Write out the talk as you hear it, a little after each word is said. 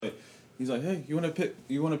he's like, hey, you want to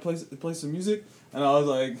play some music? And I was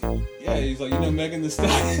like, yeah. He's like, you know Megan Thee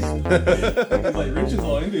Stallion? He's like, Rich is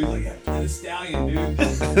all into it. He's like, yeah, play the Stallion, dude. And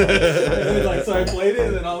then, like, so I played it,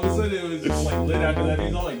 and then all of a sudden it was just like lit after that. He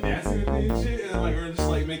was all like dancing with me and shit, and like we were just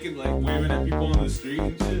like making like waving at people on the street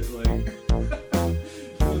and shit. Like, it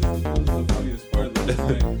was the funniest part of the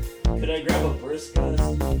thing. Could I grab a brisk?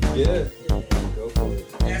 Yeah. Go for it.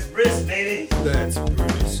 That's brisk, baby. That's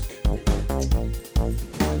brisk.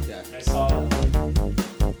 I saw it.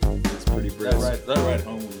 It's pretty brisk. That ride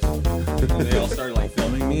home was and they all started like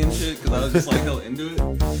filming me and shit because I was just like hell into it.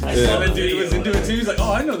 I saw the Dude video. was into it too. He's like,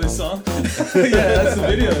 oh, I know this song. Yeah, that's the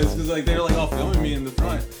video. It's because like they were like all filming me in the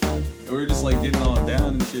front, and we were just like getting all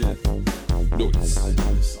down and shit. Noise.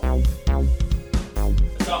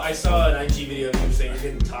 I saw an IG video of you saying you're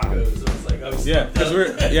getting tacos. So it's like, I was Yeah, because we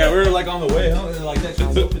were like on the way home, and like that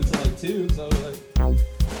shit's open until like 2, so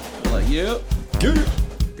we're like, yep, get it.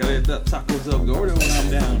 Gotta hit that Tacos El Gordo when I'm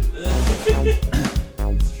down.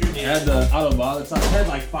 It's true, I had the Autobot taco. I had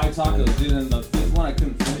like 5 tacos, dude, and the 5th one I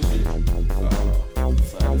couldn't finish it. So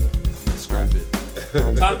I had to scrap it.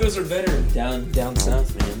 Tacos are better down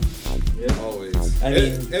south, man. Yeah, always. I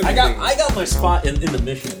mean, I got my spot in the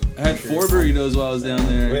Mission. I had 4 burritos while I was down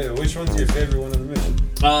there. Wait, which one's your favorite one on the mission?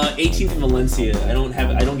 18th in Valencia. I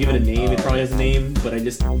don't give it a name. It probably has a name, but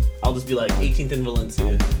I'll just be like 18th in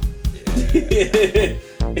Valencia. Yeah.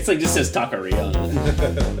 It's like just says Taqueria on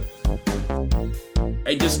it.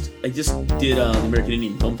 I just did the American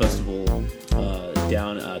Indian Film Festival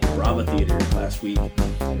down at the Brava Theater last week,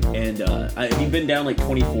 and have you been down like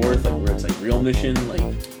 24th, like where it's like Real Mission, like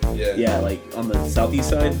like on the southeast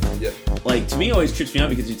side? Yeah. Like to me, it always trips me out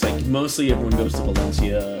because it's like mostly everyone goes to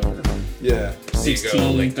Valencia or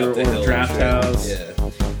 16th or Draft House. Yeah.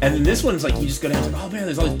 And then this one's like you just go down and like, oh man,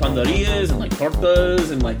 there's all these panderias and like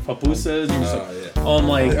tortas and like pupusas. And you're just I'm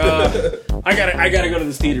like, I gotta go to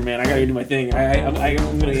this theater, man. I gotta do my thing. I'm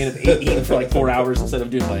gonna end up eating for like 4 hours instead of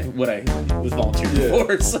doing what I was volunteering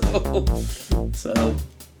for. So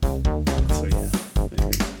yeah.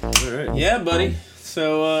 All right. Yeah, buddy.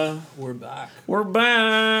 So we're back. We're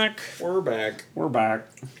back.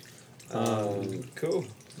 Cool.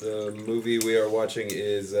 The movie we are watching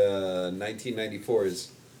is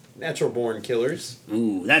 1994's Natural Born Killers.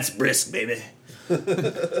 Ooh, that's brisk, baby.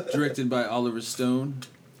 Directed by Oliver Stone.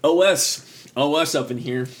 OS up in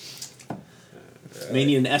here.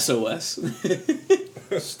 Maybe an SOS.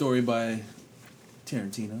 Story by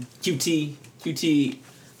Tarantino. QT.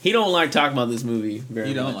 He don't like talking about this movie very much.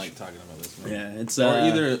 He don't like talking about this movie. Yeah, it's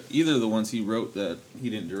or either the ones he wrote that he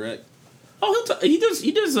didn't direct. Oh, he does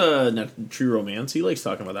True Romance. He likes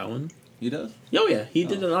talking about that one. He does? Oh yeah, he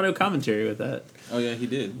did an audio commentary with that. Oh yeah, he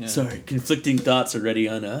did. Yeah. Sorry, conflicting thoughts already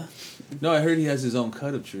on No, I heard he has his own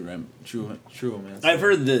cut of True Romance. I've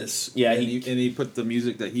heard this. Yeah, and he put the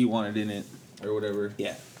music that he wanted in it or whatever.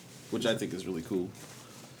 Yeah, which I think is really cool.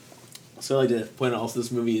 So I like to point out also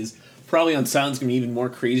this movie is probably on sound's gonna be even more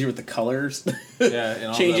crazier with the colors. Yeah, and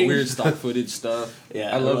all that weird stock footage stuff.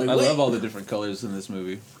 Yeah, I love all the different colors in this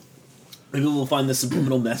movie. Maybe we'll find the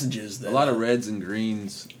subliminal messages. That, a lot of reds and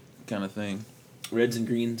greens kind of thing. Reds and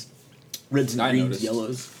greens,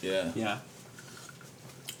 yellows. Yeah.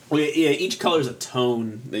 Well, yeah, each color's a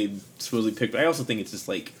tone they supposedly picked. But I also think it's just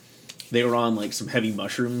like they were on like some heavy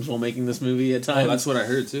mushrooms while making this movie at times. Oh, that's what I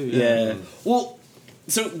heard too. Yeah. Well,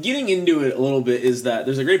 so getting into it a little bit is that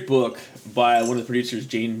there's a great book by one of the producers,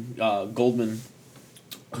 Jane Goldman,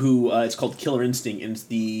 who it's called Killer Instinct, and it's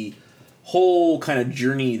the whole kind of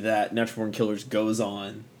journey that Natural Born Killers goes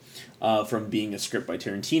on from being a script by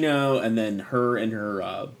Tarantino, and then her and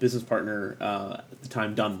her business partner at the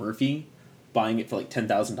time, Don Murphy, buying it for like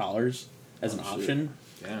 $10,000 as an option.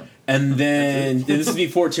 Damn. And then this is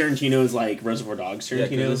before Tarantino's like Reservoir Dogs.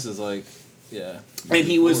 Tarantino. Yeah, this is like and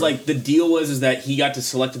he was like the deal was that he got to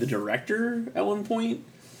select the director at one point.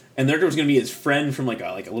 And the director was going to be his friend from like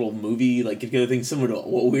a little movie, like get together thing similar to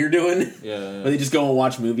what we're doing. Yeah. Where they just go and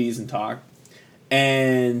watch movies and talk.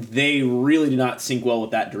 And they really did not sync well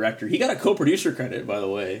with that director. He got a co-producer credit, by the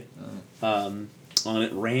way, on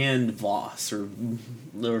it. Rand Voss or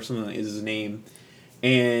something like is his name,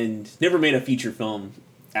 and never made a feature film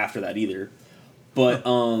after that either. But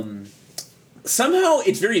somehow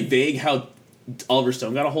it's very vague how Oliver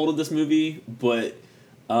Stone got a hold of this movie, but.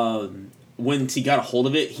 When he got a hold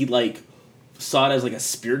of it, he like saw it as like a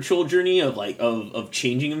spiritual journey of like of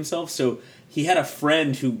changing himself. So he had a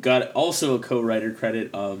friend who got also a co-writer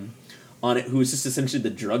credit on it, who was just essentially the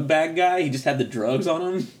drug bag guy. He just had the drugs on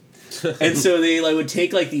him, and so they like would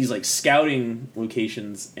take like these like scouting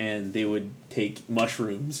locations, and they would take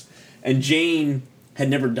mushrooms. And Jane had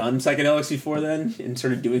never done psychedelics before then and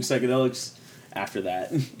started doing psychedelics after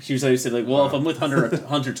that. She was always said, like, well, if I'm with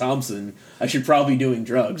Hunter Thompson, I should probably be doing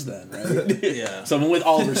drugs then, right? Yeah. So if I'm with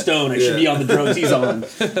Oliver Stone, I should be on the drugs he's on.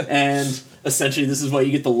 And essentially, this is why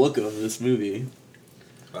you get the look of this movie.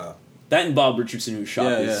 Wow. That and Bob Richardson, who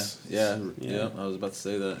shot this. Yeah. I was about to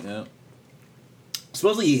say that. Yeah.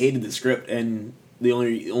 Supposedly he hated the script, and the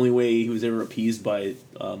only way he was ever appeased by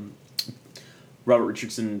Robert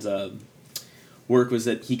Richardson's work was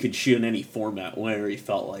that he could shoot in any format whenever he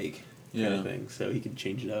felt like, kind of thing. So he could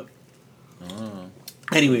change it up. Oh.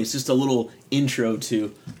 Anyways, just a little intro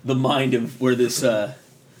to the mind of where this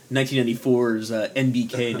 1994's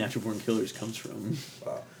NBK, Natural Born Killers, comes from.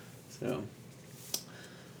 Wow. So,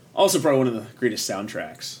 also probably one of the greatest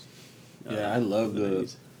soundtracks. Yeah, I love of the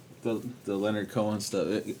 90s. the Leonard Cohen stuff.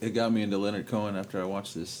 It got me into Leonard Cohen after I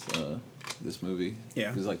watched this movie.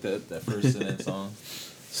 Yeah. It was like that first in it song.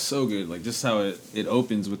 So good. Like just how it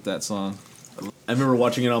opens with that song. I remember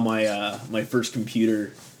watching it on my my first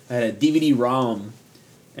computer. I had a DVD-ROM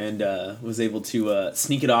and was able to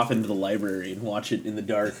sneak it off into the library and watch it in the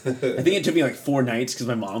dark. I think it took me like 4 nights because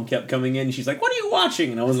my mom kept coming in. She's like, "What are you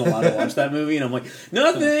watching?" And I wasn't allowed to watch that movie. And I'm like,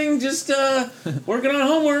 "Nothing, just working on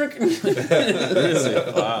homework."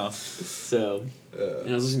 Really? Wow. So, and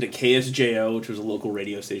I was listening to KSJO, which was a local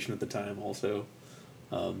radio station at the time. Also,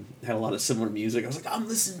 had a lot of similar music. I was like, "I'm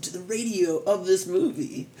listening to the radio of this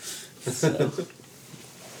movie." So.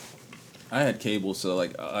 I had cable, so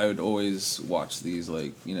like I would always watch these,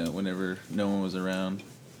 like, you know, whenever no one was around.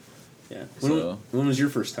 Yeah. So When was your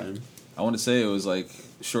first time? I want to say it was like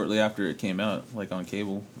shortly after it came out, like on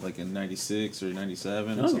cable, like in '96 or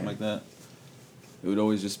 '97 or something like that. It would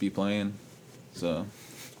always just be playing. So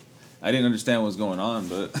I didn't understand what was going on,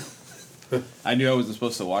 but I knew I wasn't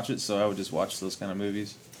supposed to watch it, so I would just watch those kind of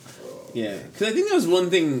movies. Yeah, because I think that was one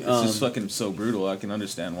thing. It's just fucking so brutal. I can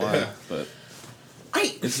understand why, but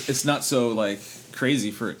it's not so like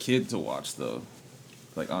crazy for a kid to watch though.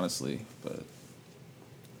 Like honestly, but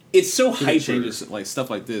it's so it hyper. changes, like stuff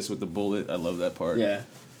like this with the bullet. I love that part. Yeah,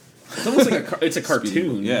 it's almost like it's a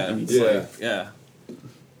cartoon. Yeah, I mean, it's like, yeah.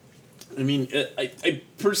 I mean, I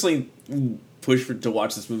personally push to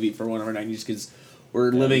watch this movie for one of our 90s because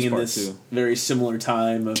we're living in this very similar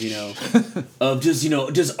time of, you know, of just, you know,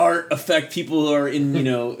 does art affect people who are in, you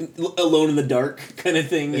know, alone in the dark kind of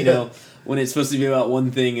thing, you know, when it's supposed to be about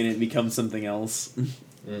one thing and it becomes something else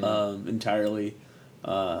entirely.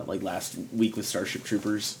 Like last week with Starship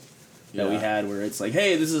Troopers that we had, where it's like,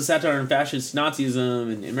 hey, this is a satire on fascist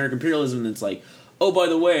Nazism and American imperialism, and it's like, oh, by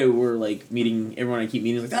the way, we're like meeting everyone I keep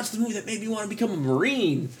meeting, like, that's the movie that made me want to become a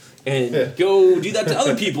Marine and go do that to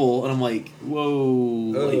other people. And I'm like,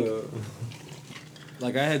 whoa.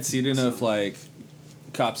 Like I had seen enough like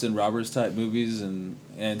cops and robbers type movies and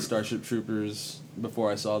Starship Troopers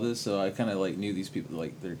before I saw this, so I kind of like knew these people,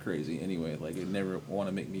 like, they're crazy anyway. Like it never want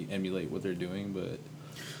to make me emulate what they're doing, but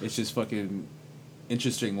it's just fucking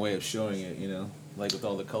interesting way of showing it, you know, like with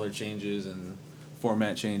all the color changes and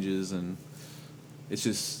format changes, and it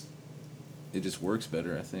just works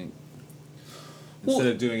better, I think, instead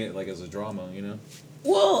of doing it like as a drama, you know.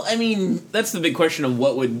 Well, I mean, that's the big question of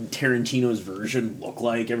what would Tarantino's version look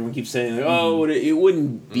like. Everyone keeps saying, like, oh, it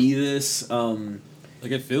wouldn't be this.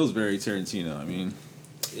 Like, it feels very Tarantino, I mean.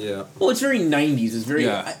 Yeah. Well, it's very 90s. It's very.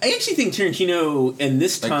 Yeah. I actually think Tarantino, and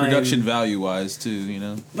this time. Like, production value-wise, too, you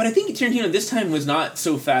know? But I think Tarantino this time was not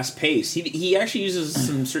so fast-paced. He actually uses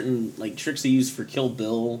some certain, like, tricks he used for Kill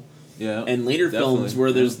Bill. Yeah. And later films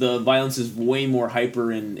where there's the violence is way more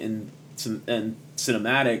hyper and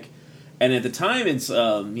cinematic. And at the time, it's,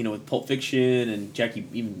 you know, with Pulp Fiction and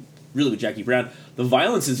even really with Jackie Brown, the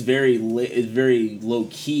violence is very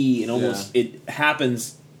low-key and almost, it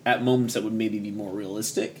happens at moments that would maybe be more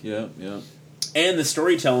realistic. Yeah, yeah. And the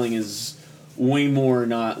storytelling is way more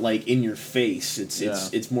not, like, in your face.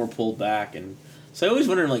 It's more pulled back. And so I always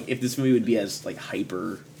wonder, like, if this movie would be as, like,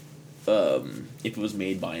 hyper, if it was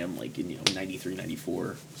made by him, like, in, you know, 93,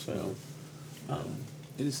 94. So,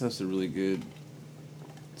 It just has a really good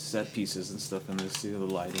set pieces and stuff in this. The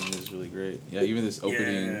lighting is really great. Yeah, even this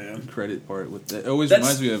opening credit part with that always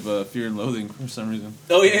reminds me of Fear and Loathing for some reason.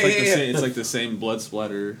 Oh yeah, it's like the same blood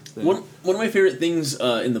splatter thing. One of my favorite things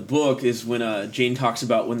in the book is when Jane talks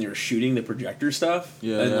about when they were shooting the projector stuff,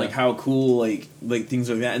 like how cool like things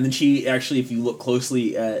like that. And then she actually, if you look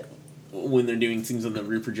closely at when they're doing things on the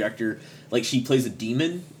rear projector, like she plays a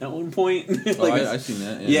demon at one point. Like I've seen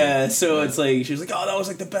that. Yeah, so it's like she was like, "Oh, that was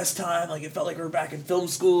like the best time. Like it felt like we were back in film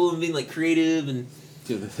school and being like creative and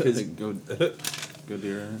go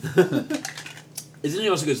deer." Isn't it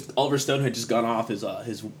also because Oliver Stone had just gone off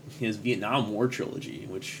his Vietnam War trilogy,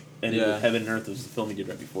 which ended with Heaven and Earth was the film he did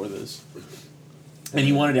right before this, and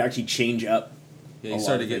he wanted to actually change up. Yeah, he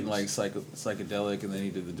started getting like psychedelic, and then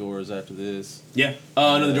he did The Doors after this. Yeah.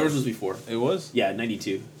 No, The Doors was before. It was? Yeah,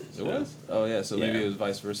 92. It was? Oh, yeah, so maybe it was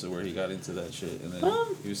vice versa where he got into that shit, and then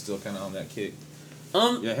he was still kind of on that kick.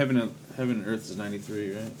 Yeah, Heaven and Earth is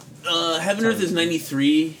 93, right? Heaven and Earth is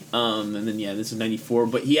 93, and then, this is 94,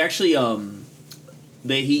 but he actually,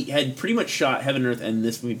 he had pretty much shot Heaven and Earth and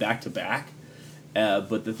this movie back to back,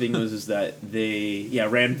 but the thing was is that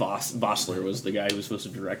Rand Vossler was the guy who was supposed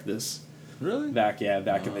to direct this. Really? Back in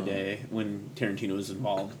the day when Tarantino was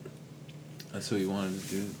involved. That's what he wanted to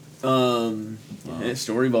do.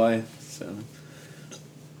 Story boy. So,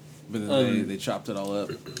 but then they chopped it all up.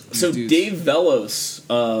 So Dave Velos,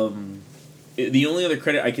 the only other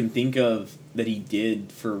credit I can think of that he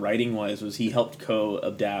did for writing wise was he helped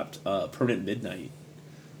co-adapt Permanent Midnight.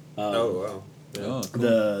 Oh wow! Yeah. Oh, cool.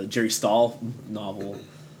 The Jerry Stahl novel.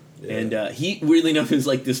 Yeah. And he, weirdly enough, is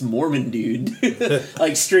like this Mormon dude,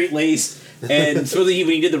 like straight laced. And so when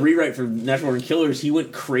he did the rewrite for Natural Born Killers, he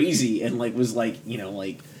went crazy and like was like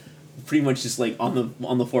pretty much just like on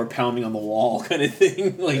the floor pounding on the wall kind of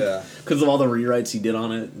thing, like because of all the rewrites he did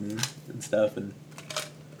on it and stuff, and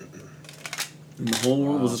the whole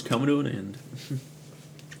world was just coming to an end.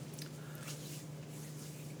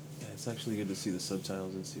 Yeah, it's actually good to see the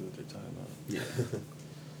subtitles and see what they're talking about. Yeah.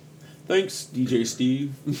 Thanks, DJ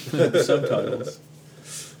Steve. Subtitles.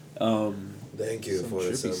 Thank you Some for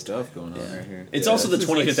the trippy stuff going on right here. It's also the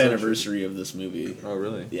 25th anniversary of this movie. Oh,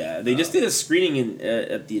 really? Yeah, they just did a screening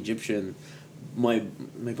at the Egyptian. My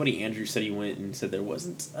buddy Andrew said he went and said there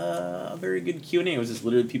wasn't a very good Q&A. It was just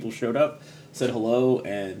literally people showed up, said hello,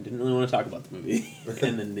 and didn't really want to talk about the movie.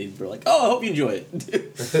 And then they were like, "Oh, I hope you enjoy it."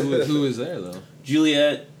 Who was there though?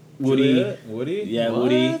 Juliet, Woody. Woody? Yeah, What?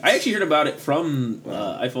 Woody. I actually heard about it from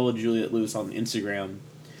I followed Juliet Lewis on Instagram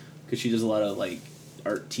because she does a lot of like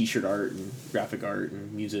t-shirt art and graphic art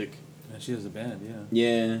and music. Yeah, she has a band, yeah.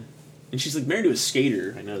 Yeah. And she's like married to a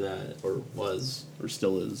skater, I know that. Or was. Or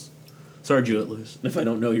still is. Sorry, Juliet Lewis, if I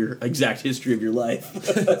don't know your exact history of your life.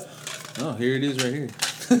 Oh, here it is right here.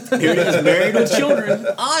 Here it is, married with children.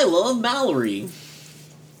 I love Mallory.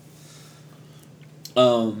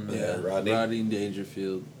 Rodney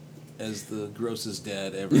Dangerfield as the grossest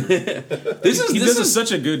dad ever. He does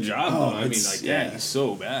such a good job, though. I mean, it's- like, he's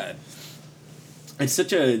so bad. It's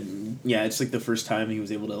such a it's like the first time he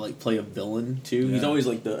was able to like play a villain too. He's Yeah. always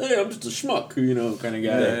like the I'm just a schmuck, kind of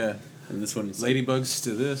guy. Yeah. And this one's Ladybugs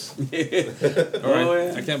to this.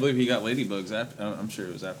 I can't believe he got Ladybugs after. I'm sure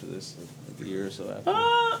it was after this, like a year or so after.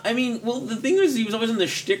 I mean, well, the thing is, he was always in the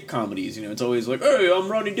shtick comedies. It's always like, "Hey, I'm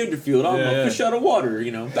Rodney Dangerfield. I'm a fish out of water.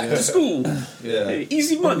 Back to school. Hey,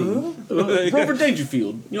 easy money. Robert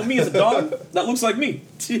Dangerfield. Me as a dog that looks like me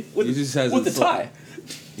with, He just has with the this, tie."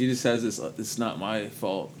 He just has this "it's not my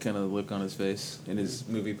fault" kind of look on his face in his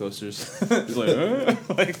movie posters. He's like,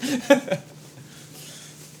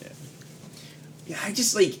 Yeah, I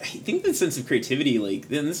think the sense of creativity, and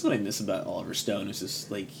this is what I miss about Oliver Stone, is just,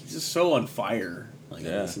 he's just so on fire.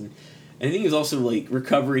 This. And I think he's also,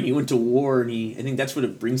 recovering. He went to war, and I think that's what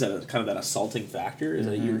it brings out, kind of that assaulting factor, is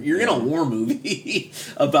that you're in a war movie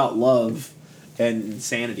about love and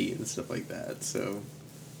insanity and stuff like that, so...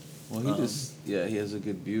 Well, he has a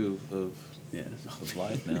good view of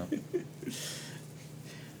life now.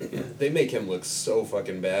 Yeah. They make him look so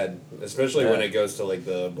fucking bad, especially when it goes to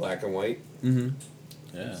the black and white. Mm-hmm.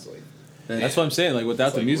 Yeah, It's that's what I'm saying.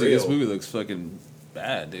 Without the music, real. this movie looks fucking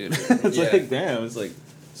bad, dude. It's damn, it's like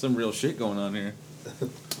some real shit going on here.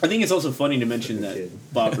 I think it's also funny to mention that Kid.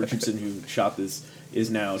 Bob Richardson, who shot this, is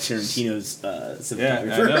now Tarantino's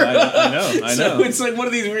cinematographer. Yeah, I know. So it's one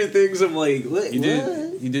of these weird things. I'm like, what? He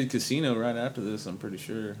did Casino right after this. I'm pretty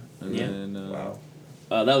sure. And then, wow.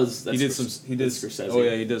 That's he did Scorsese. Oh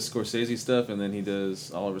yeah, he does Scorsese stuff, and then he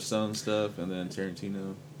does Oliver Stone stuff, and then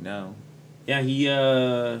Tarantino now. Yeah, he's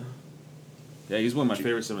one of my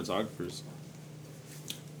favorite cinematographers.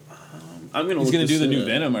 I'm gonna. He's gonna do the new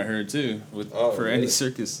Venom, I heard too, for really? Andy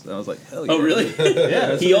Serkis. I was like, hell yeah. Oh really?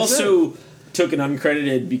 Yeah. He also took an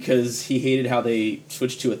uncredited because he hated how they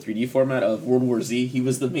switched to a 3D format of World War Z. He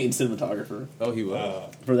was the main cinematographer. Oh, he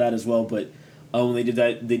was for that as well, but. When they did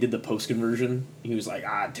that, they did the post conversion. He was like,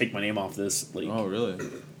 take my name off this. Oh, really?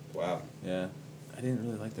 Wow. Yeah. I didn't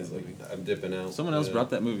really like that movie. I'm dipping out. Someone else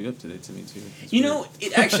brought that movie up today to me, too.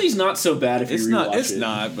 It actually is not so bad if you rewatch it. It's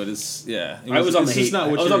not, but it's, yeah. I was on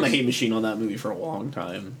the hate machine on that movie for a long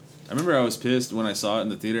time. remember I was pissed when I saw it in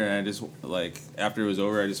the theater, and I just after it was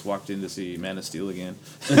over, I just walked in to see Man of Steel again.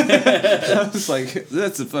 I was like,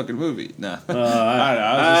 "That's a fucking movie." Nah, I don't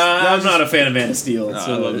know. I'm not a fan of Man of Steel. No,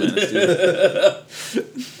 so. I love Man of Steel.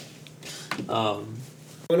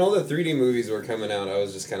 When all the 3D movies were coming out, I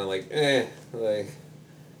was just kind of like, eh. Like,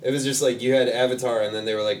 it was just like you had Avatar, and then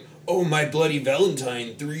they were like, "Oh, My Bloody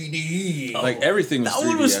Valentine 3D." Like everything was That 3D.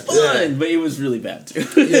 one was fun, but it was really bad too.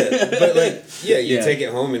 Yeah, but like, you Yeah. take it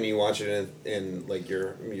home and you watch it in like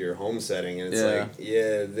your home setting, and it's like,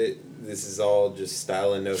 this is all just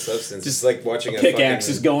style and no substance. Just like watching a Pickaxe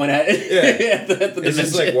fucking, is going at it. Yeah. at the It's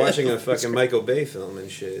just like dimension. watching a fucking Michael Bay film and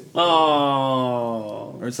shit.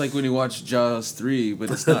 Oh. Or it's like when you watch Jaws 3, but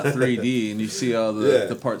it's not 3D, and you see all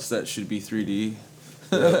the parts that should be 3D.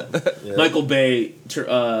 Yeah. Michael Bay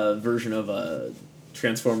version of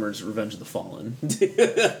Transformers: Revenge of the Fallen. I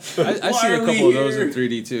Why seen a are we couple of those in here?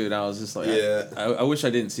 3D too, and I was just like, Yeah. I wish I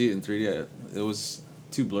didn't see it in 3D. It was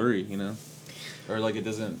too blurry, you know, or like it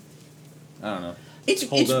doesn't. I don't know. It's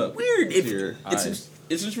Hold up weird. to your eyes.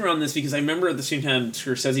 It's just around this because I remember at the same time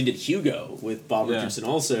Scorsese did Hugo with Bob Yeah. Richardson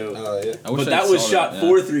also. Oh yeah. I wish But I that was saw shot yeah.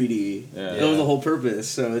 for 3D. Yeah. That was the whole purpose.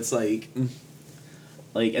 So it's like,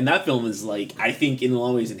 and that film is like, I think in a lot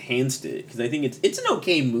of ways enhanced it because I think it's an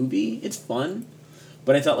okay movie. It's fun,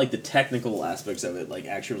 but I felt like the technical aspects of it, like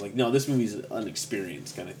actually was like, no, this movie's an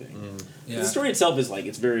experience kind of thing. The story itself is like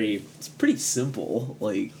it's pretty simple.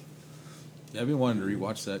 Like, Yeah, I've been wanting to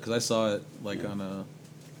rewatch that because I saw it like on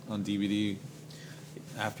DVD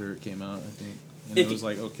after it came out, I think, and it was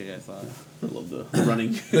like okay. I thought I love the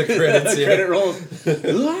running The credits, yeah. credit rolls.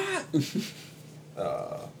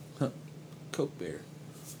 Coke Bear.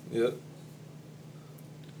 Yep.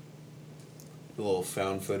 The little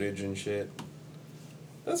found footage and shit.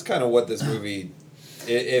 That's kind of what this movie.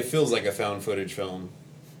 It feels like a found footage film.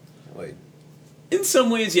 Like. In some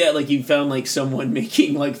ways, yeah, like you found like someone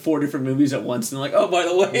making like 4 different movies at once, and like, oh, by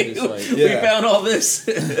the way, Just like- we Yeah. found all this.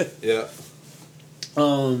 Yeah.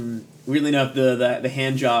 Weirdly enough, the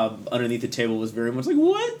hand job underneath the table was very much like,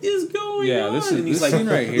 what is going on? This and he's this like, scene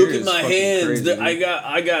right here look at is my fucking hands. crazy, dude.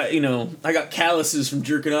 I got calluses from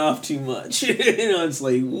jerking off too much. It's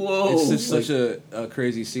like, whoa. It's just Like, such a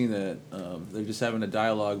crazy scene that they're just having a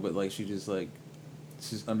dialogue, but like she's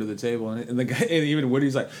under the table, and the guy, and even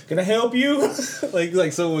Woody's like, "Can I help you?"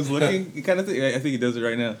 like someone's looking, kind of thing. I think he does it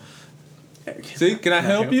right now. See, can I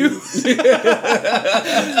help you? And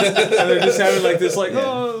they're just having like this, like,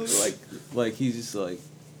 oh, like he's just like,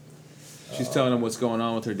 she's telling him what's going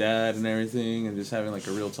on with her dad and everything, and just having like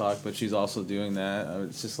a real talk. But she's also doing that.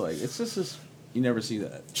 It's just this. You never see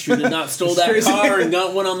that. should have not stole It's that crazy. car and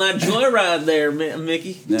got one on that joyride there,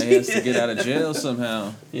 Mickey. Now he has to get out of jail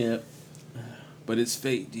somehow. Yeah. But it's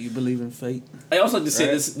fate. Do you believe in fate? I also like to say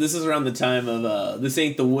Right. this is around the time of this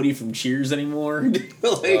ain't the Woody from Cheers anymore.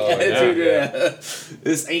 Like, yeah.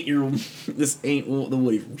 This ain't the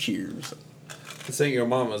Woody from Cheers. This ain't your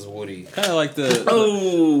mama's Woody. Kind of like the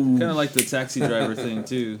Oh, taxi driver thing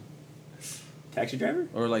too, Taxi Driver.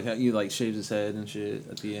 or like how you like shaves his head and shit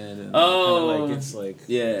at the end. And Oh. kinda like it's like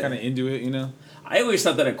Yeah. kind of into it, you know. I always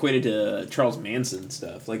thought that equated to Charles Manson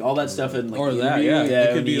stuff, like all that stuff in like Or the that, interview. yeah. It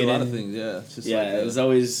when could be you a get lot of in- things, yeah. It's just Yeah, like it was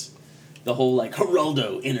always the whole like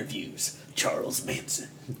Geraldo interviews Charles Manson.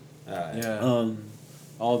 yeah.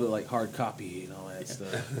 All the like hard copy and all that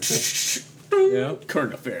stuff. Yeah.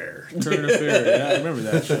 Current affair. Current affair. Yeah, I remember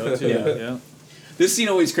that show too. Yeah. Yeah. This scene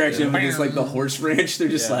always cracks me up because like the horse ranch. They're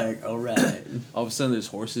just Yeah. like, all right. All of a sudden, there's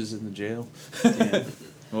horses in the jail. Yeah.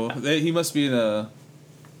 Well, he must be in a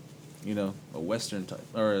western type,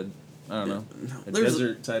 or I don't know, a There's-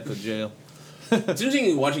 desert type of jail. It's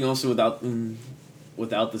interesting watching also without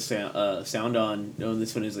the sound on.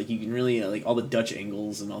 This one is like you can really like all the Dutch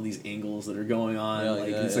angles and all these angles that are going on. Yeah, like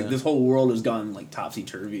yeah, it's yeah. like this whole world has gone like topsy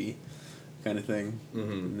turvy, kind of thing.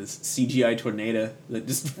 Mm-hmm. And this CGI tornado that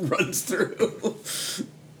just runs through.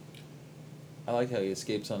 I like how he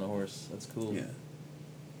escapes on a horse. That's cool. Yeah.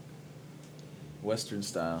 Western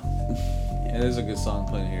style. Yeah, there's a good song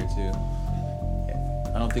playing here too.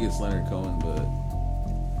 I don't think it's Leonard Cohen, but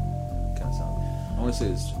kind of sounds. I want to say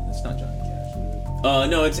it's not Johnny Cash. Is it?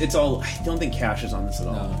 No, it's all. I don't think Cash is on this at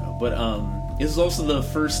all. No. But this is also the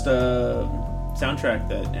first soundtrack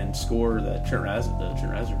and score that Trent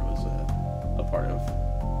Reznor was a part of.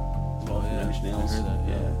 As well, Oh, yeah. Nine Inch Nails. I heard that,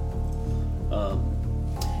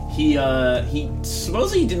 yeah. He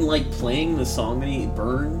supposedly didn't like playing the song that he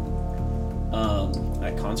Burn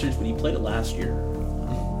at concerts, but he played it last year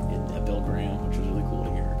at Bill Graham, which was really cool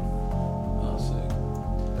to hear. Oh,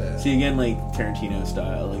 sick. See again, like Tarantino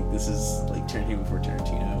style. Like this is like Tarantino before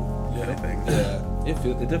Tarantino. Yeah. Kind of thing. Yeah.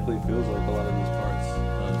 It definitely feels like a lot of these parts.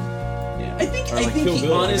 Yeah, I think Or, like, he Kill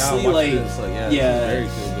Bill. honestly Now I'm like watching this, yeah, yeah.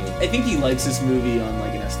 this is very Kill Bill. I think he likes this movie on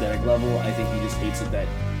like an aesthetic level. I think he just hates it that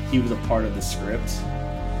he was a part of the script,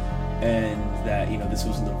 and that this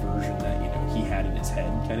wasn't the version that he had in his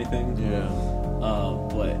head, kind of thing. Yeah.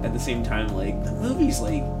 But at the same time, like the movie's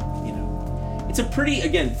like it's a pretty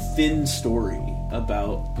thin story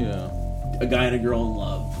about a guy and a girl in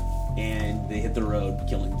love, and they hit the road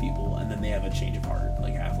killing people, and then they have a change of heart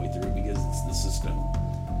like halfway through because it's the system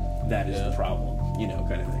that is the problem,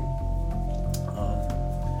 kind of thing.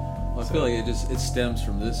 Well, I feel like it stems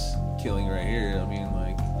from this killing right here. I mean,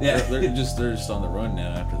 like, they're just on the run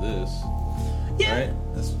now after this. Yeah. Right?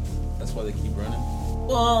 That's why they keep running.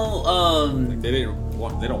 Well, Like, they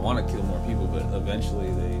don't want to kill more people, but eventually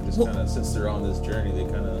they just kind of, since they're on this journey, they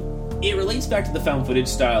kind of. it relates back to the found footage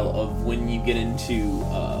style of when you get into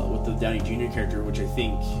with the Downey Jr. character, which I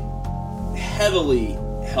think heavily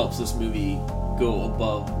helps this movie go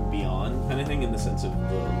above and beyond, kind of thing, in the sense of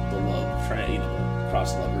the love, trying the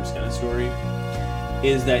cross lovers kind of story.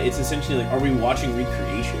 Is that it's essentially like, are we watching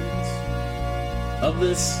recreations of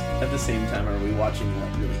this at the same time? Or are we watching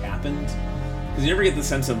what really happened? Because you never get the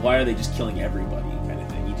sense of why are they just killing everybody, kind of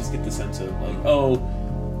thing. You just get the sense of like, oh,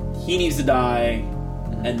 he needs to die,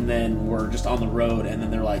 and then we're just on the road, and then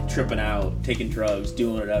they're like tripping out, taking drugs,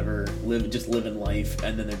 doing whatever, living life,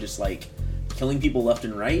 and then they're just like killing people left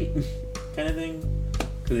and right, kind of thing.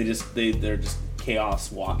 Because they're just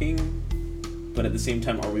chaos walking. But at the same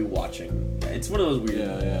time, are we watching? It's one of those weird.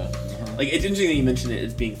 Yeah. Like, it's interesting that you mentioned it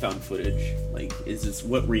as being found footage. Like, is this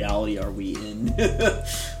what reality are we in?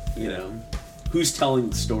 Who's telling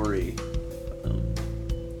the story?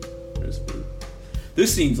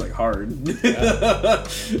 This seems like hard.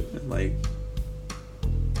 Like,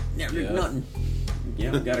 nothing.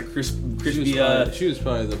 Yeah, we got a crispy. She was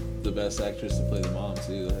probably the best actress to play the mom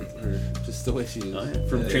too. Like, just the way she was.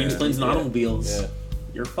 From Trains, Planes, and Automobiles. Yeah.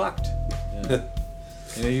 You're fucked. Yeah.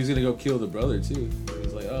 And he was gonna go kill the brother too. He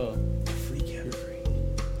was like, "Oh, Free, get free."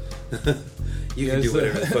 You can do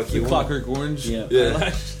whatever the fuck you want. Clockwork Orange. Yeah.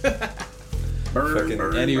 Fucking-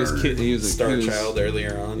 And he was he was a Star he was, Child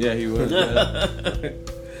earlier on. Yeah, he was. Yeah.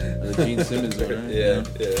 The Gene Simmons one, right? Yeah.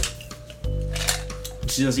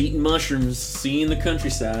 Just eating mushrooms, seeing the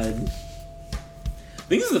countryside.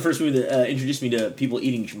 I think this is the first movie that introduced me to people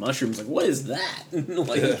eating mushrooms. Like, what is that?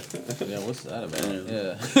 Like, Yeah, what's that about?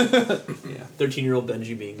 Yeah. 13-year-old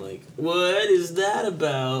Benji being like, what is that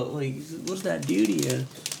about? Like, what does that do to you?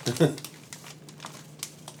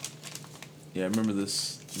 Yeah, I remember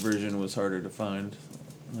this version was harder to find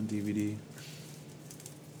on DVD.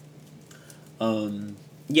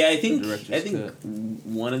 Yeah, I think director's cut.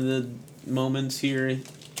 one of the moments here,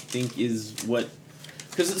 is what,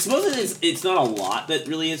 because supposedly it's not a lot that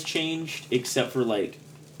really has changed, except for like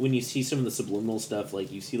when you see some of the subliminal stuff,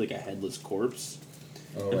 like you see like a headless corpse.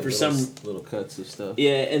 Oh, And like for some- little cuts of stuff.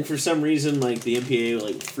 Yeah, and for some reason, like the MPA were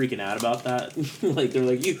like freaking out about that. Like they're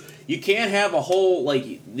like, you can't have a whole,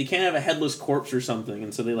 like they can't have a headless corpse or something,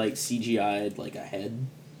 and so they like CGI'd like a head.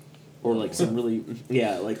 Or like some really,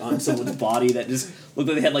 like on someone's body that just looked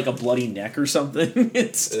like they had like a bloody neck or something.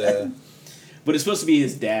 But it's supposed to be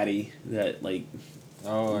his daddy that like.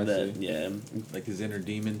 Oh, I see. Yeah, Like his inner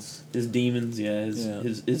demons. his demons. Yeah,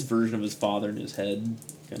 his version of his father in his head,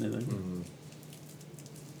 kind of thing. Mm-hmm.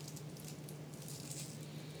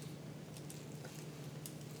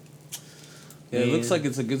 Yeah, it looks like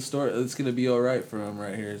it's a good story. It's gonna be all right for him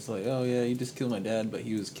right here. It's like, oh yeah, you just killed my dad, but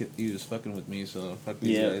he was fucking with me, so fuck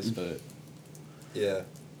these guys. But Yeah.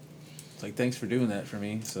 it's like, thanks for doing that for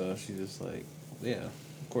me. So she's just like, yeah,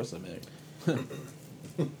 of course I'm married.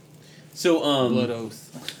 So Blood oath.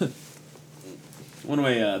 one of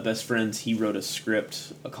my best friends, he wrote a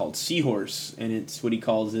script called Seahorse, and it's what he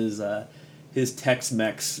calls his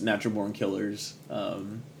Tex-Mex Natural Born Killers.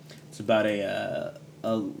 It's about a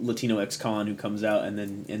Latino ex-con who comes out and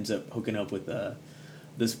then ends up hooking up with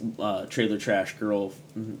this trailer trash girl,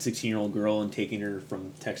 16-year-old girl, and taking her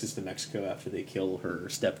from Texas to Mexico after they kill her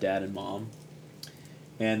stepdad and mom.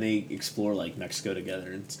 And they explore like Mexico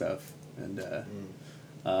together and stuff. And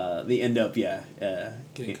they end up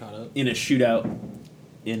Getting caught up in a shootout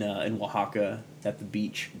in Oaxaca at the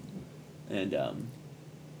beach. And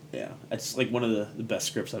it's like one of the best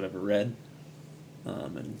scripts I've ever read.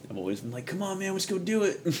 And I've always been like, come on, man, let's go do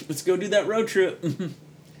it. Let's go do that road trip.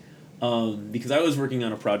 Because I was working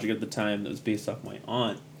on a project at the time that was based off my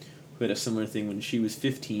aunt, who had a similar thing when she was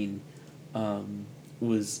 15. Got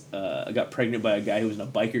pregnant by a guy who was in a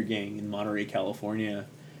biker gang in Monterey, California.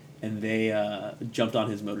 And they jumped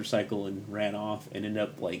on his motorcycle and ran off and ended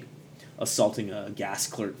up, like, assaulting a gas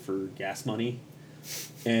clerk for gas money.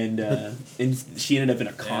 and she ended up in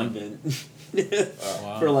a convent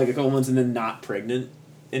Wow. for like a couple months, and then not pregnant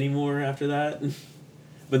anymore after that.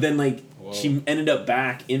 But then like Whoa. she ended up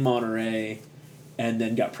back in Monterey, and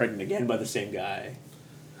then got pregnant again by the same guy,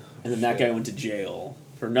 and then that guy went to jail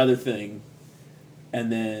for another thing,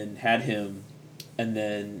 and then had him, and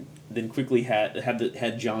then quickly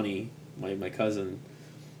had Johnny, my cousin,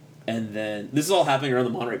 and then this is all happening around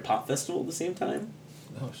the Monterey Pop Festival at the same time.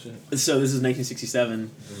 Oh shit. So this is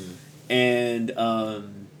 1967, and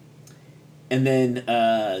then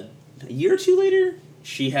a year or two later,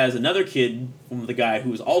 she has another kid from the guy who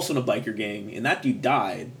was also in a biker gang, and that dude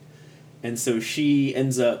died, and so she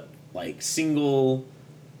ends up like single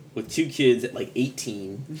with 2 kids at like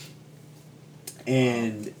 18,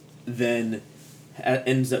 and then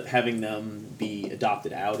ends up having them be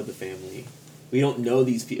adopted out of the family. We don't know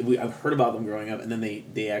these people. I've heard about them growing up, and then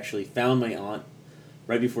they actually found my aunt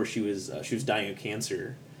right before she was dying of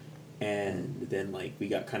cancer, and then like we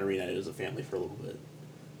got kind of reunited as a family for a little bit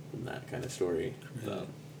from that kind of story.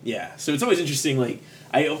 Yeah, so it's always interesting. Like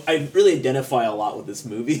I really identify a lot with this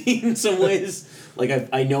movie in some ways. Like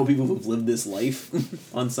I know people who've lived this life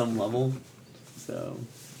on some level. So,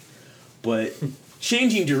 but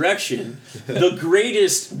changing direction, one of the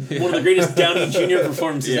greatest Downey Jr.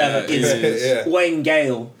 performances ever is Wayne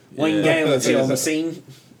Gale. Wayne Gale is here on the scene.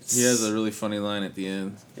 He has a really funny line at the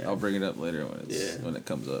end. Yeah. I'll bring it up later when when it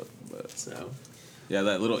comes up. But yeah,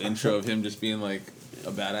 that little intro of him just being like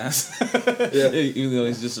a badass. Even though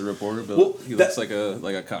he's just a reporter, but he looks like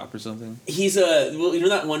a cop or something. He's you know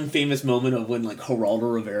that one famous moment of when like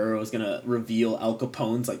Geraldo Rivera was gonna reveal Al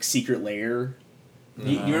Capone's like secret lair.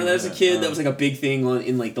 You remember that as a kid? That was like a big thing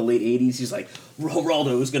in like the late 80s. He's like,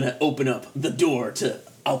 Geraldo is gonna open up the door to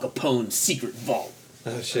Al Capone's secret vault.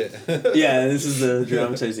 Oh shit! Yeah, this is the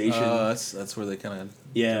dramatization. That's where they kind of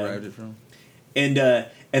derived it from. And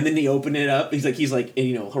then they open it up. He's like, and,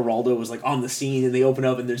 you know, Geraldo was like on the scene, and they open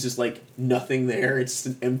up, and there's just like nothing there. It's just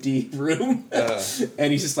an empty room,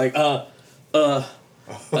 and he's just like, well,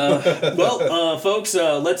 folks,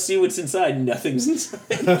 let's see what's inside. Nothing's inside.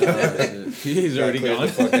 He's already gone.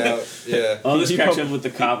 The fuck out. Yeah. Oh, this cracks up with the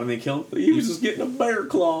cop, and they kill him. He was just getting a bear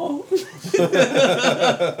claw.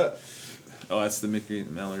 Oh, that's the Mickey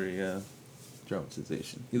Mallory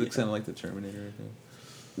dramatization. He looks kind of like the Terminator, I think.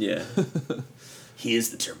 Yeah. He is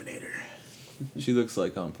the Terminator. She looks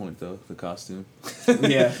like on point, though, the costume.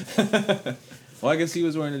 Yeah. Well, I guess he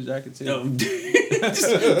was wearing a jacket, too. No,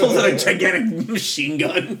 just pulls out a gigantic machine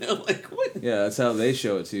gun. I'm like, what? Yeah, that's how they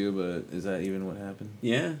show it, too, but is that even what happened?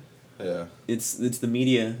 Yeah. Yeah. It's the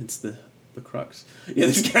media. It's the crux. Yeah,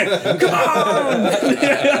 this guy. Come on!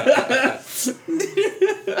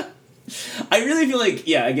 I really feel like,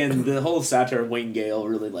 again, the whole satire of Wayne Gale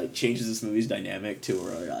really like changes this movie's dynamic to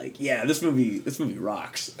where like, this movie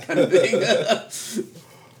rocks kind of thing.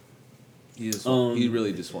 He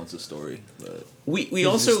really just wants a story, but we he's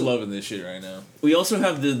also just loving this shit right now. We also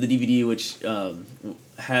have the DVD which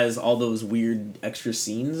has all those weird extra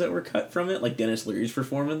scenes that were cut from it, like Dennis Leary's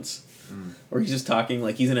performance, where he's just talking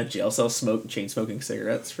like he's in a jail cell chain smoking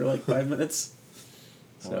cigarettes for like 5 minutes.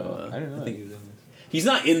 So I didn't know he was in this. He's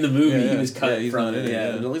not in the movie. Yeah. He was cut he's from not it. in it, Yeah,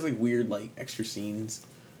 yeah. there's always like weird like extra scenes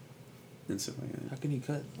and stuff like that. How can you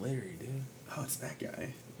cut Larry, dude? Oh, it's that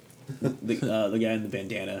guy. the guy in the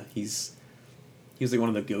bandana. He was like one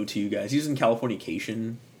of the go-to guys. He was in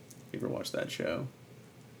Californication. If you ever watched that show?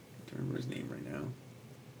 I don't remember his name right now.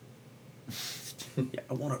 Yeah,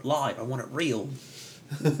 I want it live. I want it real.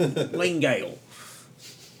 Wayne Gale.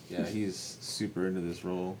 Yeah, he's super into this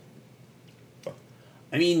role.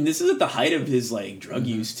 I mean, this is at the height of his like drug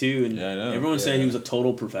use too, and Yeah, I know. everyone said he was a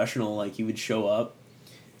total professional. Like he would show up,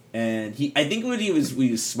 and I think what he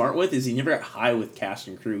was smart with is he never got high with cast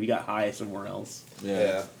and crew. He got high somewhere else.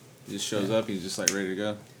 Yeah. He just shows up. He's just like ready to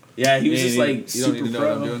go. Yeah, he was just like you super don't need to know pro.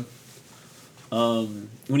 what I'm doing.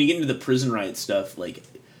 When you get into the prison riot stuff, like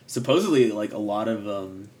supposedly like a lot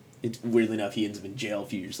of it's weirdly enough he ends up in jail a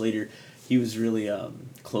few years later. He was really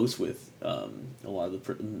close with a lot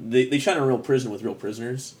of they shot in a real prison with real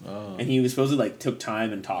prisoners, and he was supposedly like took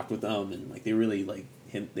time and talked with them, and like they really like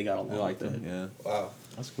him. They got along. They liked with him. Yeah. Wow.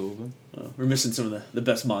 That's cool, man. We're missing some of the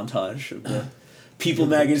best montage of the People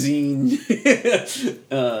Magazine, News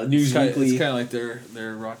Weekly. It's kind of like their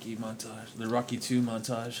Rocky montage, the Rocky 2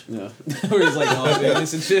 montage. Yeah. Where he's like all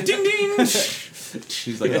famous and shit. Ding ding.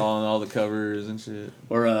 She's like on all the covers and shit.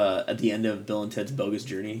 Or at the end of Bill and Ted's Bogus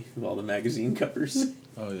Journey, with all the magazine covers.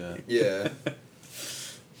 Oh yeah. Yeah.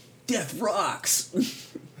 Death rocks.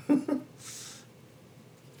 Yeah,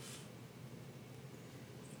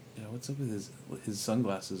 what's up with his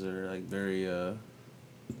sunglasses are like very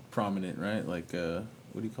prominent, right? Like,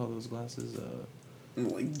 what do you call those glasses?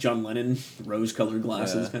 Like John Lennon, rose-colored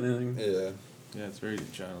glasses Yeah. kind of thing. Yeah. Yeah, it's very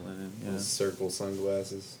John Lennon. Yeah. Those circle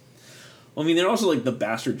sunglasses. Well, I mean, they're also like the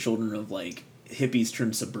bastard children of like hippies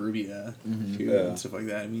from suburbia too, Yeah. and stuff like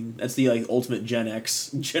that. I mean, that's the like ultimate Gen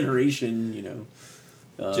X generation, you know.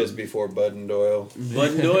 Just before Bud and Doyle.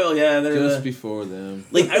 Bud and Doyle, yeah, they're Just before them.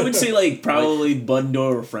 like I would say like probably Bud and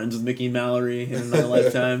Doyle were friends with Mickey and Mallory in their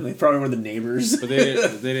lifetime. They probably were the neighbors. But they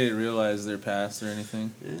didn't realize their past or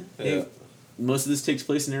anything. Hey, Yeah. most of this takes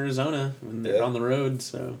place in Arizona when they're Yeah. on the road,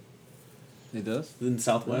 so It does? in the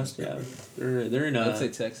Southwest, yeah. They're in I'd say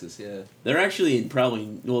Texas, yeah. they're actually in probably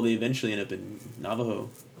they eventually end up in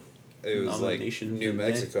Navajo. It was like Nomination New for the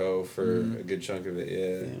Mexico for a good chunk of it,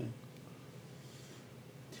 Yeah. yeah.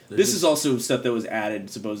 This is also stuff that was added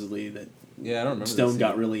supposedly that Yeah, I don't remember. Stone this got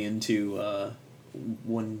either. really into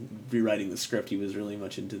when rewriting the script. He was really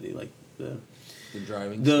much into the The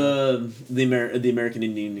driving. the American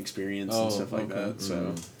Indian experience and Oh, stuff like okay. that.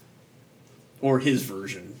 So, or his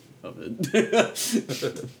version of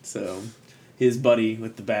it. So, his buddy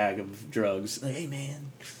with the bag of drugs. Like, hey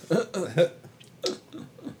man.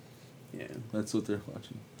 Yeah. That's what they're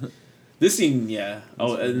watching. This scene, yeah.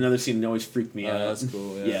 Oh, another scene that always freaked me out. That's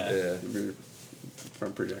cool, yeah. Yeah.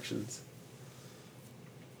 From projections.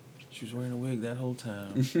 She was wearing a wig that whole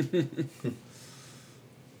time.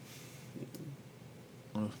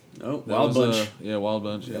 Oh, That Wild was, Bunch. yeah, Wild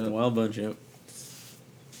Bunch. Got Yeah. the Wild Bunch, yep.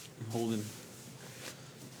 Holding.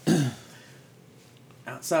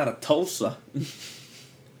 Outside of Tulsa.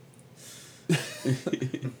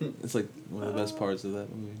 It's like one of the best parts of that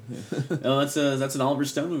movie. Oh, that's an Oliver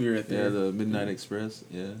Stone movie right there. Yeah, the Midnight Express.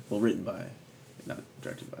 Yeah, Well, written by, not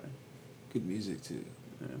directed by. good music too.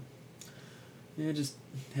 Yeah, just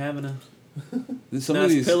having a Some Nice of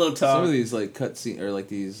these pillow talk. Some of these like cut scene or like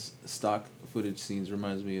these stock footage scenes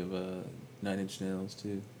reminds me of 9 Inch Nails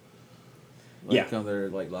too. Like Yeah. on their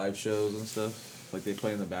like live shows and stuff. Like they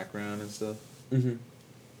play in the background and stuff. Mm-hmm.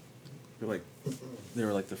 They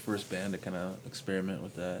were like the first band to kind of experiment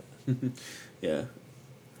with that. Yeah,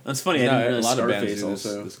 that's funny. I No, didn't realize a lot of bands Scarface do this.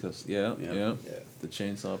 also. This 'cause- yeah, Yeah. yeah, Yeah. The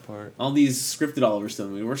chainsaw part. All these scripted Oliver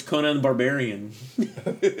Stone movies. Where's Conan the Barbarian?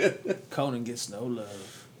 Conan gets no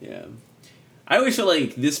love. Yeah. I always feel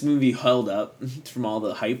like this movie held up from all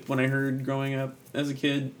the hype when I heard growing up as a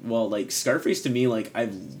kid. Well, like Scarface to me, like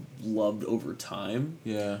I've loved over time.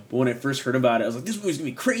 Yeah. But when I first heard about it, I was like, "This movie's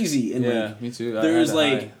gonna be crazy!" And Yeah, me too. there's, I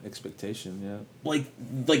had a like- high expectation. Yeah.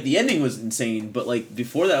 like the ending was insane. But like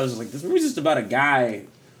before that, I was just like, "This movie's just about a guy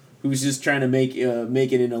who's just trying to make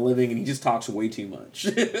it in a living, and he just talks way too much."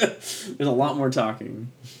 There's a lot more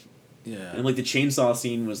talking. Yeah. And like the chainsaw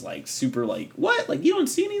scene was like super like what? Like you don't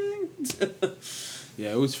see anything?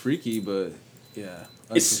 Yeah, it was freaky, but yeah,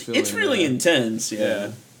 it's unfulfilling, really intense.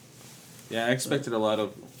 Yeah. Yeah, I expected a lot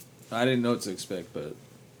of. I didn't know what to expect, but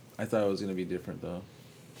I thought it was gonna be different though.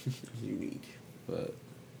 Unique. But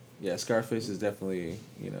yeah, Scarface is definitely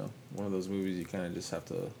one of those movies you kind of just have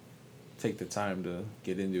to take the time to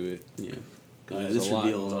get into it. Yeah. 'Cause Yeah, there's this a lot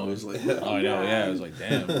reveal is going always on. like, Oh, I know. Yeah, I was like,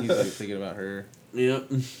 damn, he's like thinking about her. Yep.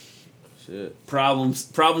 Shit. Problems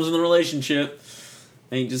in the relationship.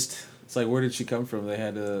 Ain't just. It's like, where did she come from? They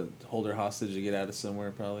had to hold her hostage to get out of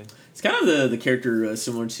somewhere, probably. It's kind of the character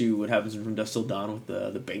similar to what happens in From Dusk Till Dawn with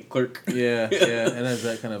the bank clerk. Yeah, yeah, and has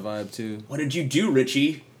that kind of vibe too. What did you do,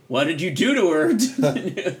 Richie? What did you do to her?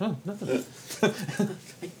 Oh, nothing.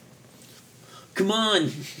 Come on.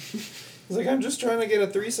 He's like, I'm just trying to get a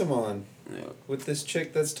threesome on Yeah. with this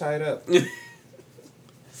chick that's tied up.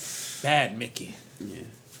 Bad Mickey. Yeah.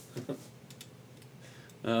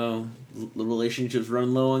 Oh, the relationship's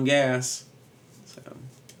running low on gas. So.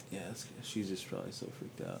 Yeah, she's just probably so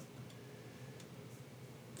freaked out.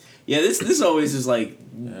 Yeah, this always is like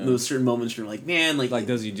Yeah. those certain moments where you're like, man, like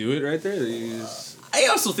Does he do it right there? Or you just... I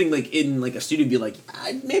also think like in like a studio be like,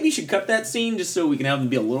 maybe you should cut that scene just so we can have them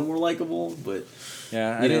be a little more likable, but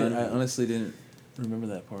Yeah, I You didn't. know, I honestly didn't remember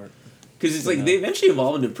that part. because it's like Yeah. they eventually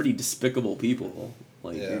evolve into pretty despicable people.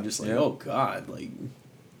 Like Yeah. you're just like, Yeah. oh god, like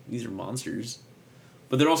these are monsters,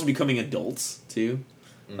 but they're also becoming adults too.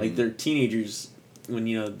 Like they're teenagers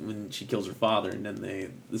when she kills her father, and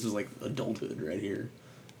then this is like adulthood right here.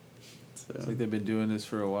 So It's like they've been doing this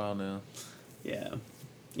for a while now. yeah,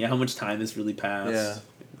 how much time has really passed? Yeah,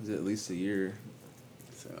 it was at least a year.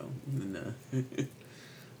 So and,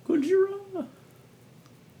 Gojira.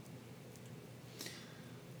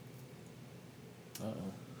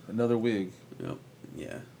 Another wig. Yep.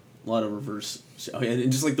 Yeah. A lot of reverse. Oh yeah,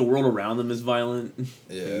 and just like the world around them is violent.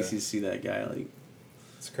 Yeah. You see that guy like.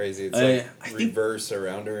 It's crazy. It's I like think- reverse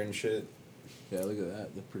around her and shit. Yeah, look at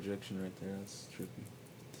that. The projection right there. That's trippy.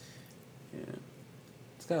 Yeah.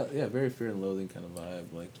 It's got very Fear and Loathing kind of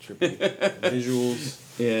vibe, like trippy visuals.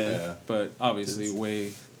 Yeah. But obviously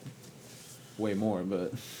way more.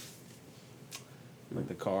 But like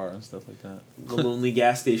the car and stuff like that. The lonely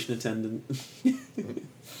gas station attendant.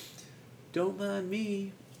 Don't mind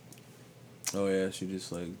me. Oh yeah, she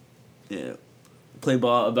just like Played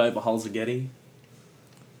by Bahal Getty.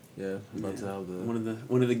 about to have the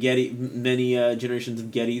one of the Getty many generations of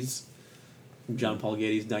Gettys. John Paul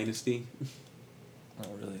Getty's dynasty. Oh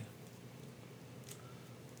really?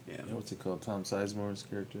 Yeah. What's it called? Tom Sizemore's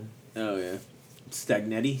character. Oh yeah.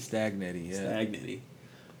 Stagnetti. Stagnetti. Yeah. Stagnetti.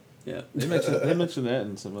 Yeah. They mentioned that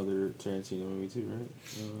in some other Tarantino movie too, right?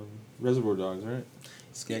 Reservoir Dogs, right?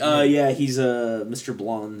 Yeah, he's Mr.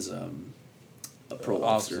 Blonde's a pro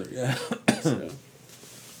officer. Yeah. So.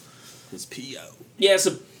 His PO. Yeah,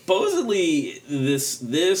 supposedly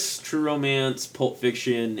this True Romance, Pulp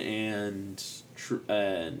Fiction, and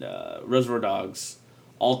Reservoir Dogs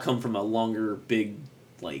all come from a longer, big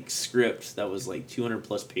script that was 200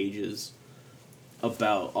 plus pages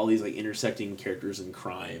about all these intersecting characters in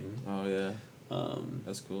crime. Oh yeah.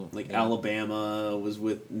 That's cool. Alabama was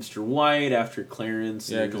with Mr. White after Clarence.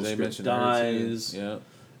 Yeah, because they mentioned dies. Yeah.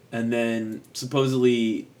 And then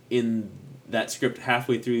supposedly in that script,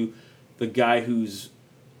 halfway through, the guy who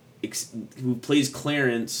plays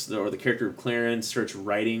Clarence, or the character of Clarence, starts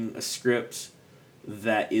writing a script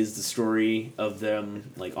that is the story of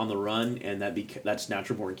them on the run, and that's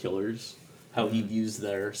Natural Born Killers, how he views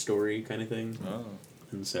their story kind of thing. Oh.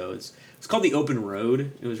 And so it's called The Open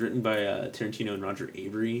Road. It was written by Tarantino and Roger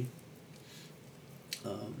Avery.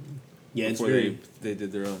 It's Before very... they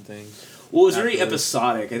did their own thing. Well, it was very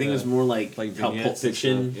episodic. I think it was more like how Pulp vignettes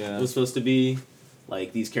Fiction and stuff, was supposed to be.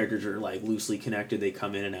 These characters are loosely connected. They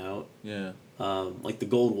come in and out. Yeah. The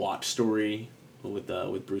Gold Watch story with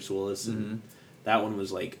Bruce Willis, and that one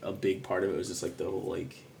was a big part of it. It was just the whole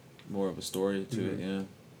more of a story to it, yeah.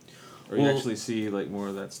 Or you actually see more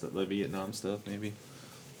of that stuff, Vietnam stuff, maybe.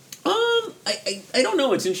 I don't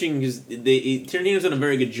know. It's interesting because Tarantino's done a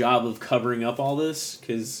very good job of covering up all this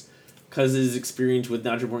because his experience with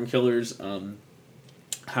Natural Born Killers,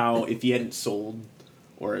 how if he hadn't sold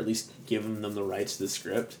or at least given them the rights to the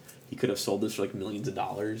script, he could have sold this for millions of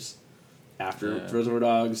dollars after Reservoir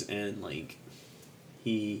Dogs, and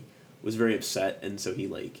he was very upset, and so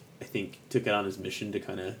he I think took it on his mission to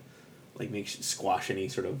kind of squash any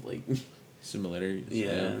sort of similarities.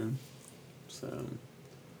 Yeah. So.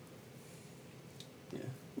 Yeah.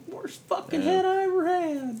 Worst fucking head I ever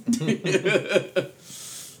had.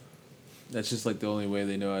 That's just the only way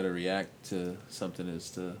they know how to react to something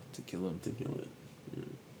is to kill them. To kill it. Yeah.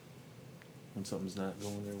 When something's not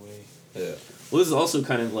going their way. Yeah. Well, this is also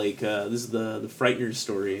kind of this is the Frighteners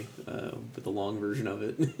story, but the long version of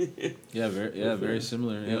it. Very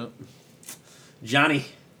similar. Yeah. Johnny.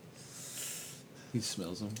 He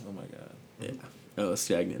smells them. Oh my god. Yeah. Oh,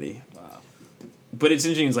 Stagnetti. Wow. But it's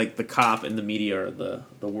interesting. It's the cop and the media are the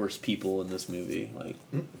worst people in this movie.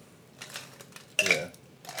 Yeah.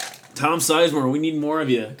 Tom Sizemore, we need more of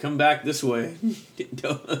you. Come back this way.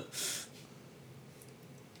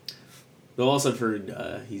 Though also I've heard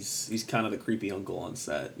he's kind of the creepy uncle on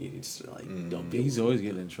set. You need to don't be. He's always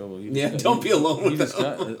getting in trouble. Don't be alone with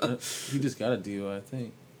him. He just got a deal, I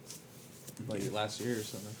think. Last year or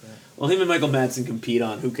something like that. Well, him and Michael Madsen compete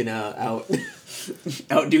on who can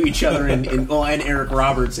outdo each other and Eric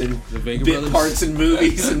Roberts in the Vega bit Brothers parts in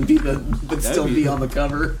movies and still be on the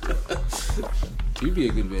cover. He'd be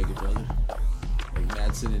a good Vega brother,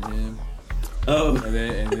 Madsen and him. Oh, and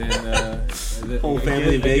then whole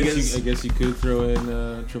family Vegas. I guess you could throw in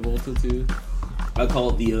Travolta too. I call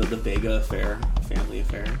it the Vega affair, family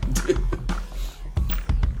affair.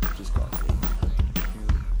 Just call it Vega.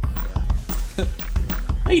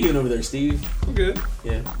 How you doing over there, Steve? I'm good.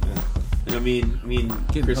 Yeah. And me and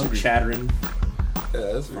Chris are chattering.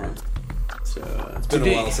 Yeah, that's fine. So it's been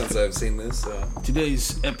a while since I've seen this. So.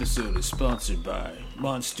 Today's episode is sponsored by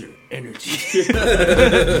Monster Energy.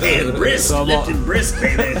 And brisk, lifting brisk,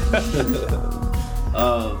 baby.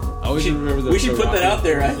 We should put that out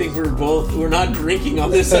there. I think we're not drinking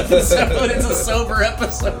on this episode. It's a sober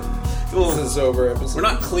episode. Well, it's a sober episode. We're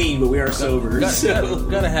not clean, but we are sober.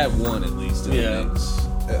 Gotta have one at least. Yeah.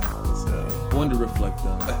 So. One to reflect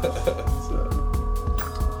on.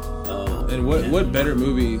 And what better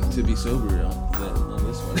movie to be sober on than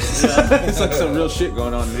this one? It's some real shit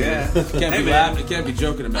going on there. Yeah. Can't be laughing. Can't be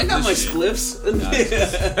joking about. I got my shit. spliffs.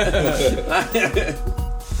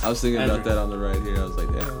 I was thinking about that on the right here. I was like,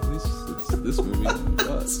 this movie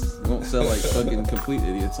won't sell fucking complete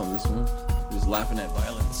idiots on this one. Just laughing at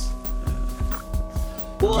violence.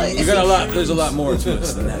 Well, You got a lot. There's a lot more to it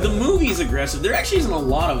than that. The movie's aggressive. There actually isn't a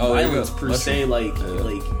lot of Oh, there you violence go. per Left se, and- like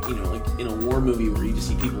you know, like in a war movie where you just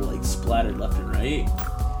see people like splattered left and right.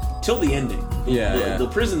 Till the ending, the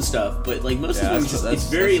prison stuff. But like most Yeah, of the movies, that's-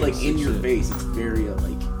 it's very that's like in your shit. face. It's very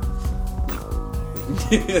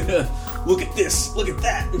look at this, look at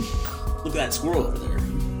that, look at that squirrel over there.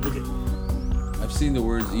 Look at. I've seen the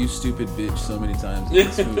words "you stupid bitch" so many times in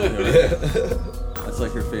this movie. Already. That's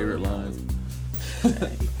like her favorite line.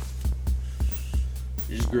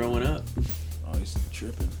 You're just growing up. Oh, he's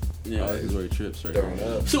tripping. Yeah. Oh, this is where he trips right Throwing now.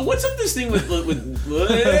 up. So what's up this thing with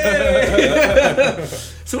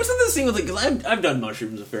so what's up this thing with like? 'Cause I've done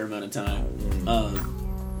mushrooms a fair amount of time.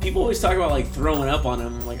 People always talk about like throwing up on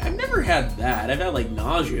them. Like I've never had that. I've had like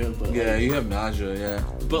nausea, but Yeah, like, you have nausea. Yeah,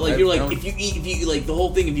 but like I- you're I like don't- if you like the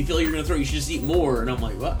whole thing. If you feel like you're gonna throw, you should just eat more. And I'm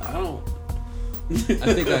like, what? I don't.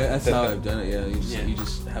 I think that's how I've done it. Yeah, Yeah. you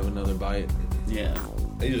just have another bite, Yeah.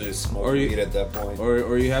 I usually smoke Or you- weed at that point.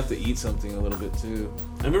 or you have to eat something a little bit too.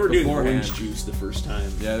 I remember doing Beforehand. orange juice the first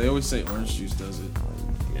time. Yeah, they always say orange juice does it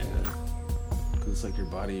Yeah. because it's like your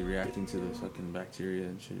body reacting to the fucking bacteria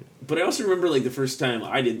and shit. But I also remember like the first time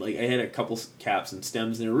I did like I had a couple caps and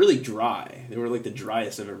stems and they were really dry. They were like the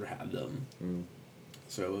driest I've ever had them.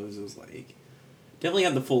 So it was just like definitely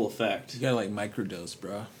had the full effect. You gotta like microdose,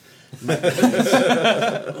 bro.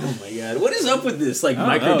 Oh my god, what is up with this like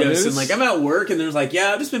I don't know, microdosing? dude. Like I'm at work and there's like,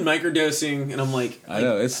 yeah, I've just been microdosing, and I'm like, I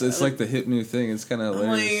know it's like the hip new thing. It's kind of I'm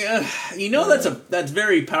hilarious. like, that's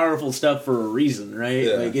very powerful stuff for a reason, right?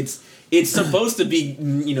 Yeah. Like it's supposed to be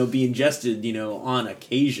be ingested on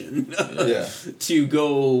occasion Yeah. to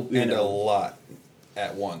go And a lot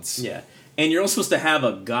at once. yeah, and you're also supposed to have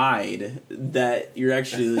a guide that you're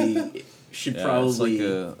actually should Yeah, probably. It's like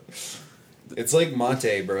a, It's like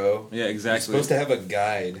mate, bro. yeah, You're exactly. supposed to have a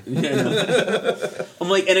guide. Yeah. I'm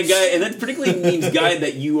like, and a guy, and that particularly means guide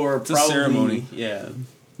that you are a probably ceremony. Yeah,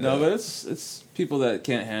 No, but it's people that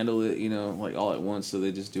can't handle it, like all at once, so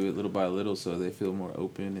they just do it little by little, so they feel more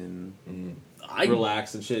open and I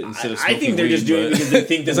relaxed and shit. Instead of I think smoking they're just weed, doing it but- because they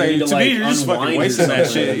think that It's they like, need to to like me, you're just fucking unwind or wasting that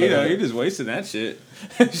something. shit. You're just wasting that shit.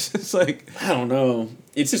 It's just like, I don't know.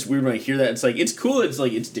 It's just weird when I hear that. It's like it's cool. It's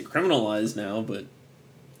like it's decriminalized now, but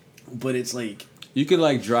it's like you could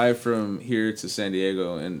like drive from here to San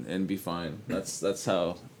Diego and be fine. That's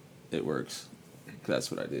how it works. That's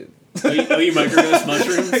what I did. you microdose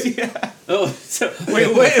mushrooms. Yeah. Oh, so wait,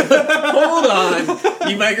 hold on.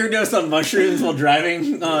 You microdosed on mushrooms while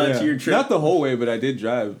driving to your trip. Not the whole way, but I did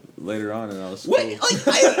drive later on, and I was What? cool.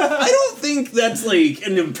 Like I don't think that's like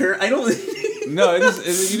an impair. I don't. No, you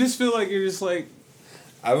just feel like you're just like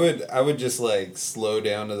I would just like slow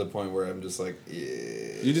down to the point where I'm just like,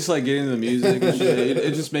 yeah. you just like get into the music and shit.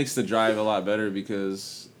 It just makes the drive a lot better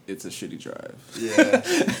because it's a shitty drive.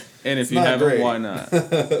 Yeah. And if It's you not haven't, great. why not?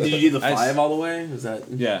 Did you do the I 5 all the way? Was that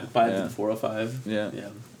Yeah, 5 yeah. to the 405? Yeah. Yeah.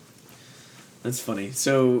 That's funny.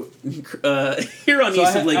 So here on So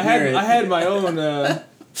East of Lake Merritt, I had my own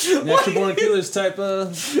Natural Born Killers type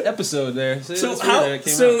episode there. See, So that's how? weird that it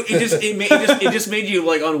came So out. it just made you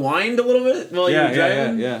like unwind a little bit while you were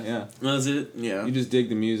driving. yeah. Was it? Yeah. You just dig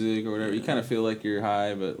the music or whatever. You kind of feel like you're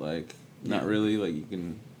high, but like not Yeah. really. Like you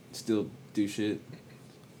can still do shit.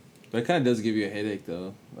 But it kind of does give you a headache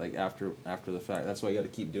though. Like after the fact, that's why you got to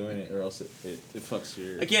keep doing it, or else it fucks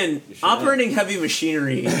your. Again, your shit operating heavy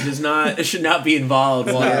machinery should not be involved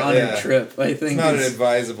while you're on your Yeah. trip. I It's think not it's-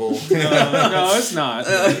 advisable. No, it's not.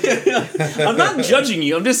 I'm not judging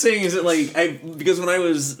you. I'm just saying is it like because when I It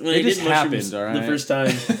did just mushrooms happened, all the right? first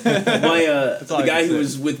time, my all the I guy can who say.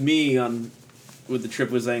 was with me with the trip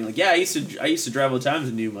was saying like, yeah, I used to drive all the time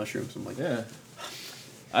to do mushrooms. I'm like, Yeah.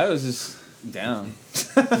 I was just down.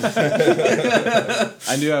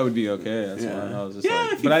 I knew I would be okay. That's Yeah. why I was just Yeah,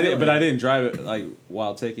 like, if you but I feel didn't. But it. I didn't drive it like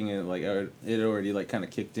while taking it. Like it already like kind of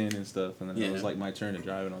kicked in and stuff, and then Yeah. it was like my turn to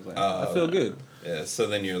drive, and I was like, Oh, I feel good. Yeah, so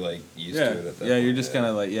then you're like used Yeah, to it at that yeah. point. You're just kind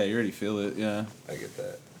of like, yeah, you already feel it. Yeah. I get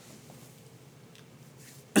that.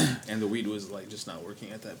 And the weed was like just not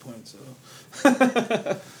working at that point, so.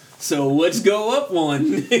 so let's go up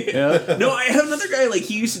one. Yeah. No, I have another guy like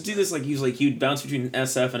he used to do this like he would bounce between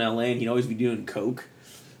SF and LA and he'd always be doing coke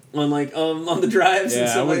on the drives and Yeah,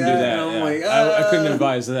 I stuff like wouldn't do that. And I'm yeah. like, I couldn't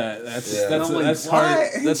advise that. That's Yeah. that's I'm like, that's why? hard.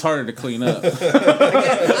 That's harder to clean up. I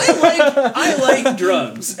like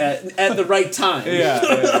drugs at the right time. Yeah,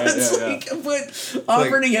 It's yeah. like, but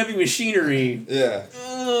operating heavy machinery. Yeah.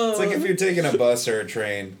 It's like if you're taking a bus or a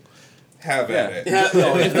train, have at it. Yeah,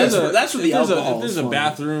 no, if that's where the if there's alcohol if there's is a flowing.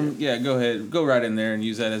 bathroom, yeah, go ahead, go right in there and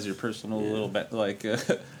use that as your personal little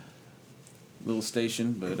little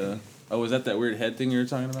station. But Oh, was that weird head thing you were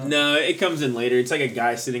talking about? No, it comes in later. It's like a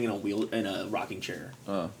guy sitting in a rocking chair.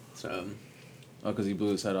 Oh. So. Oh, because he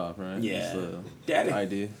blew his head off, right? Yeah. That's the Daddy.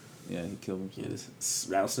 idea. Yeah, he killed himself. Yeah, this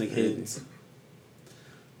rattlesnake heads.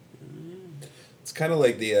 It's kind of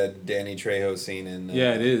like the Danny Trejo scene in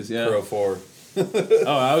Yeah, it is. Yeah. Crow 4. Oh,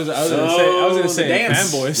 I was gonna say the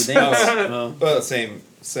dance. fanboys. The dance. Oh. Well, same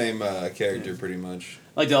character pretty much.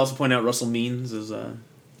 I'd like to also point out Russell Means is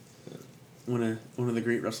one of the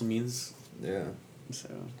great Russell Means. Yeah. So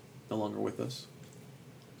no longer with us.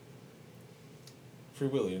 Free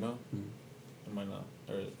Willy, you know? Hmm. Am I not?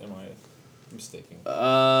 Or am I mistaken?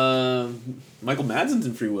 Michael Madsen's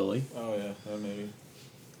in Free Willy. Oh yeah, maybe.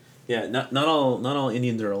 Yeah, not all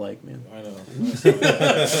Indians are alike, man. I know.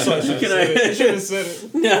 I should have said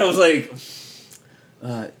it. Yeah, I was like,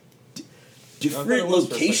 thought different it was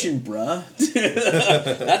for a location, bruh.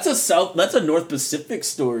 That's a North Pacific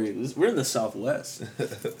story. We're in the Southwest,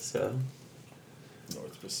 so.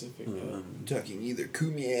 North Pacific. I'm talking either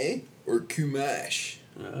Kumeyaay or Kumash.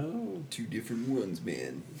 Oh. Two different ones,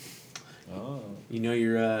 man. Oh. You know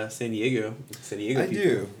your San Diego I people.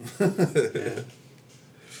 do. Yeah.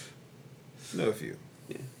 Know a few.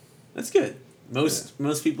 Yeah. That's good.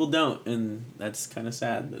 Most people don't, and that's kind of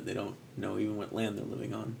sad that they don't know even what land they're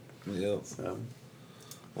living on. Yep. So.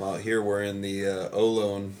 Well, here we're in the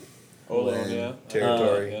Ohlone land yeah.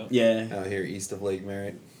 territory. Yeah. Out here east of Lake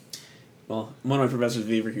Merritt. Well, one of my professors, if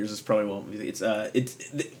he ever hears this, probably won't.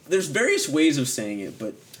 There's various ways of saying it,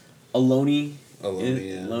 but Ohlone.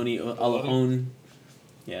 Ohlone.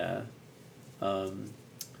 Yeah.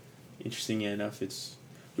 Interesting enough,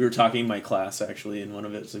 we were talking in my class actually, and one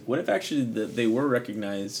of it was like, what if actually they were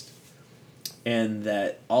recognized, and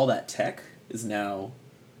that all that tech is now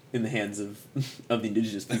in the hands of the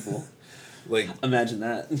indigenous people. Like Imagine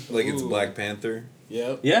that. Like it's Ooh. Black Panther.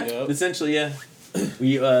 Yep. Yeah, Yep. essentially, yeah.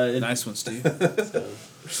 We Nice one, Steve. So,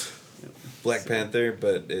 Black Panther,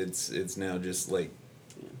 but it's now just like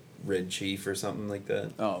Red Chief or something like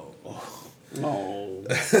that. Oh. oh,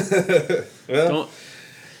 Well, don't.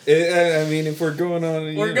 I mean, if we're going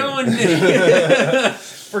on, We're going.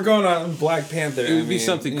 If we're going on Black Panther, It would be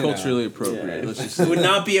something you know. culturally appropriate. Yeah. Let's just It would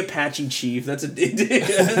not be Apache Chief. That's so,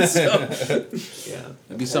 yeah.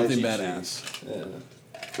 It'd be something Apache badass. Yeah.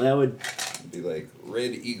 That would. It'd be like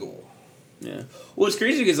Red Eagle. Yeah. Well, it's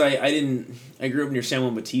crazy because I grew up near San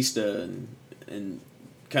Juan Bautista and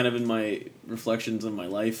kind of in my reflections on my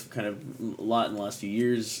life, kind of a lot in the last few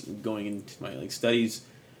years, going into my studies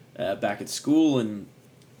back at school and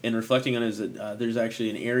reflecting on it is that there's actually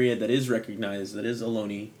an area that is recognized that is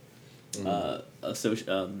Ohlone.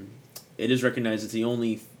 It is recognized as the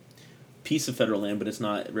only piece of federal land, but it's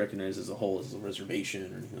not recognized as a whole as a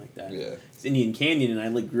reservation or anything like that. Yeah. It's Indian Canyon, and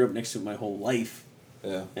I grew up next to it my whole life.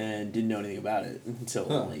 Yeah. And didn't know anything about it until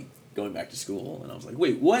Huh. going back to school, and I was like,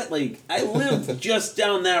 "Wait, what? I lived just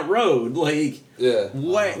down that road. Yeah.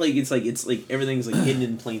 What? It's like everything's hidden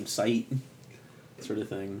in plain sight, sort of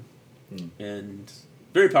thing." And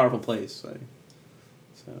very powerful place. So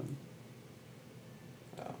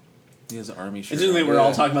He has an army shirt. it's just on. we're all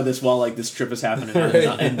Yeah. talking about this while this trip is happening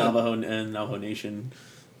in Navajo Nation.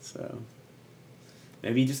 So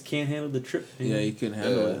maybe he just can't handle the trip. Yeah, he couldn't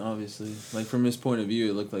handle Yeah. it. Obviously, from his point of view,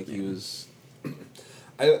 it looked like he was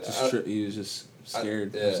he was just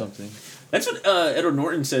scared yeah. or something. That's what Edward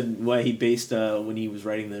Norton said. Why he based when he was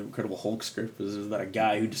writing the Incredible Hulk script was about a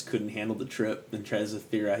guy who just couldn't handle the trip and tries to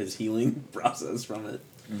figure out his healing process from it.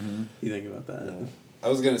 Mm-hmm. You think about that? Yeah. I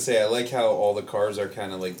was gonna say I like how all the cars are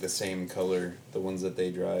kind of the same color, the ones that they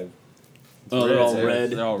drive. Oh, they're all Red. red.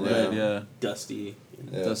 They're all red. Yeah. Yeah. Dusty.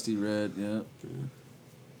 Yeah. Dusty red. Yeah.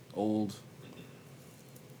 Old.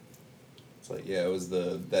 It's it was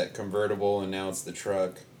that convertible, and now it's the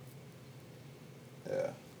truck. Yeah.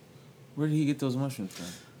 Where did he get those mushrooms from?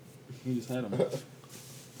 He just had them.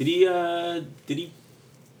 Did he?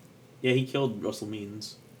 Yeah, he killed Russell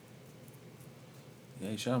Means. Yeah,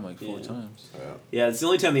 he shot him 4 Yeah. times. Yeah. Yeah, it's the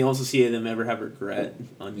only time they also see them ever have regret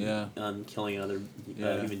on Yeah. on killing another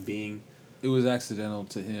Yeah. human being. It was accidental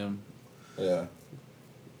to him, Yeah.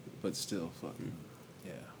 but still, fucking,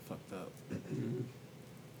 fucked up.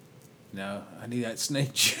 Now I need that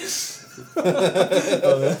snake juice.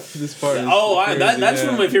 This part. That's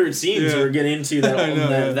one of my favorite scenes. Yeah. Where we get into that I know,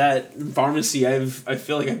 yeah. that pharmacy. I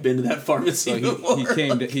feel like I've been to that pharmacy So before.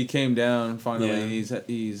 he came down finally. Yeah.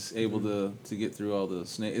 He's able to get through all the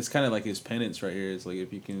snake. It's kind of like his penance right here. It's like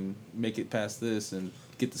if you can make it past this and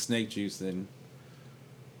get the snake juice, then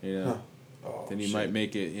Oh, then you shit. might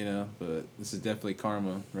make it. But this is definitely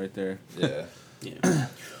karma right there. Yeah. Yeah.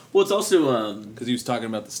 Well, it's also Because he was talking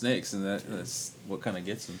about the snakes, and that's what kind of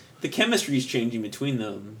gets him. the chemistry is changing between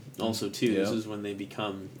them also too. This Yeah. is when they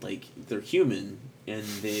become like they're human and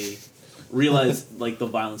they realize like the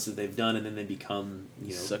violence that they've done, and then they become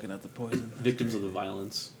Sucking out the poison. victims of the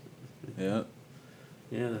violence. Yeah.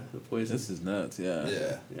 Yeah, the poison. This is nuts, yeah.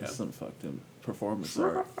 Yeah. Yeah. Some fucked him performance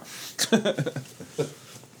art.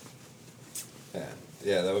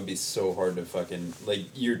 Yeah, that would be so hard to fucking like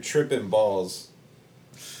you're tripping balls,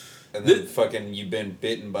 and then fucking you've been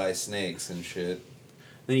bitten by snakes and shit.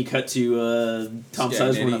 Then you cut to Tom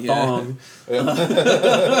Sizemore in a Scagnetti, thong.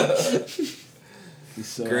 He's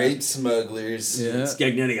so Grape smugglers. Yeah.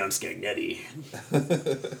 Scagnetti on Scagnetti.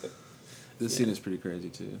 This scene is pretty crazy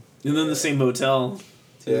too. And then the same motel.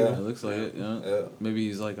 too. Yeah. It looks like it, yeah. Yeah. Maybe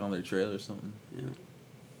he's like on their trail or something. Yeah.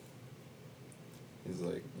 He's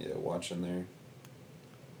like, watching there.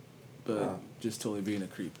 But Wow. just totally being a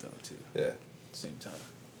creep though too. Yeah. At the same time.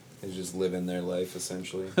 He's just living their life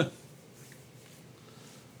essentially.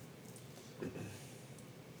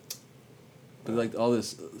 But like all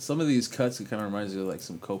this, some of these cuts, it kind of reminds you of like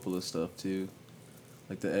some Coppola stuff too,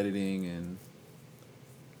 like the editing and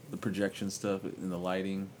the projection stuff and the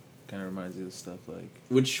lighting. Kind of reminds you of stuff like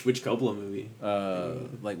Which Coppola movie?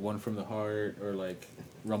 like One from the Heart or like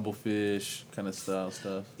Rumblefish kind of style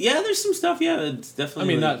stuff. Yeah, there's some stuff. Yeah, it's I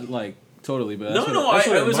definitely. mean, like, not like totally, but No, that's no, what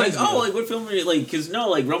I it was like, reminds me oh, of. like what film are you like? Because no,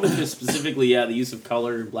 like Rumblefish specifically, yeah, the use of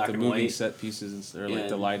color, black the and moving white, set pieces or like Yeah.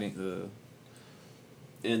 the lighting, the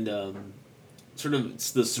and sort of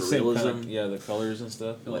it's the same surrealism. kind of- yeah, the colors and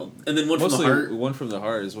stuff. Like, Well, and then One from the mostly Heart. One from the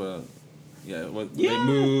Heart is what. Yeah, what Yeah. they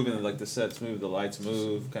move and like the sets move, the lights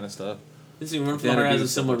move, kind of stuff. This One from the Yeah, Heart they has do a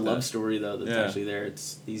stuff similar like love that. story though that's Yeah. actually there.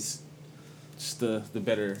 It's these. Just the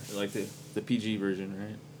better, like the PG version,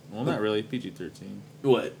 right? Well, not really, PG-13.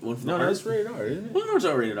 What One from the No, Heart? that's rated R, isn't it? One from the Heart's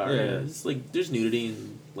all rated R. Yeah. Yeah, it's like there's nudity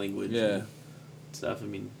and language. Yeah. And stuff. I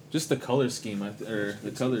mean, Just the color scheme, or the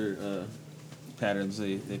color patterns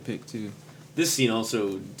they pick too. this scene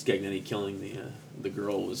also Scagnetti killing the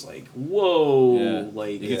girl was like whoa, Yeah,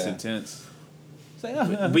 like it gets Yeah. intense.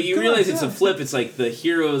 But you realize it's a flip. It's like the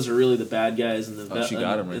heroes are really the bad guys, and the she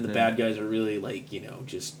got him right and the there. bad guys are really like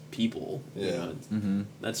just people. You Yeah. know, Mm-hmm.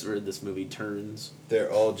 that's where this movie turns.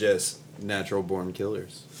 They're all just natural born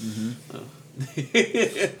killers.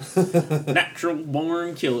 Natural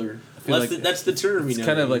born killer. feel That's, like that's the term. it's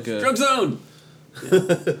kind of like a- drug zone.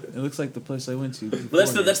 It looks like the place I went to.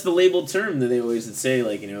 But that's the labeled term that they always would say,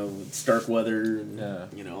 like Starkweather and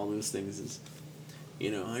Yeah. all those things is.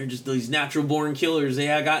 They're just these natural born killers. They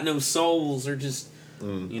got no souls. They're just,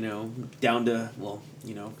 down to,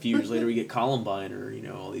 a few years later we get Columbine or,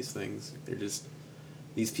 all these things. They're just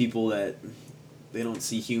these people that they don't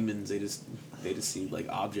see humans. They just see like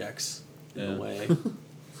objects in Yeah. a way.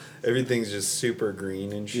 Everything's just super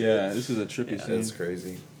green and shit. Yeah, this is a trippy Yeah. scene. That's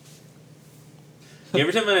crazy. Yeah,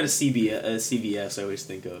 every time I'm at a CVS, I always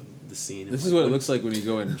think of the scene. This is what it looks like when you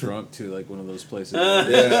go in drunk to like one of those places.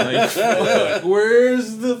 Yeah. Like,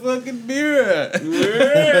 where's the fucking beer at?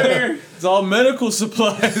 Where? It's all medical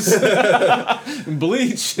supplies and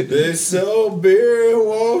bleach. They sell beer at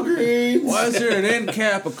Walgreens. Why is there an end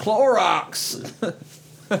cap of Clorox?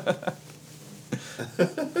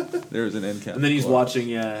 There was an end cap. And then of he's Clorox.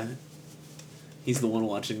 watching. He's the one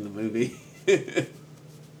watching the movie.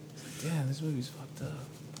 Damn, this movie's fucked up.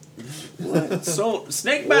 What? So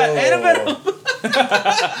snake bite Whoa. and a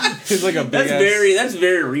venom. He's like a big That's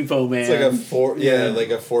very Repo Man. It's like like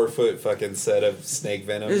a 4 foot fucking set of snake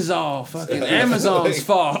venom. This is all fucking Amazon's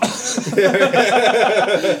fault.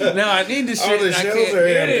 Now I need this All shit the and I shells can't are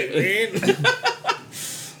get empty.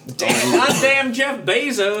 it. Goddamn Jeff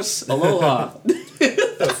Bezos. Aloha.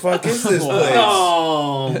 The fuck is this place?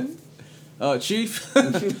 Oh. Oh, Chief.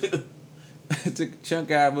 I took a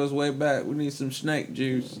chunk out of us way back. We need some snake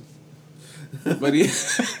juice. But he.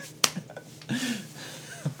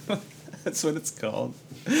 That's what it's called.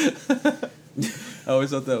 I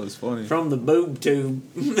always thought that was funny. From the boob tube.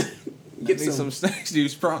 Get some snake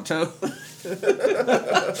juice pronto.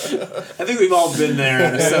 I think we've all been there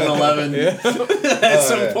at a 7-Eleven at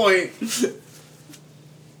some yeah. point.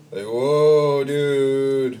 Like, whoa,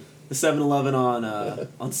 dude. The 7-Eleven on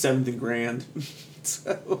 7th and Grand.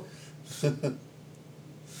 So,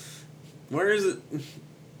 where is it?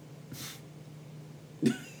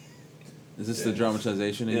 Is this the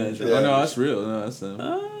dramatization? Yeah, image? it's- Oh no, that's real. No, that's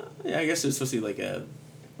Yeah, I guess there's supposed to be like a.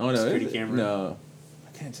 Oh no, security is it? camera. No,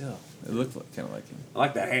 I can't tell. It looked kind of like him. I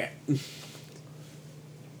like that hat.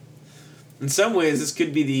 In some ways, this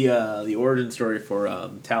could be the origin story for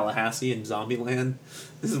Tallahassee and Zombieland.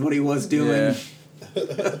 This is what he was doing.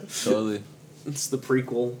 Yeah. Totally. It's the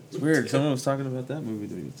prequel. It's weird. Someone was talking about that movie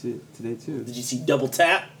today too. Did you see Double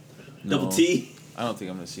Tap? Double No. T? I don't think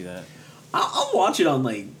I'm gonna see that. I'll watch it on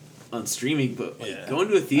streaming, but going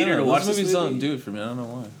to a theater to watch those this movies movie. don't do it for me. I don't know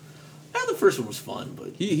why. The first one was fun,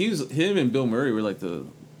 but Him and Bill Murray were like the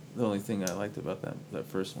only thing I liked about that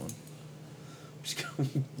first one.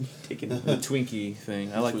 taking. The Twinkie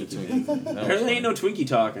thing. I like the Twinkie thing. That was Apparently, ain't fun. no Twinkie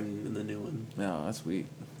talking in the new one. No, that's weak.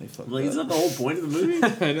 They fucked I'm like, up. isn't that the whole point of the movie?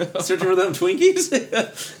 I know. Searching for them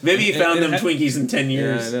Twinkies? Maybe he found them Twinkies in 10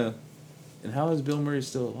 years. Yeah, I know. And how is Bill Murray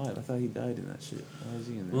still alive? I thought he died in that shit. How is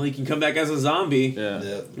he in there? Well, he can come back as a zombie.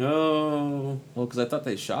 Yeah. Oh. Well, because I thought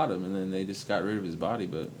they shot him and then they just got rid of his body.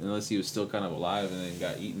 But unless he was still kind of alive and then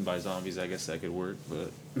got eaten by zombies, I guess that could work. But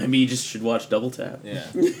Maybe you just should watch Double Tap. yeah,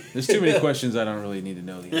 there's too many questions I don't really need to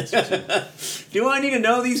know the answer to. Do I need to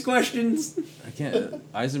know these questions? I can't.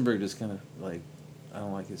 Eisenberg just kind of like, I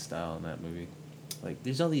don't like his style in that movie. Like,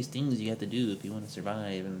 there's all these things you have to do if you want to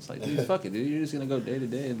survive, and it's like, dude, fuck it, dude. You're just gonna go day to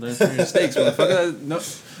day and learn from your mistakes,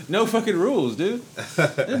 motherfucker. No fucking rules, dude.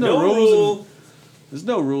 There's no rules. There's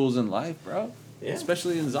no rules in life, bro. Yeah.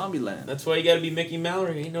 Especially in Zombieland. That's why you gotta be Mickey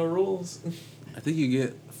Mallory. Ain't no rules. I think you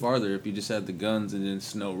get farther if you just had the guns and then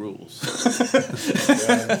no rules.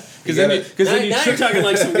 Because Now now you're talking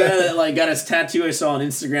like some guy that like got his tattoo I saw on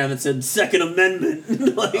Instagram that said Second Amendment,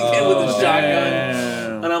 like with a shotgun,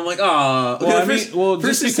 Damn. and I'm like, oh. Well, First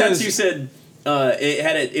just his because tattoo said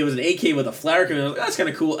it was an AK with a flower coming. I was like, that's kind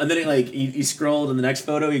of cool. And then he scrolled in the next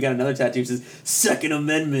photo, he got another tattoo that says Second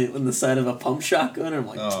Amendment on the side of a pump shotgun. And I'm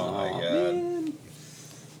like, Oh my God. man.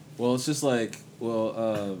 well, it's just like,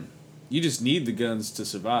 you just need the guns to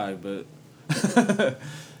survive, but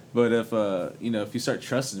but if if you start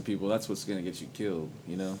trusting people, that's what's gonna get you killed,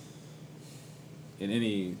 in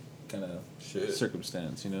any kind of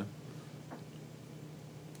circumstance, Man.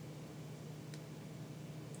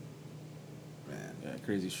 Yeah,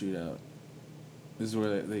 crazy shootout. This is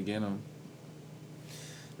where they get them.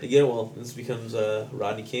 Yeah, well, this becomes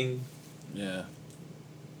Rodney King. Yeah.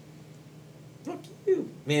 Fuck you,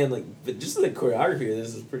 man! Like, but just the choreography of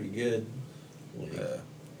this is pretty good. Like,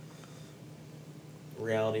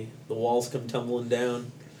 reality, the walls come tumbling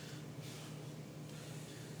down.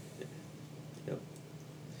 Yep.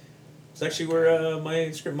 It's actually where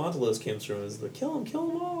my script Montalos came from. Is the kill 'em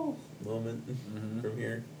all moment from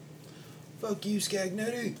here. Fuck you,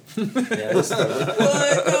 Scagnetty. Yeah, I started like,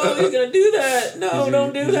 what? No, he's gonna do that. No,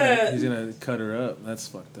 don't do that. He's gonna cut her up. That's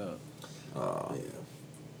fucked up. Oh. Yeah.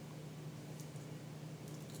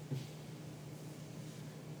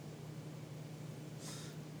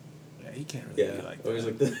 Yeah, he can't really Yeah, be like always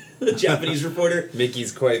that. like the Japanese reporter.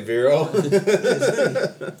 Mickey's quite virile. What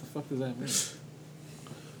the fuck does that mean?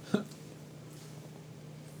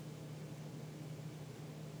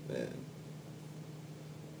 Man.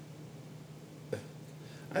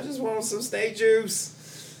 I just want some snake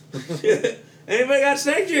juice. Anybody got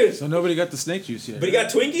snake juice? So nobody got the snake juice yet. But you got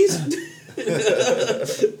Twinkies?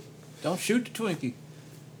 Don't shoot the Twinkie.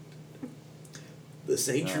 This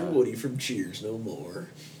ain't your Woody from Cheers no more.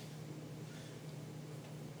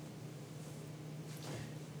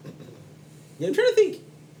 Yeah, I'm trying to think.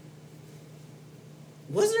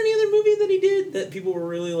 Was there any other movie that he did that people were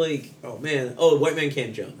really like, oh man, White Man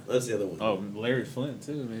Can't Jump. That's the other one. Oh, Larry Flint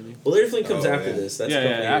too, maybe. Well, Larry Flint comes Oh, after yeah. this. That's Yeah, a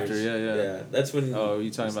couple yeah, years. after, yeah. Yeah, that's when. Oh, are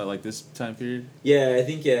you talking about like this time period? Yeah, I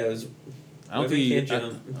think it was. I don't White think Man he. Can't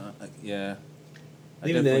Jump. Yeah. I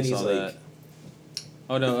Even then, he's definitely like.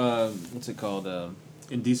 Oh no, what's it called?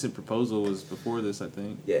 Indecent Proposal was before this, I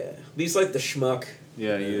think. Yeah, but he's like the schmuck.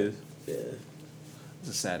 Yeah, he is. Yeah. It's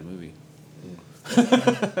a sad movie.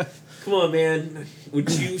 Come on, man. Would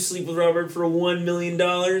you sleep with Robert for $1 million?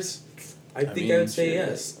 I think I would say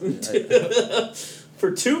yes.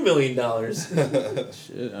 For $2 million.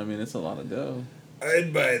 Shit, I mean, it's a lot of dough.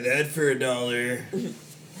 I'd buy that for $1.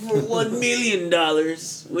 For $1 million,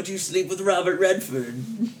 would you sleep with Robert Redford?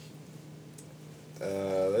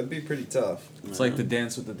 That'd be pretty tough. It's like the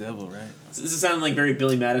Dance with the Devil, right? This is sounding like very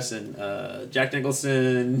Billy Madison. Jack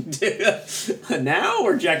Nicholson now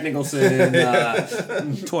or Jack Nicholson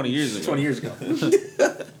 20 years ago. 20 years ago?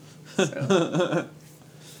 So.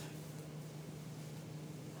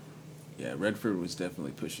 Yeah, Redford was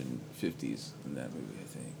definitely pushing 50s in that movie, I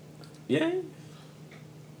think. Yeah.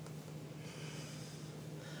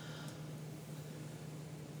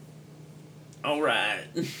 All right.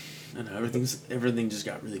 I know everything just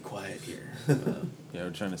got really quiet here. Yeah,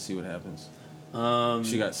 we're trying to see what happens.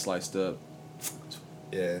 She She got sliced up.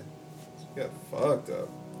 Yeah. She got fucked up.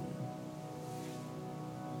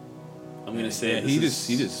 I'm gonna say Yeah, he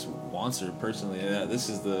just wants her personally. Yeah, this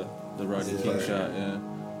is the Rodney King Yeah. shot. Yeah,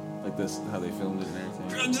 like this how they filmed it and everything.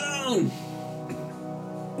 Drug zone.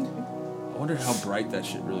 wonder how bright that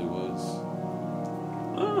shit really was.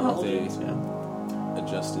 Oh, They- yeah.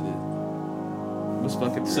 Adjusted it. Most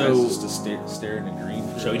fucking So- guys just to stare into green.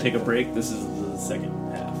 for Shall we like- take a break? This is the second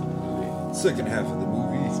half of the movie. Second half of the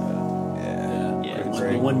movie. Yeah. Yeah, quick one,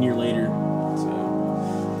 break. 1 year later.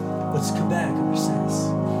 So, Let's come back and recess.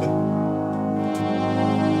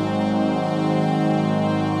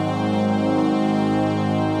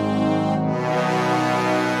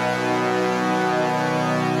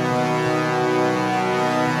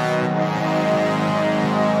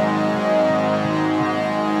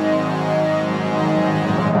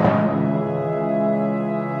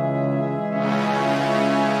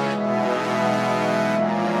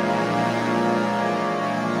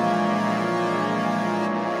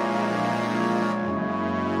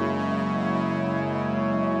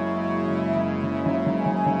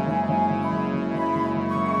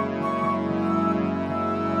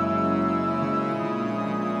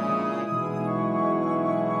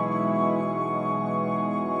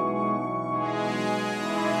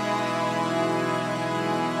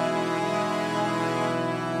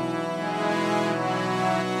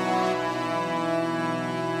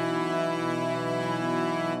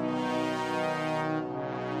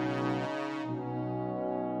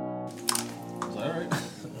 was that alright?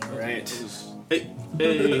 All right. That was, Hey,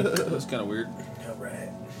 hey. that was kind of weird. All right.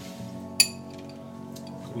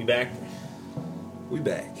 We back? We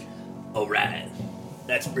back. All right.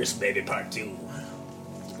 That's Brisk Baby Part 2.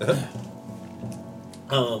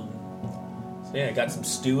 So yeah, I got some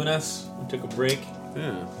stew in us. We took a break.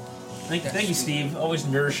 Yeah. Thank you, Steve. Always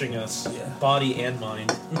nourishing us, body and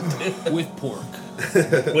mind. With pork.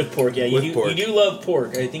 With pork, yeah. With pork. You do love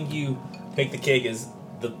pork. I think you take the cake as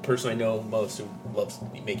the person I know most who loves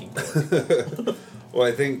making pork. Well,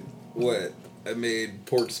 I think I made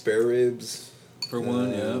pork spare ribs For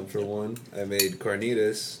one, yeah. For one, I made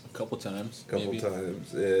carnitas A couple times. a couple maybe.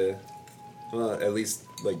 times. Yeah. Well, at least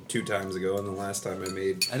like 2 times ago, and the last time I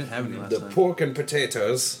made I didn't have any last the time. pork and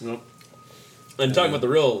potatoes. Nope. And talking about the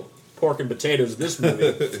real pork and potatoes, this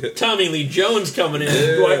movie, Tommy Lee Jones coming in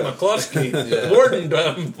as Dwight McCluskey, Yeah. Gordon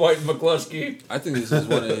Dwight McCluskey. I think this is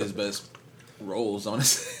one of his best roles,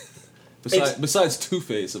 honestly. It's- Besides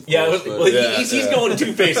Two-Face, of course. Yeah, but- well, he's going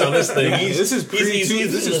Two-Face on this thing. This is pre he's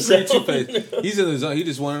in the Two-Face. He's in the zone. He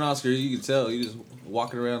just won an Oscar. You can tell. He just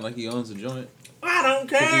walking around like he owns a joint. I don't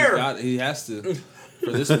 'Cause care. he has to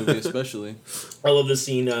for this movie especially. I love this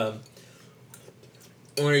scene where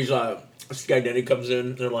he's this guy Denny comes in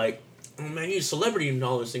and they're like, oh, man, he's a celebrity and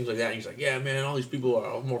all those things like that. And he's like, yeah, man, all these people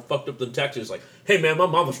are more fucked up than Texas. Like, hey, man, my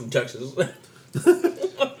mama's from Texas.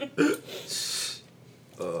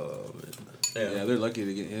 Yeah, they're lucky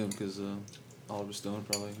to get him because Oliver Stone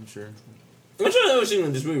probably. I'm sure. That's what I was saying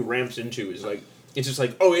when this movie ramps into is like, it's just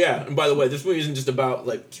like, oh yeah, and by the way, this movie isn't just about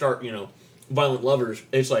like violent lovers.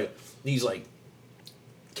 It's like these like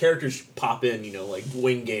characters pop in, like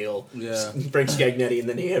Wayne Gale, Yeah. Frank Scagnetti, and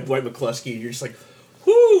then you have Dwight McCluskey, and you're just like,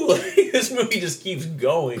 whoo, like, this movie just keeps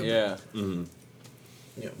going. Yeah.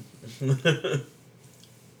 Yeah.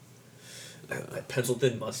 That pencil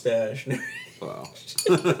thin mustache. Wow.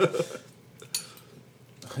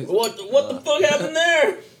 what the fuck happened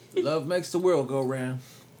there? Love makes the world go round.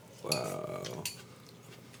 Wow.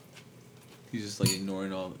 He's just like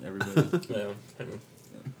ignoring everybody. Yeah.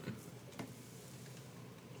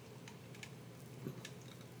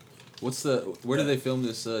 Where do they film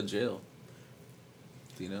this jail?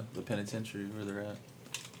 Do you know the penitentiary where they're at?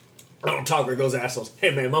 I don't talk like those assholes.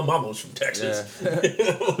 Hey man, my mom was from Texas.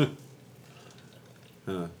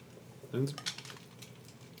 Huh. What's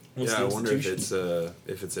Yeah, the I wonder if institution?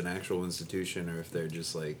 it's an actual institution or if they're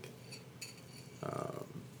just like,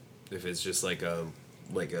 if it's just like a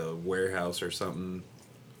warehouse or something.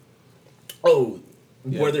 Oh,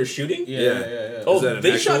 Yeah. where they're shooting? Yeah. Oh, Is that an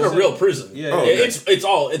they shot in a actual- real prison. Yeah, Oh, yeah.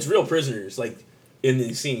 okay. It's real prisoners like in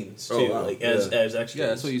these scenes too, Oh, wow. like as extras. Yeah,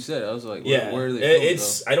 that's what you said. I was like, Yeah, where are they filmed,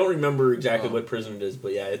 it's. I don't remember exactly Oh. what prison it is,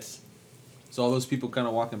 but yeah, it's. So all those people kind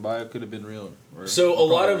of walking by could have been real. Or So a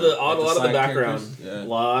lot of the side background, characters? Yeah. a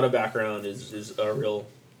lot of background is real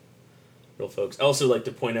folks. I also like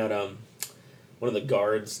to point out one of the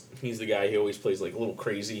guards. He's the guy who always plays like a little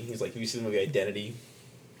crazy. He's like, have you seen the movie Identity?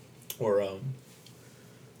 Or I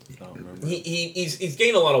don't remember. he's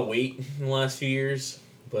gained a lot of weight in the last few years,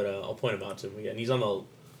 but I'll point him out to him again. He's on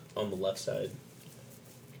the left side.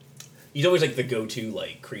 He's always like the go-to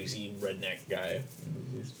like crazy redneck guy.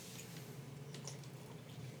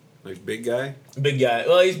 Like big guy? Big guy.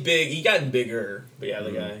 Well, he's big. He gotten bigger, but yeah,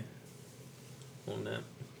 the guy on that.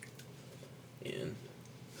 And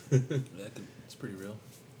It's pretty real.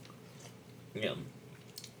 yeah.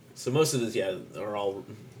 So most of this, are all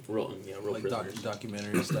real like prisoners.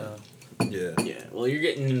 documentary style. Yeah. Yeah, well, you're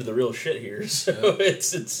getting into the real shit here, so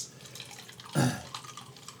it's.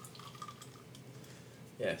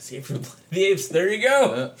 Yeah, Escape from the Planet of the Apes. There you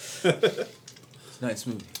go. Yeah. Nice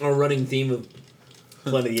movie. Our running theme of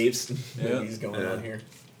Planet of the Apes Yeah. movies going on here.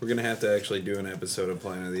 We're gonna have to actually do an episode of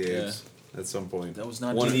Planet of the Apes at some point. That was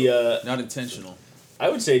not One of the not intentional. I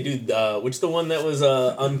would say, dude, which the one that was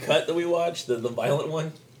uncut that we watched, the violent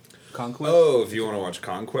one. Conquest. Oh, if you want to watch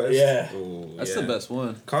Conquest, Yeah. Ooh, That's yeah. the best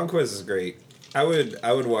one. Conquest is great. I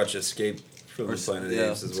would watch Escape from Or the Planet of the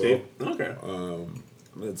yeah. Apes as Escape. Okay. well.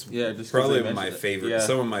 It's Yeah, just 'cause probably they my mentioned it. favorite. Yeah.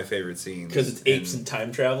 Some of my favorite scenes Because it's apes and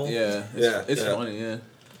time travel. Yeah, Yeah, it's yeah. funny. Yeah,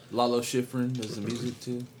 Lalo Schifrin does the music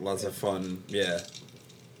too. lots of fun. Yeah,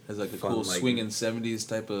 Has like a Fun, cool like- swinging '70s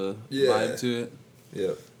type of Yeah. vibe to it.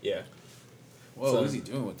 yeah. Yeah. Whoa, So- what is he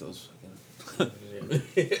doing with those? Fucking...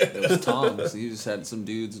 Yeah. Those tongs. He just had some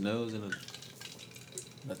dude's nose in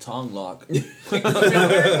a tong lock.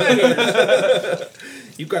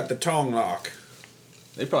 You got the tongue lock.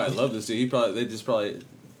 They probably love this dude. They just probably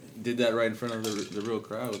did that right in front of the real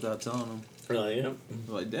crowd without telling them. Really, yeah.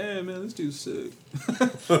 They're like, damn man, this dude's sick.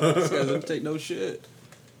 This guy doesn't take no shit.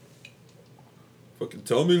 Fucking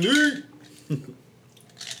Tommy Lee.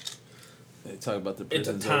 They talk about the It's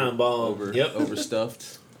a prisons time bomb. Yep.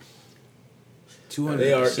 overstuffed. 200%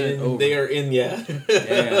 They are in. over. They are in. Yeah. Yeah,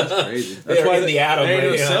 that's crazy. They are in the atom They ain't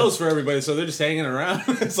right no now. cells for everybody, so they're just hanging around.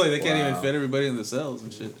 It's like they can't even Wow. fit everybody in the cells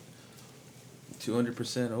and shit.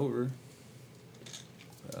 200% over.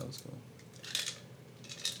 That was cool.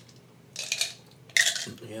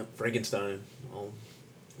 Yeah, Frankenstein.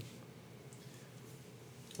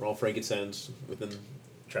 We're all Frankensteins within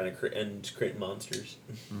trying to create monsters.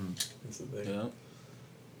 That's the thing. Yeah.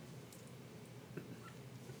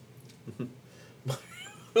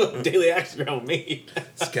 Daily action around me.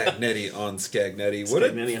 Scagnetti on Scagnetti. What a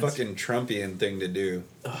Scagnetti on fucking Trumpian thing to do.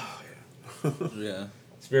 Yeah.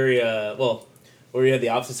 It's very well. Where we had the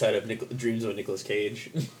opposite side of dreams of Nicolas Cage.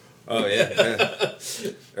 Oh yeah,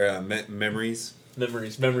 yeah. Memories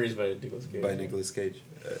memories by Nicolas Cage. by Nicolas Cage.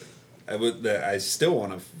 I still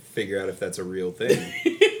want to figure out if that's a real thing.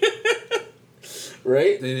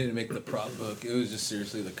 Right? They didn't make the prop book. It was just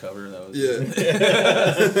seriously the cover. That was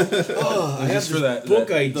Oh, I have just for that book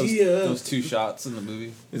that- idea. Those two shots in the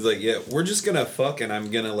movie. He's like, yeah, we're just gonna fuck, and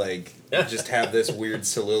I'm gonna like just have this weird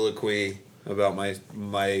soliloquy about my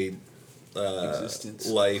Existence.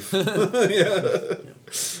 life. Yeah.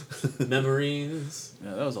 Memories.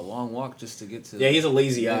 Yeah, that was a long walk just to get to. Yeah, he's a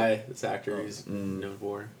lazy eye. This actor he's known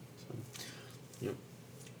for. So, yep.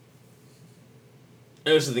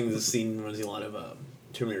 I also think this scene reminds me a lot of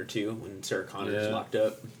Terminator 2 when Sarah Connor's Yeah. locked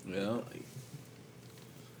up. Yeah. Like,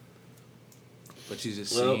 But she's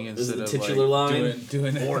just well, singing this is instead the of titular like line.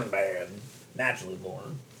 doing it. Born bad, naturally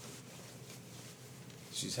born.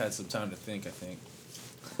 She's had some time to think, I think.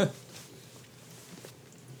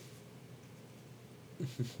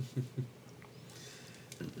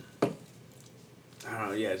 I don't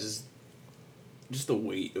know. Yeah, just the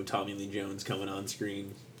weight of Tommy Lee Jones coming on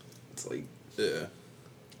screen. It's like Yeah.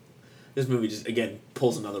 this movie just again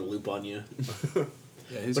pulls another loop on you.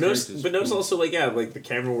 Yeah, his But notice, character's but notice cool. also like like the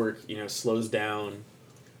camera work, slows down.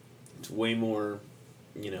 It's way more,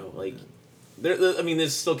 like I mean,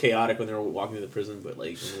 it's still chaotic when they're walking through the prison, but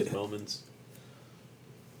like in those moments,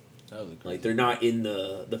 That was a great. like they're not in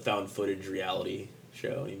the found footage reality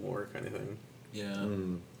show anymore, kind of thing. Yeah.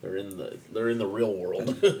 Mm. They're in the real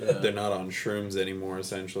world. Yeah. They're not on shrooms anymore,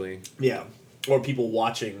 essentially. Yeah, or people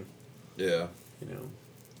watching, Yeah.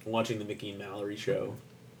 watching the Mickey and Mallory show.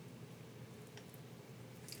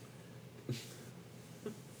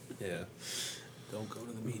 Yeah. Don't go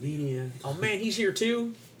to the meeting. Media. Oh man, he's here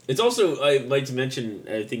too. It's also I'd like to mention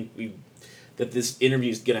I think that this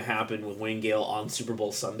interview is gonna happen with Wayne Gale on Super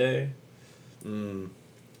Bowl Sunday. Mm.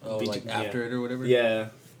 Oh, like Yeah. after it or whatever? Yeah,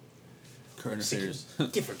 Current affairs.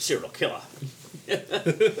 different serial killer.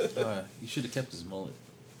 You should have kept his mullet.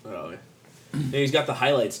 Oh, yeah. And he's got the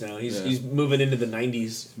highlights now. He's moving into the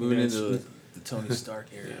 '90s. Moving Yeah, into the Tony Stark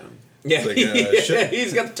era. Yeah, Like, yeah,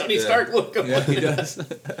 he's got the Tony Yeah. Stark look. Going. Yeah, he does.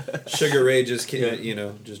 Sugar Ray just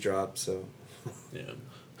just dropped. So Yeah.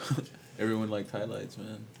 Everyone liked highlights,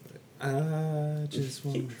 man. I just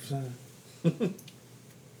want to fly.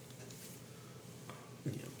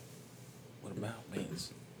 What about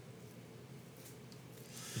means?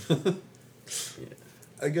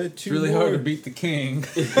 I got It's two really more. hard to beat the king.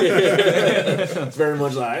 It's very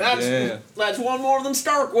much like that's one more than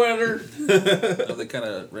Stark weather. Oh, they kind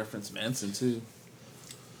of reference Manson too.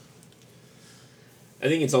 I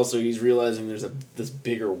think it's also he's realizing there's this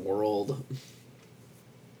bigger world.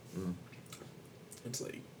 Mm. It's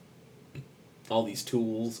like all these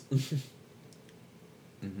tools.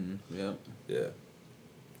 Mm-hmm. Yep. Yeah.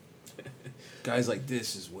 Guys like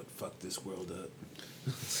this is what fucked this world up.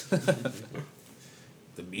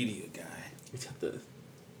 The media guy. It's got the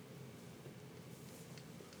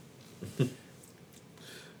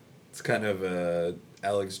It's kind of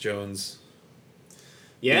Alex Jones.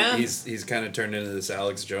 yeah. He's kind of turned into this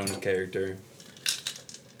Alex Jones character.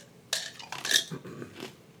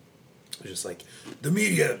 Just like, the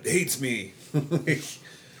media hates me. It's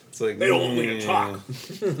like, They don't want me to talk.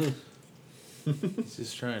 He's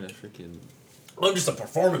just trying to freaking. I'm just a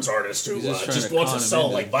performance artist who He's just trying just to wants to con him sell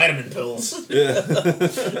into- like vitamin pills. Yeah.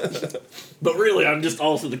 But really, I'm just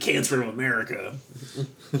also the cancer of America.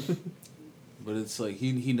 But it's like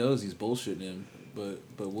he knows he's bullshitting him, but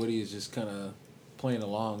Woody is just kind of playing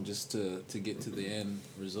along just to get to the end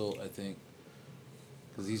result. I think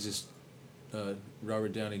because he's just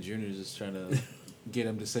Robert Downey Jr. is just trying to get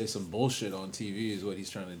him to say some bullshit on TV is what he's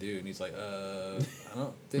trying to do, and he's like, I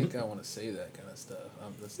don't think I want to say that kind of stuff.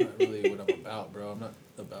 That's not really what I'm about, bro. I'm not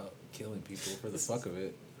about killing people for the fuck of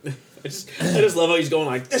it. I just love how he's going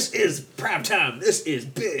like, this is prime time. This is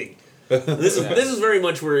big. This is very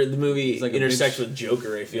much where the movie It's like a intersects big with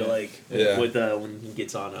Joker. I feel like Yeah. with when he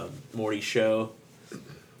gets on Morty's show.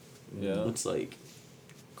 Yeah. It's like,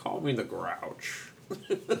 call me the Grouch.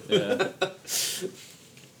 Yeah.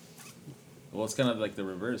 Well, it's kind of like the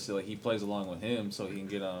reverse. So, like he plays along with him so he can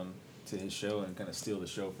get on to his show and kind of steal the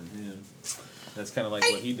show from him. That's kind of like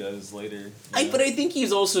what he does later. But I think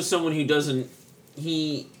he's also someone who doesn't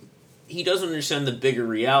he doesn't understand the bigger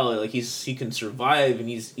reality. Like he can survive, and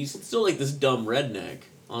he's still like this dumb redneck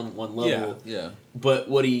on one level. Yeah. But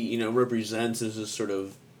what he represents is this sort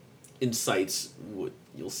of incites what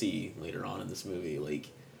you'll see later on in this movie, like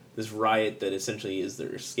this riot that essentially is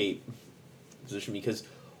their escape position. Because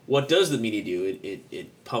what does the media do?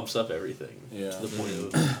 It pumps up everything. Yeah. To the point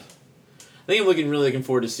of. I think I'm really looking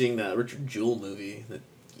forward to seeing that Richard Jewell movie that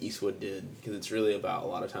Eastwood did, because it's really about a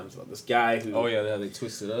lot of times about this guy who. Oh yeah, they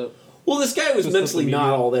twist it up. Well, this guy was Twist up mentally the not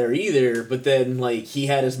media. all there either, but then like he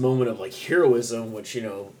had his moment of like heroism, which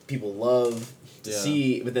people love to Yeah.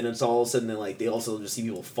 see. But then it's all of a sudden they also just see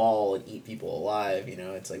people fall and eat people alive.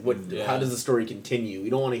 It's like Yeah. how does the story continue? We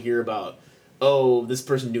don't want to hear about this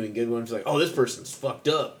person doing good ones. Like this person's fucked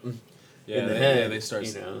up. Yeah, in the they, head, yeah, they start.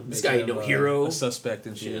 this making guy ain't him, no hero. a suspect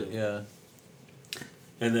and shit. Yeah. Yeah,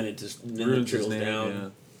 And then it just ruins his trickles name.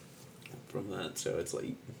 down from that. So it's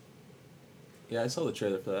like Yeah, I saw the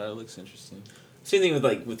trailer for that. It looks interesting. same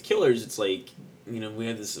thing with killers. It's like we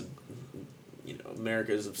have this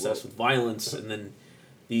America is obsessed with violence, and then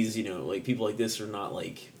these like people like this are not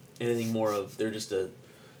like anything more of, they're just a.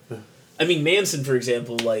 I mean, Manson, for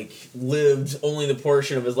example, like lived only the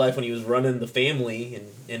portion of his life when he was running the family,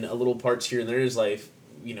 and a little parts here and there of his life,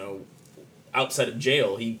 outside of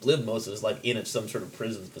jail. He lived most of his life in some sort of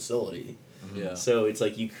prison facility. Yeah. So it's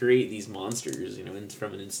like you create these monsters,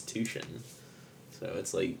 from an institution. So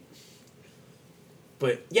it's like,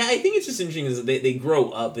 but yeah, I think it's just interesting is that they grow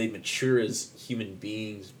up, they mature as human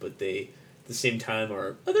beings, but they at the same time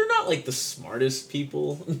they're not like the smartest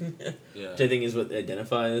people. Yeah. Which I think is what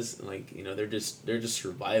identifies, like they're just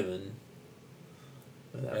surviving.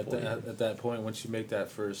 At that point, once you make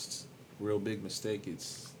that first real big mistake,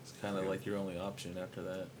 it's kind of like your only option after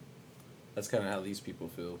that. That's kind of how these people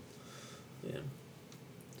feel. Yeah.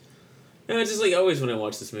 No, it's just like always when I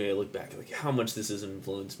watch this movie, I look back at like how much this has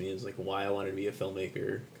influenced me. Is like why I wanted to be a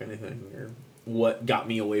filmmaker, kind of thing, or what got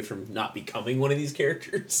me away from not becoming one of these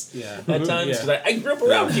characters. Yeah. At times, Yeah. because I grew up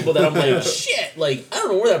around people that I'm like, shit, like I don't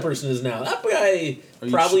know where that person is now. That guy Are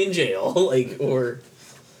you probably in jail, like or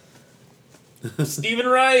Stephen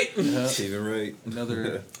Wright, Stephen Wright.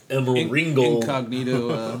 Another Emerald Ringo.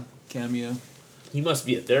 incognito cameo. He must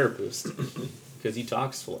be a therapist because he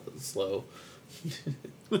talks slow.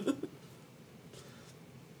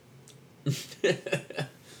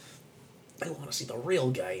 I want to see the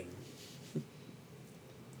real game.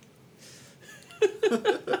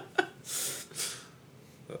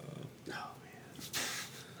 Oh man,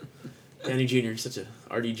 Danny Jr. such a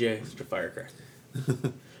RDJ, such a firecracker.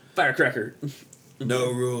 Firecracker.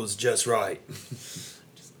 No rules, just right.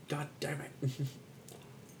 God damn it.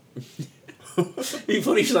 It'd be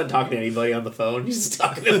funny if he's not talking to anybody on the phone. He's just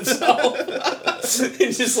talking to himself.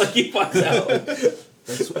 It's just like he finds out.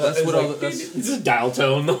 That's what all. That's It's a dial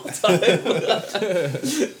tone the whole time.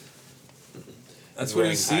 that's what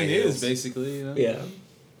wearing his scene high is heels. basically. Yeah.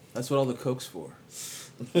 That's what all the coke's for.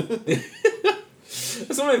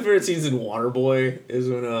 That's one of my favorite scenes in Waterboy is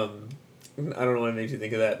when I don't know why it makes you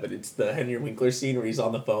think of that, but it's the Henry Winkler scene where he's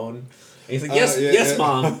on the phone. And he's like, yes, yeah, yes, yeah.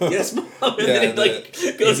 Mom, yes, Mom. And Yeah, then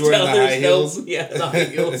he goes he's wearing down the their high hills. heels. Yeah, the high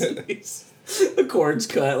heels. The cord's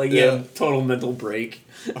cut. Like, Yeah. total mental break.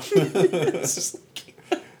 It's just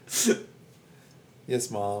like,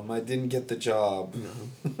 Yes, Mom, I didn't get the job.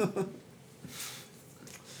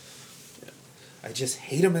 I just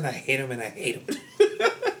hate him and I hate him and I hate him.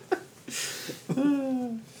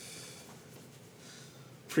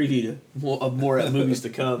 preview of more movies to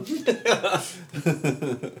come.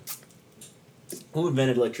 Who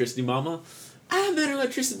invented electricity, Mama? I invented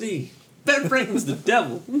electricity. Ben Franklin's the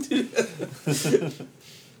devil.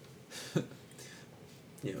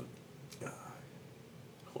 You know,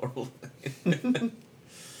 horrible.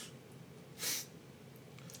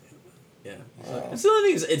 Yeah. Wow. So the other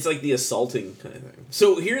thing is, it's like the assaulting kind of thing.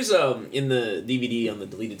 So here's in the DVD on the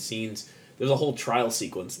deleted scenes, there's a whole trial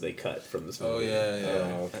sequence they cut from this movie. Oh yeah, yeah.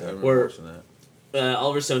 Oh, okay. I remember Where- watching that.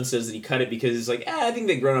 Oliver Stone says that he cut it because it's like, I think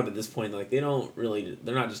they've grown up at this point. Like they're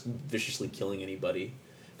not just viciously killing anybody,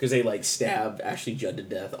 because they like stabbed Ashley Judd to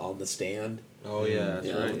death on the stand. Oh yeah, that's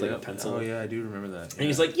Yeah, right. with, like, a Yep. pencil. Oh yeah, I do remember that. And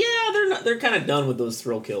he's like, yeah, they're kind of done with those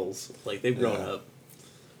thrill kills. Like they've grown Yeah. up,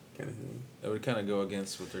 kind of thing. that would kind of go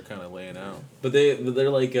against what they're kind of laying out. But they're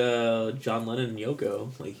like John Lennon and Yoko,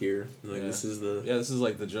 like here. Like Yeah. this is the Yeah, this is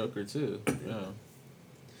like the Joker too. Yeah.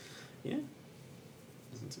 yeah.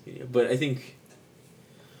 But I think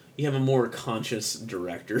you have a more conscious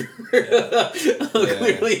director, Yeah.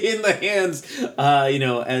 clearly in the hands.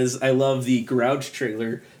 As I love the Grouch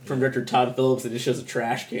trailer from director Todd Phillips that just shows a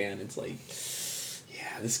trash can. It's like,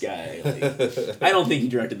 yeah, this guy. Like, I don't think he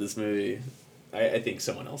directed this movie. I think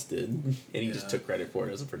someone else did, and he just Yeah. took credit for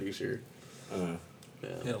it as a producer. Uh, He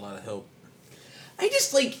Yeah. had a lot of help. I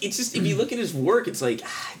just like it's just if you look at his work, it's like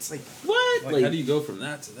what? Like, how do you go from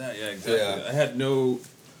that to that? Yeah, exactly. Yeah. I had no.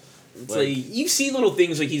 It's like you see little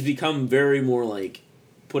things like he's become very more like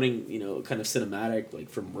putting kind of cinematic, like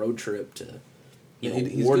from Road Trip to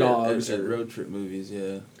He's War good Dogs at or road trip movies.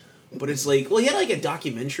 Yeah. But it's like, well, he had like a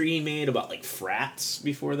documentary he made about like frats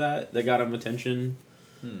before that got him attention.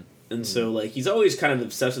 And so like he's always kind of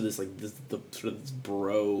obsessed with this like the sort of this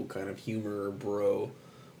bro kind of humor, bro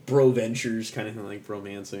ventures kind of thing, like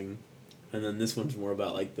bromancing. And then this one's more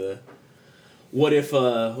about like the what if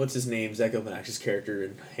what's his name, Zach Galifianakis' character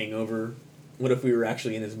in Hangover? What if we were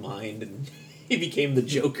actually in his mind and he became the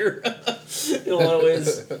Joker in a lot of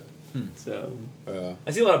ways? So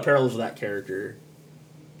I see a lot of parallels with that character.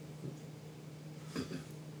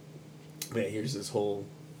 But yeah, here's this whole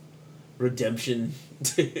redemption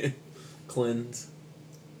cleanse.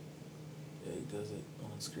 Yeah, he does it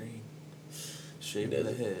on screen. Shaving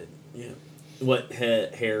the head. Yeah. What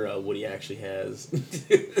hair Woody actually has.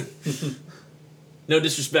 No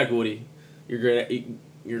disrespect, Woody. You're great.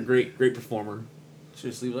 You're a great performer,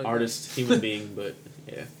 Should just leave it like artist, human being. But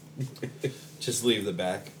yeah. just leave the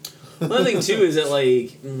back. Another thing too is that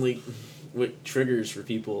like what triggers for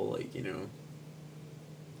people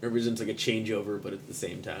represents like a changeover, but at the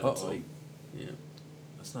same time it's Uh-oh. like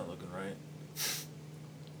That's not looking right.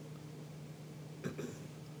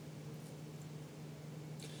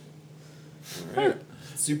 All right.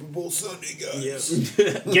 Super Bowl Sunday, guys.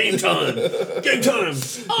 Game time! Game time!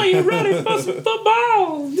 Are you ready for some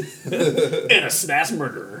football? And a smash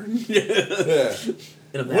murderer. Yeah.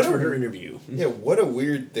 In a What mass a- murder interview. Yeah, what a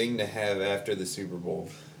weird thing to have after the Super Bowl.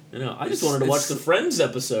 I know. I just wanted to watch the Friends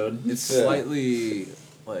episode. It's Yeah. slightly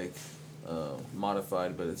like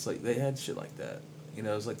modified, but it's like they had shit like that. You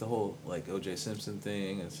know, it's like the whole like O.J. Simpson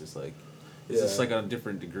thing. It's just like it's just Yeah. like on a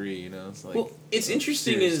different degree. You know, it's like Well, it's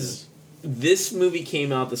interesting seriousness. is this movie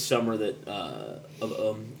came out the summer that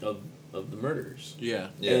of the murders. Yeah.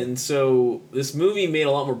 Yeah. And so this movie made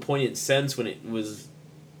a lot more poignant sense when it was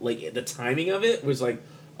like the timing of it was like,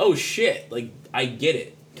 oh shit, like I get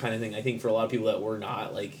it kind of thing. I think for a lot of people that were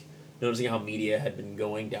not like noticing how media had been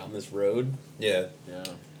going down this road, Yeah. Yeah.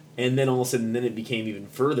 and then all of a sudden then it became even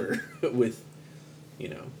further with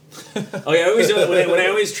Oh yeah, I always when I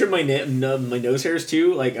always trim my my nose hairs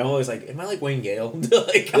too. Like I'm always like, am I like Wayne Gale?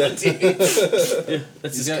 Like on TV.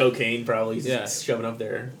 That's He's just got- cocaine probably. He's Yeah. just shoving up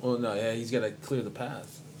there. Well, no, yeah, he's got to clear the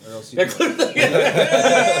path, or else I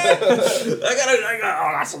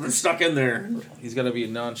got something stuck in there. he's got to be a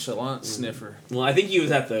nonchalant sniffer. Well, I think he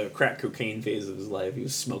was at the crack cocaine phase of his life. He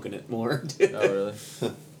was smoking it more. Oh, really?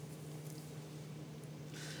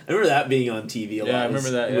 I remember that being on TV a lot. Yeah, I remember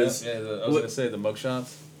that. Yeah, Was, I was what- gonna say the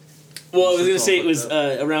mugshots. Well, I was gonna It's say all it was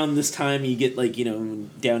fucked around this time you get like when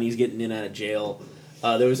Downey's getting in and out of jail.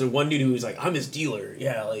 There was one dude who was like, "I'm his dealer."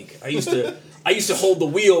 Yeah, like I used to I used to hold the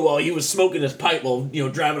wheel while he was smoking his pipe while,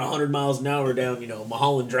 driving 100 miles an hour down,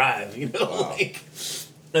 Mulholland Drive, Wow.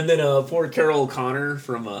 And then poor Carol O'Connor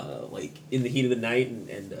from In the Heat of the Night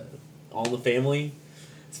and All in the Family.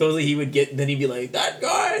 Supposedly he'd be like, that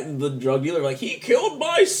guy, and the drug dealer, like, he killed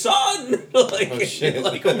my son. Like, Oh, shit.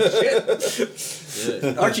 like, oh shit.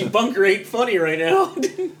 Yeah. Archie Bunker ain't funny right now.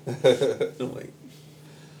 I'm like,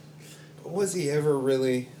 Was he ever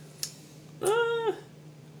really?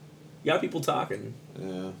 got people talking.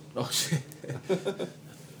 Yeah. Oh shit.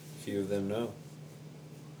 Few of them know.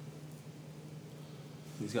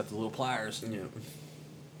 He's got the little pliers. Yeah.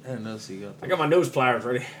 I didn't notice he got. I got my nose pliers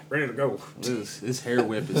ready to go. His hair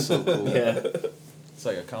whip is so cool. Yeah. It's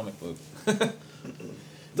like a comic book.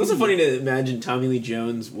 It's also funny to imagine Tommy Lee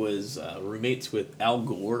Jones was roommates with Al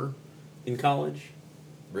Gore in college.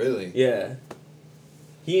 Really? Yeah.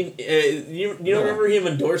 He, you don't No. remember him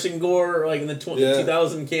endorsing Gore like in the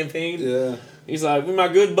 2000 campaign? Yeah. He's like, my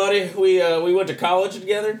good buddy, we went to college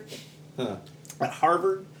together Huh. at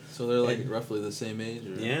Harvard. So they're like roughly the same age.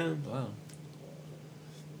 Or? Yeah. Wow.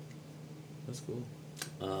 That's cool.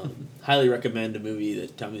 Highly recommend a movie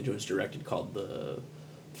that Tommy Lee Jones directed called The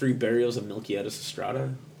Three Burials of Melquiades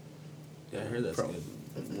Estrada. Yeah, I heard that's Probably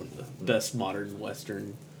good. one of the best modern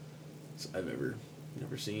westerns I've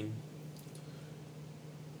never seen.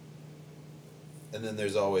 And then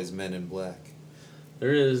there's always Men in Black.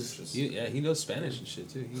 There is, Just- He knows Spanish and shit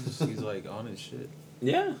too. He's like on his shit.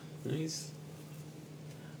 yeah, he's.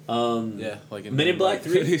 Yeah, like in Men in Black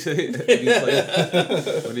 3? when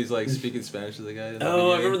he's like speaking Spanish to the guy.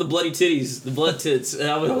 Oh, I remember the bloody titties, the blood tits. And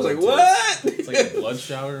I was like, Blood what? It's like a blood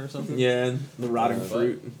shower or something. Yeah, and the rotting What?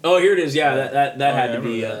 fruit. Oh, here it is. Yeah, that Oh, had yeah, to I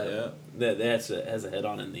be. remember that, That has a head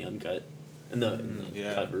on in the uncut, in the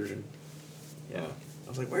yeah. cut version. Yeah, Oh. I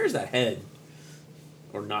was like, where's that head?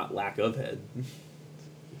 Or not lack of head.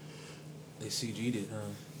 They CG'd it, huh?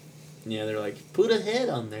 Yeah, they're like, put a head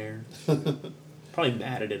on there. Probably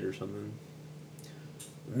mad at it or something.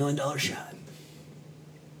 $1 million shot.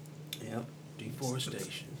 Yep.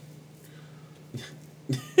 Deforestation.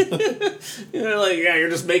 They're like, yeah, you're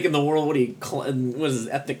just making the world. What is this,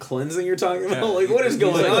 ethnic cleansing you're talking about? Yeah. Like, what is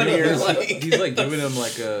going on here? Like, He's like giving him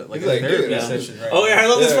like a He's like, therapy dude, session, right? oh yeah, I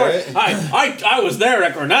love this Yeah, part. right? I was there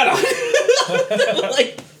at Granada.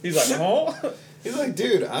 Like, He's like, huh? He's like,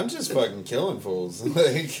 dude, I'm just fucking killing fools.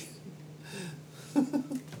 Like,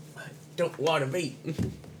 don't want to meet. Too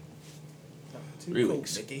 3 cool,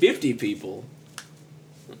 weeks. Mickey. 50 people.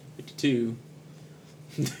 52.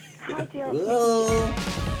 Whoa.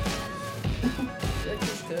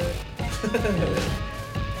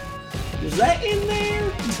 Was that in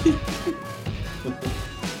there?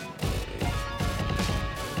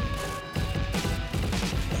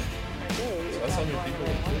 That's how many people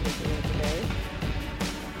today.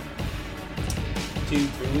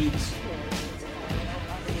 2-3 weeks.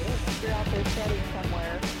 You're out there studying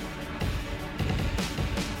somewhere.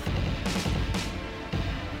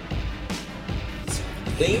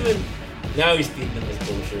 Damon. Now he's feeding him this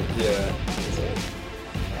bullshit. yeah.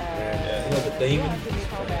 Yeah. But Damon. Give me a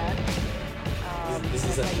call back. This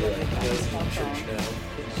is actually like, he knows he's in church now.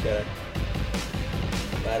 He just gotta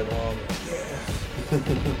bat him along.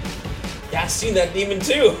 Yeah, I seen that demon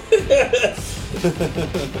too.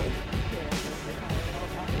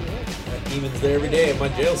 That demon's there every day at my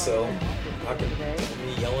jail cell. Knocking,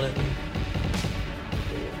 me, yelling at me.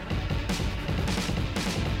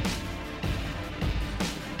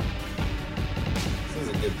 This is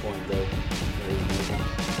a good point, though.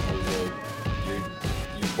 I was like,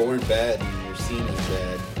 you're born bad and you're seen as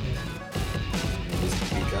bad. You just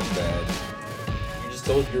become bad. You're just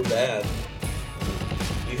told you're bad.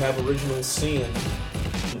 You have original sin.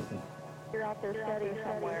 You're out there studying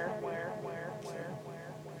somewhere.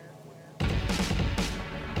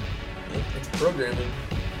 It's programming.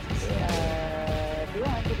 Do you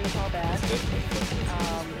want to give me a call back? I'm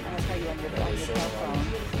gonna tell you on your cell phone.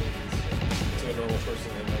 To a normal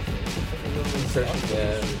person in like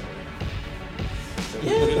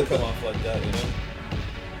Yeah. it'll come off like that, you know?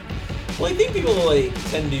 Well, I think people like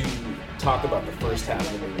tend to talk about the first half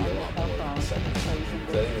of the movie a lot more than the second half.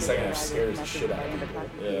 'Cause I think the second half scares the shit out of people.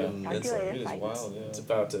 Yeah. It's, Calculator It is fight. wild, yeah. it's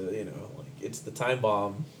about to, like, it's the time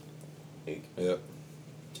bomb. Like, Yep.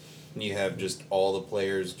 And you have just all the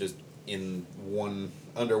players just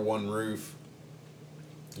under one roof.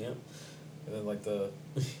 yeah. And then like the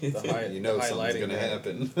Yeah. high, You know something's highlighting gonna that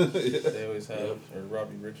happen. They always have, Yep. or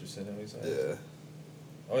Robbie Richardson always has. Yeah.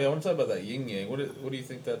 Oh yeah, I want to talk about that yin yang. What do you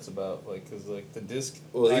think that's about? Like, cause like the disc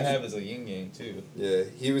Well, I he- have is a yin yang too. Yeah.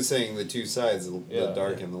 He was saying the two sides, the Yeah.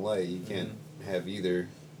 dark and the light. You can't have either.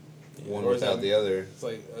 one Or is without that- the other. It's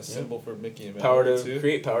like a symbol for Mickey and Power Manny to too.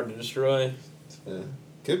 create, power to destroy. Yeah.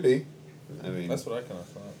 Could be. I mean, That's what I kind of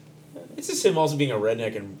thought. It's just him also being a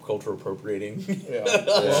redneck and cultural appropriating. Yeah.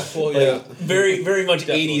 Yeah. Well, Like, yeah. very, very much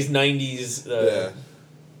Definitely. 80s, 90s. yeah.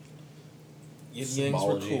 Yin Yangs were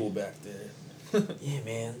symbology. cool back there. Yeah,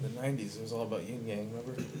 man. In the 90s, it was all about Yin Yang,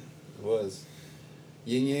 remember? It was.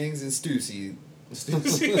 Yin Yangs and Stussy. I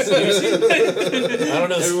don't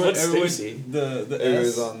know. What's everyone- Stussy? The It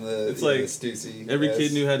was S. on the. It's like Stussy. Every S.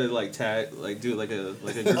 kid knew how to like tag, like do like a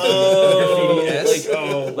graffiti Oh, S.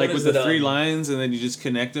 what Like is with the it, 3 lines, and then you just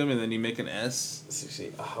connect them, and then you make an S.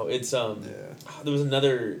 Stussy. Oh, it's Yeah. There was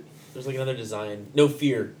another. There's like another design. No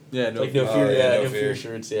fear. Yeah, no, Like no Oh, fear. yeah, Yeah, No no fear Fear.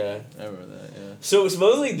 shirts. Yeah. I remember that. Yeah. So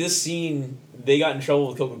supposedly this scene, they got in trouble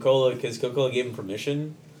with Coca-Cola because Coca-Cola gave them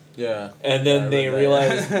permission, Yeah. and then I they read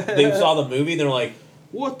realized that. they saw the movie. And they're like,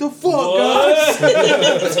 What the fuck, guys?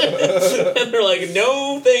 "What?" And they're like,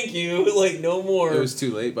 "No, thank you. Like no more." It was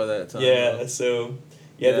too late by that time. yeah. So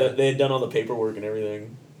yeah, Yeah. They had done all the paperwork and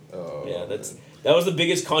everything. Oh, Yeah, that's man. that was the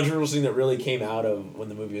biggest controversy that really came out of when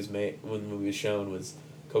the movie was made. When the movie was shown, was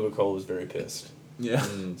Coca-Cola was very pissed. Yeah.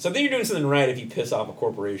 Mm, So I think you're doing something right if you piss off a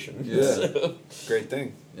corporation. Yeah. So- great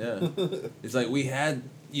thing. Yeah. It's like we had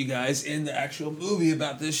you guys in the actual movie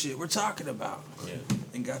about this shit we're talking about, yeah.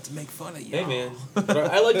 and got to make fun of you. Hey man, but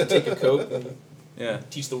I like to take a Coke and Yeah.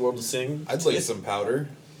 teach the world to sing. I'd like some powder.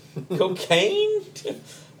 Cocaine?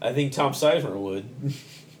 I think Tom Sizemore would.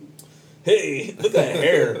 Hey, look at that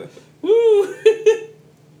hair. Woo!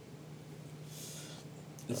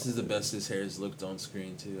 This is the best his hair's looked on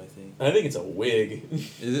screen too. I think. I think it's a wig.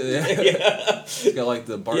 Is it? Yeah. Yeah. It's got like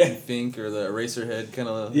the Barton Yeah. Fink or the Eraserhead kind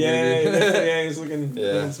of. Yeah, he's looking,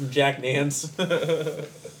 Yeah. looking some Jack Nance.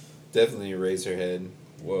 Definitely Eraserhead.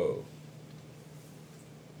 Whoa.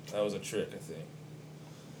 That was a trick, I think.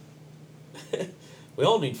 We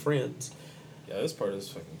all need friends. Yeah, this part is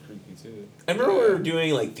fucking creepy, too. I remember we were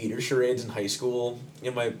doing like theater charades in high school.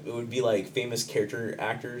 It would be like famous character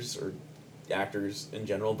actors or actors in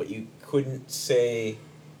general, but you couldn't say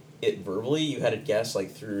it verbally. You had to guess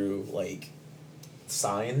like through like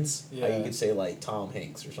signs. How Yeah. you could say like Tom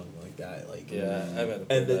Hanks or something like that. Like Yeah, I've had to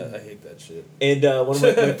play And then- that. I hate that shit. And one of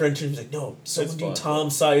my friends was like, "No, someone do fun. Tom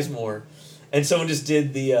Sizemore," and someone just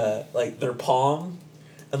did the like their palm,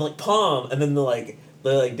 and like palm, and then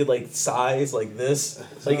they did like size like this,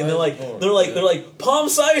 like and Sizemore, they're like Palm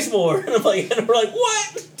Sizemore, and I'm like and we're like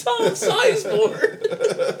what Tom Sizemore?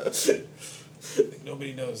 Like,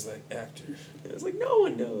 nobody knows that actor. It's like no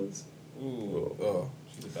one knows. Ooh. Oh,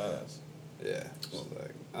 She's a badass. yeah. Just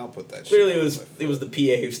like, I'll put that. Clearly, shit it on was my it was the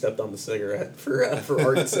PA who stepped on the cigarette for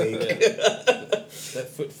art's sake. That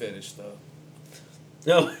foot fetish, though.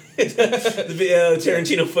 No, the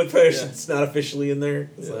Tarantino foot fetish. Yeah. It's not officially in there.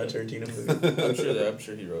 It's not a Yeah. Tarantino movie. I'm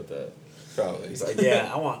sure he wrote that. Probably. He's like, yeah,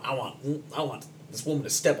 I want this woman to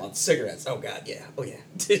step on cigarettes. Oh God, yeah, oh yeah.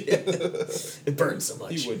 It burns so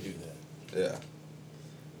much. He would do that. Yeah.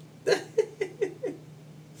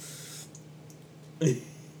 It's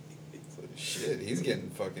like, shit, he's getting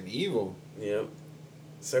fucking evil. Yep.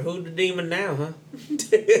 So who's the demon now, huh?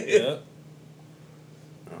 Yeah.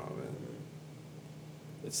 Oh man.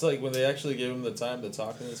 It's like when they actually gave him the time to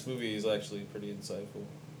talk in this movie, he's actually pretty insightful.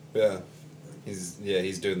 Yeah.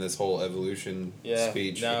 He's doing this whole evolution Yeah.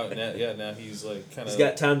 speech. Now he's like kind He's of.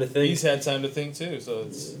 got time to think. He's had time to think too, so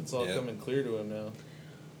it's all Yeah. coming clear to him now.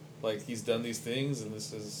 Like he's done these things, and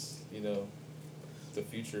this is the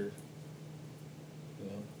future.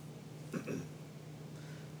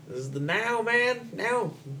 This is the now, man.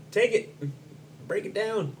 Now, take it, break it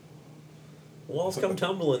down. Walls come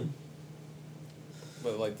tumbling.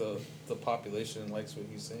 But like the population likes what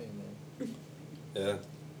he's saying. Though. Yeah.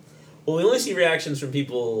 Well, we only see reactions from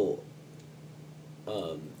people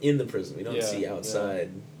in the prison. We don't Yeah, see yeah. outside.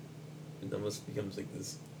 It almost becomes like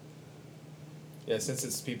this. Yeah, since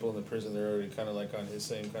it's people in the prison, they're already kind of like on his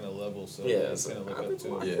same kind of level, so Yeah, it's so kind of look I've up been to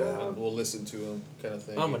him. locked Yeah. And we'll listen to him, kind of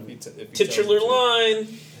thing. I'm a if he tells titular the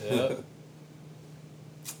truth. line. Yeah.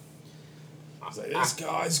 He's like, this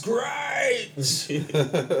guy's great.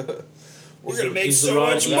 We're gonna make he's so the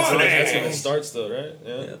much Ron- That's money. when it starts, though, right?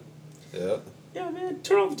 Yeah. Yeah. Yeah. Yeah, man,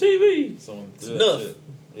 turn off the TV. Someone It's threw that enough. shit.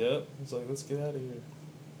 Yep. It's like, let's get out of here.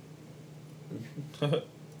 Here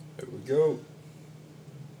we go.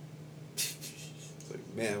 It's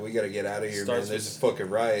like, man, we gotta get out of here, Starts man. There's a with- fucking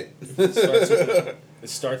riot. It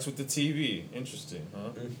starts with the TV. Interesting, huh?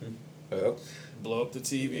 Well, Blow up the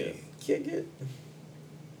TV. Kick it.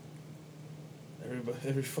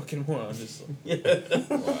 Every fucking one. I'm just like, Yeah.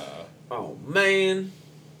 wow. Oh man.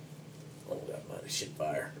 Oh, that mighty shit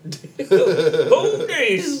fire. Oh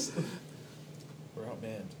days. We're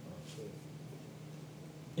outmanned. Oh,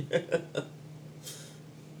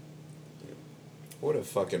 What a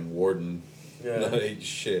fucking warden. Yeah. Like,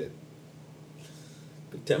 shit.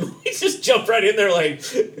 Big time. He just jumped right in there like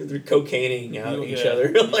they're cocaining out at each Yeah.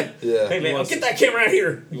 other. Like, Yeah. hey man, wants get to- that camera out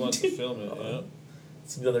here. He wants to film it. Yeah.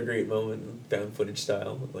 It's another great moment, found footage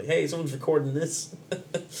style. Like, hey, someone's recording this.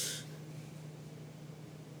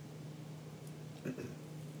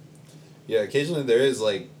 Yeah, occasionally there is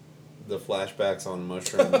like the flashbacks on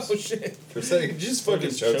mushrooms. Oh shit! For a second, just fucking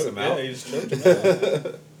Just chokes choke- him out. Yeah, he just choked him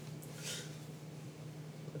out.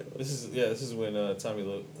 This is when Tilo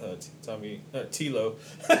Tilo, Tommy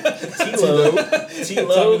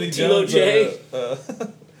Lee Tilo Jones, J.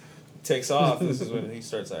 takes off. This is when he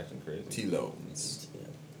starts acting crazy. T-Lones.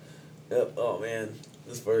 Yep. Oh man,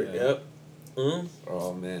 this part. Yeah. Yep.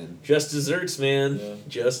 Oh man. Just desserts, man. Yeah.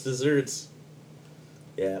 Just desserts.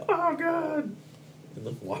 Yeah. Oh god. In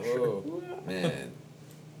the washer. Whoa. Man.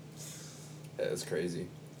 That's crazy.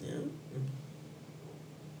 Yeah.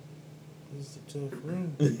 This is a tough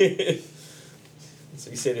room. So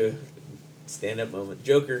you said a stand-up moment.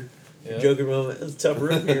 Joker. Yeah. Joker moment. It's a tough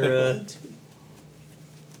room here.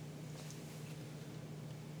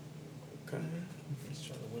 Okay. He's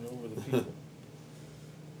trying to win over the people.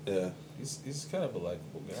 Yeah. He's kind of a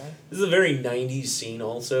likable guy. This is a very 90s scene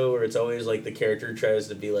also, where it's always like the character tries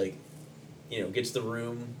to be like, gets the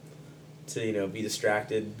room to, be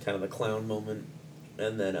distracted, kind of the clown moment.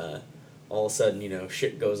 And then all of a sudden,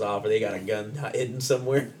 shit goes off or they got a gun hidden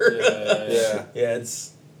somewhere. Yeah. Yeah,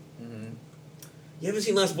 it's... Mm-hmm. You haven't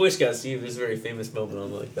seen Last Boy Scout, Steve? There's a very famous moment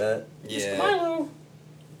on like that. It's Yeah. Milo!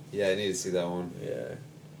 Yeah, I need to see that one. Yeah.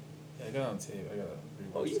 Yeah, I got it on tape. I got to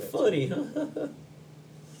rewatch Oh, you that funny, too. huh?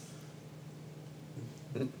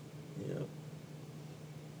 Yeah.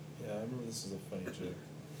 Yeah, I remember this is a funny joke.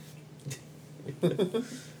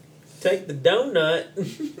 Take the donut.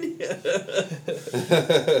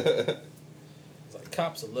 It's like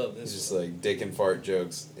cops will love It's this. just one. like dick and fart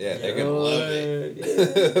jokes. Yeah, they're gonna Oh, love it.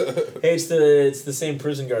 yeah. Hey, it's the same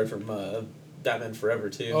prison guard from Batman Forever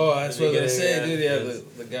too. Oh, that's what I was gonna say, dude. Yeah, it's-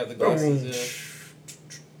 the guy with the glasses. Yeah.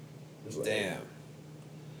 it's like- Damn.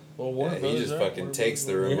 Well, Warner Yeah, he Brothers, just right? fucking Warner takes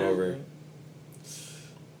the Brothers, room Yeah. over.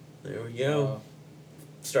 There we go. Uh,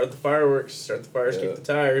 Start the fireworks. Start the fires. Yeah. Kick the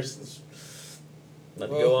tires. Let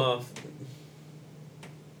it go Whoa. off.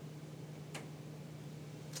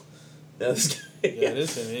 That's yeah, it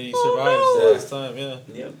is him. He Oh, survives no. the last time. Yeah.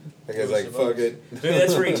 Yep. That guy's like, fuck it. Maybe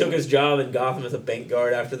that's where he took his job in Gotham as a bank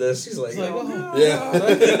guard after this. He's like, He's like, oh, oh, no.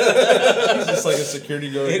 Yeah. He's just like a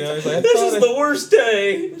security guard now. He's like, This is the worst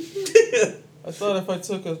day. I thought if I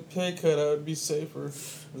took a pay cut, I would be safer.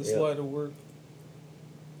 This Yep. line of work.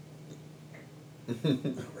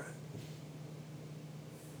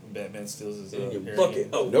 Batman steals his You hearing bucket. aid.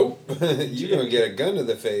 Oh, Nope. You're gonna get a gun to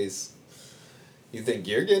the face. You think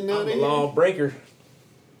you're getting out I'm of a here? lawbreaker.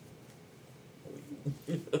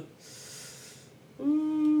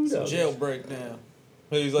 Ooh, It's a that was- jailbreak now.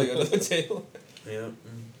 He's like another table. Yeah.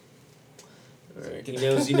 Alright. He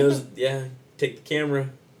knows, yeah. Take the camera.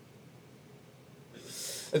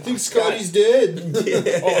 I think Scotty's dead.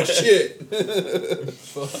 Yeah. Oh shit.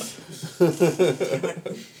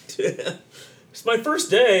 It's my first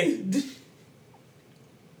day.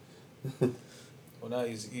 Well, now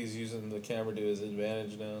he's using the camera to his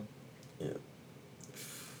advantage now. Yeah.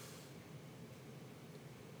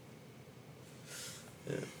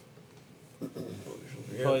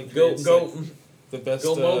 Probably Go, creates, go, like, The best.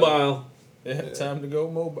 go mobile. Yeah, time to go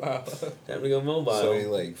mobile. Time to go mobile. So he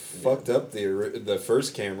like fucked up the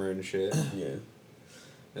first camera and shit. Yeah.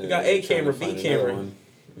 And got they're A camera, trying to B find another camera. one.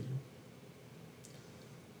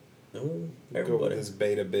 No, Go with everybody. this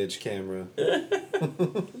beta bitch camera.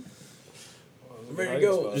 Where you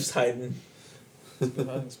go? Just hiding.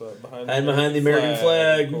 Behind spot. Behind the American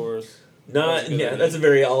flag. Of course. Not, That's a good yeah, idea. that's a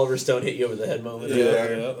very Oliver Stone hit you over the head moment. Yeah.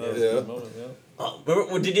 That was a Yeah. good moment, yeah.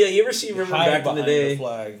 Remember, did you ever see? Remember Hide back in the behind day,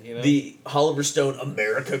 flag, you know? the Oliver Stone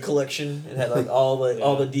America collection? It had like all the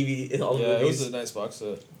DVD, all the yeah, it was movies. a nice box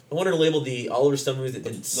set. I wanted to label the Oliver Stone movies that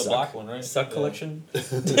didn't The suck. black one, right? Suck Yeah. collection. was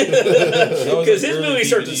Because his an early movies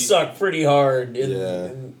start to DVD. suck pretty hard Yeah.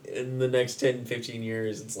 in the next 10, 15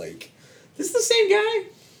 years. It's like, this is the same guy?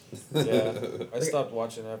 Yeah, I stopped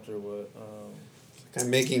watching after what? I'm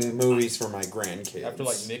making movies for my grandkids. After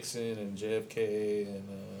like Nixon and JFK and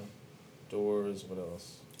Doors. What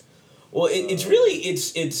else? Well, it's really,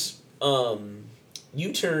 it's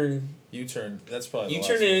U-Turn. U-Turn. That's probably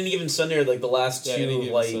U-Turn and Any Given Sunday are like the last yeah, two, Any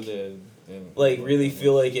Given like, Sunday and really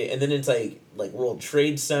feel like it. And then it's like World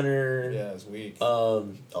Trade Center. Yeah, it's weak.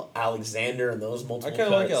 Alexander and those multiple I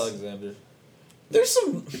kind of like cuts. Alexander. There's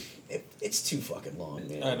some. It's too fucking long,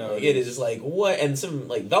 man. I know, Like, it it is like what, and some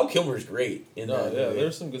like Val Kilmer's great in No, that yeah, movie.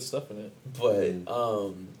 there's some good stuff in it. But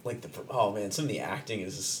like oh man, some of the acting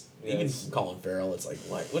is just, Yeah, even it's- Colin Farrell. It's like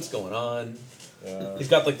what's going on? Yeah. He's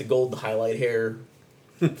got like the gold highlight hair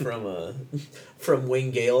from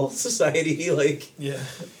Wayne Gale Society. Like Yeah.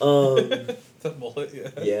 um The mullet, yeah.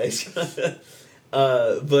 yeah, he's got,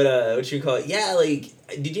 but what you call it? Yeah, like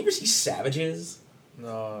did you ever see Savages?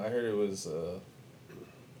 No, I heard it was.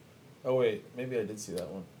 Oh wait, maybe I did see that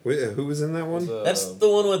one. Wait, who was in that It one? was, That's the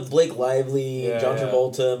one with Blake Lively, Yeah, John yeah.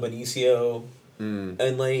 Travolta, Benicio. Mm.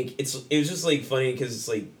 And like it was just like funny because it's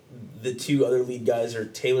like the two other lead guys are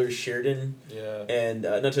Taylor Sheridan yeah. and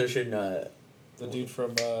not Taylor Sheridan, The dude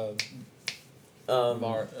from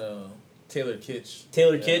Taylor Kitsch.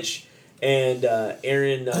 Taylor Yeah. Kitsch and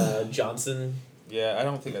Aaron Johnson. Yeah, I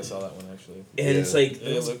don't think I saw that one actually. And it's Yeah. like Yeah,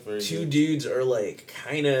 it those looked very two good. dudes are like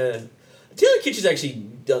kind of. Taylor Kitsch has actually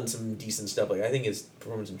done some decent stuff. Like I think his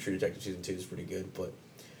performance in True Detective season 2 is pretty good, but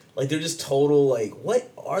like they're just total like what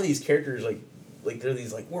are these characters like? Like they're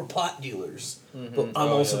these like we're pot dealers, but I'm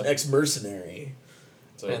Oh, also yeah. an ex-mercenary.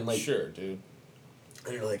 So and, like- sure, dude.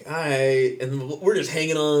 And you're like, and we're just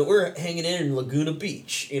we're hanging in Laguna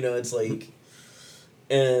Beach. You know, it's like,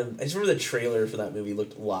 and I just remember the trailer for that movie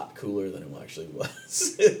looked a lot cooler than it actually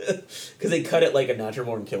was. Because they cut it like a Natural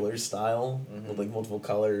Born Killers style, with like multiple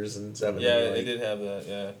colors and stuff. And Yeah, then, they like, did have that.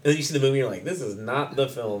 Yeah. And then you see the movie, and you're like, this is not the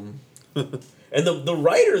film. And the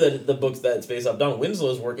writer that the books that it's based off, Don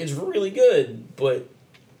Winslow's work, is really good, but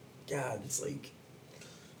God, it's like,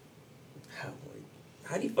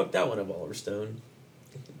 how do you fuck that one up, Oliver Stone?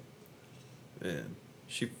 Man,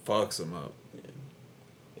 she fucks him up.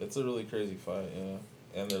 It's a really crazy fight, yeah.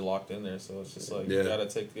 And they're locked in there, so it's just like Yeah. you gotta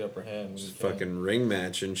take the upper hand. when you Just can. fucking ring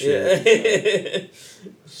match and shit. Yeah.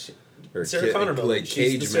 Or Sarah Connor moment. like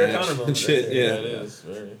She's cage the Sarah match Connor and moment shit. right Yeah, there. Yeah. it is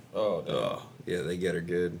very. Oh, damn. Oh, yeah, they get her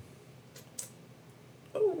good.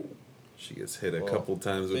 Oh. She gets hit a Well, couple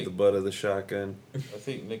times with think- the butt of the shotgun. I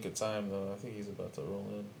think nick of time though. I think he's about to roll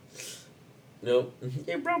in. Nope.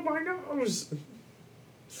 It broke my nose.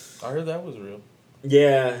 I heard that was real.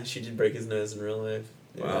 Yeah, she did break his nose in real life.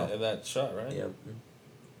 Wow. And that shot, right? Yeah.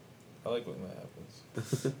 I like when that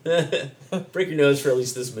happens. Break your nose for at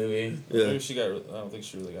least this movie. Yeah. Maybe she got. I don't think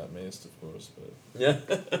she really got maced, of course, but Yeah.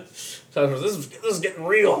 So this is getting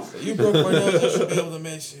real. you broke my nose. I should be able to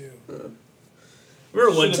mace you.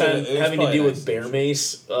 Remember one Should've time been- it was having to probably deal nice. with bear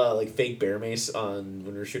mace, like fake bear mace on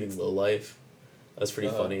when we were shooting Low Life. That was pretty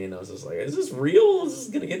Uh-huh. funny, and I was just like, "Is this real? Is this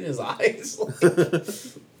gonna get in his eyes?"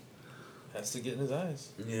 Has to get in his eyes.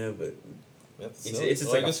 Yeah, but That's It's- silly. it's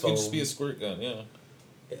just Well, like I a guess it could just be foam. a squirt gun. Yeah.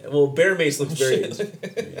 yeah, well, bear mace looks very. Oh,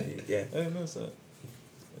 Shit. Yeah. I didn't notice that.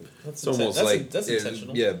 That's It's almost that's like that's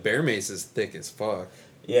intentional. Yeah, bear mace is thick as fuck.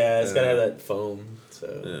 Yeah, it's gotta have that foam. So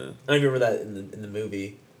Yeah. I remember that in the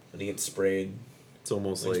movie when he gets sprayed. It's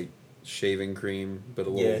almost Like- like shaving cream, but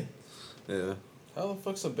a Yeah. little. Yeah. How the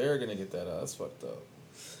fuck's a bear gonna get that out? That's fucked up.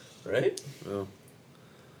 Right? Well.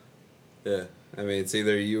 Yeah. I mean, it's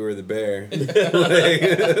either you or the bear.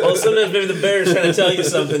 Well, sometimes maybe the bear's trying to tell you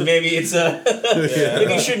something. Maybe it's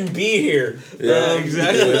maybe you shouldn't be here. Yeah,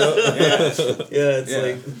 exactly. Yeah, it's Yeah.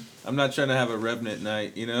 like I'm not trying to have a revenant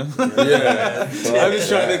night, you know? Yeah. I'm just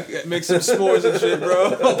trying to make some s'mores and shit,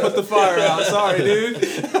 bro. Put the fire out. Sorry, dude.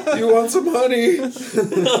 You want some honey?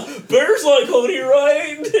 bears like honey,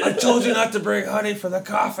 right? I told you not to bring honey for the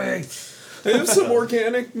coffee. I have some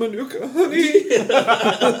organic Manuka honey.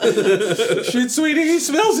 Shoot, sweetie, he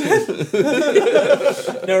smells it.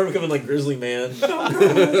 Now we're becoming like grizzly man.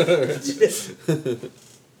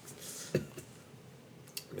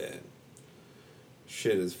 Man.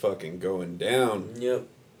 Shit is fucking going down. Yep.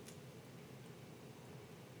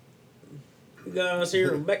 We got us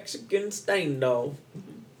here a Mexican standoff.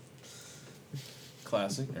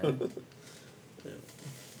 Classic, right?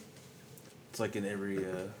 It's like in every,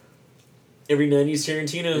 Every 90s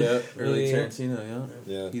Tarantino. early Yeah. Tarantino,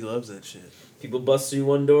 Yeah. He loves that shit. People bust through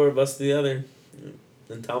one door, bust through the other.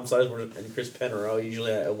 And Tom Sizemore and Chris Penn are all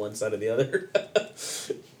usually at one side or the other.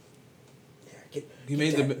 He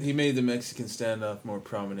made the Mexican standoff more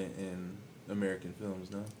prominent in American films,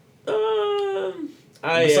 no?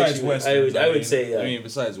 I would say I mean,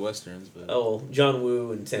 besides westerns, but John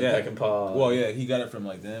Woo and Tim Yeah. Peckinpah. well, yeah, he got it from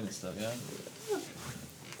like them and stuff, yeah.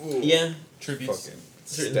 Yeah. Tributes. Fucking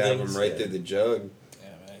Certain stab things, him right yeah. through the jug. Yeah,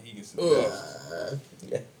 man, he gets.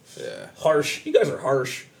 Yeah. Yeah. Harsh. You guys are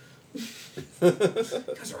harsh. You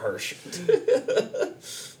guys are harsh.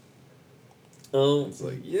 It's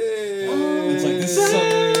like, yay! It's like this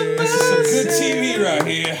is some good TV right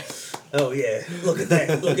here. Oh yeah. Look at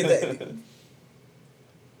that. Look at that.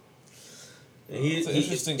 It's an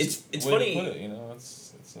interesting it's way funny. to put it. You know,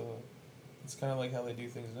 it's kind of like how they do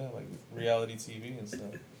things now, like reality TV and stuff.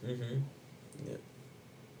 Mm-hmm. Yeah.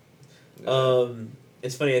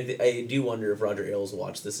 It's funny. I do wonder if Roger Ailes will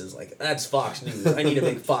watch this and is like, "That's Fox News. I need to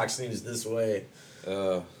make Fox News this way."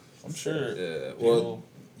 I'm sure Yeah. people Well,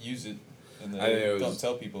 use it, and I mean, they it don't was-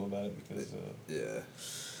 tell people about it because yeah.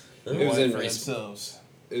 they It was want it in for res- themselves.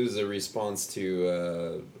 It was a response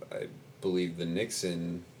to, I believe, the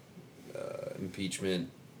Nixon impeachment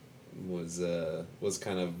was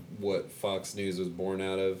kind of what Fox News was born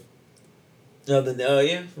out of. Yeah.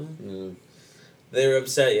 They were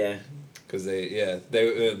upset. Yeah. Because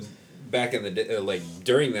they back in the day, like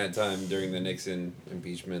during that time, during the Nixon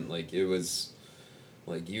impeachment, like it was,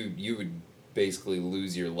 like you would basically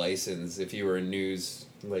lose your license if you were in news,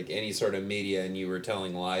 like any sort of media, and you were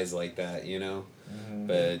telling lies like that, you know. Mm-hmm.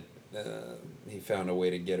 But he found a way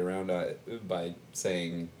to get around it by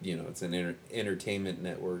saying, you know, it's an entertainment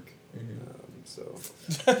network. Mm-hmm. So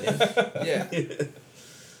yeah.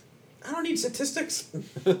 I don't need statistics.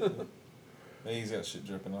 Maybe he's got shit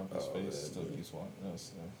dripping off his Oh, face. yeah, Still dude. keeps wanting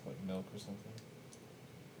like milk or something.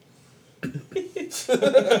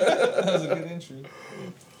 That was a good entry.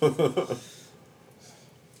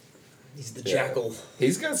 He's the Yeah. jackal.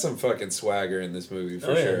 He's got some fucking swagger in this movie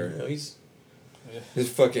for Oh, yeah. sure. No, he's Yeah. He's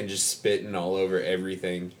fucking just spitting all over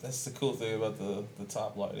everything. That's the cool thing about the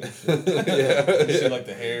top lighting. Shit. Yeah. You see like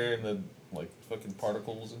the hair and the like fucking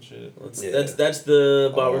particles and shit. Yeah. that's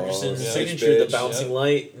the Bob Oh, Richardson yeah. signature, the Bitch. bouncing Yeah.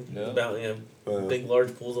 light, Yeah. big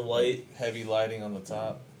large pools of light. Heavy lighting on the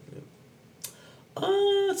top.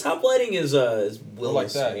 Top lighting is Or Willis.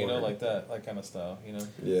 like that, you know, Warner. like that kind of style, you know.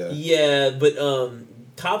 Yeah. Yeah, but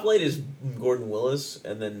top light is Gordon Willis,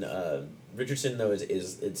 and then Richardson though is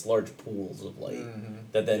it's large pools of light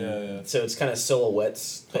that then Yeah. so it's kind of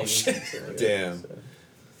silhouettes. Oh, type shit. of thing, Damn. so.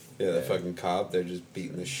 Yeah, the Yeah. fucking cop, they're just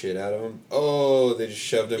beating the shit out of him. Oh, they just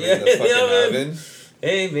shoved him Yeah, in the fucking yeah, man. oven.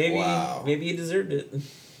 Hey, maybe Wow. maybe he deserved it.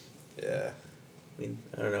 Yeah, I mean,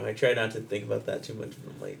 I don't know. I try not to think about that too much.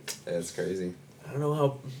 But I'm like, that's crazy. I don't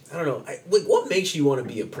know. Like, what makes you want to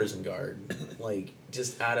be a prison guard? Like,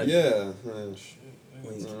 just out of Yeah.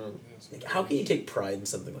 Like, how can you take pride in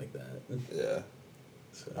something like that? Yeah.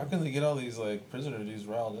 So, How can they get all these like prisoner dudes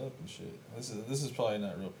riled up and shit? This is probably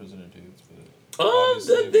not real prisoner dudes, but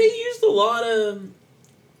obviously they used a lot of,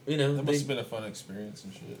 that must they, have been a fun experience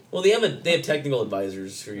and shit. well, they have technical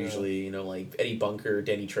advisors who are Yeah. usually like Eddie Bunker,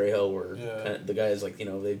 Danny Trejo, were Yeah. kind of the guys like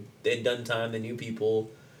they'd done time, they knew people,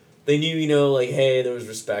 they knew like hey there was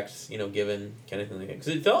respect given kind of thing like that, because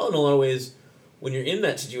it felt in a lot of ways when you're in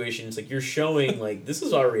that situation it's like you're showing like this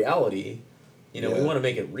is our reality, we Yeah. want to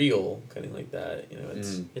make it real kind of like that,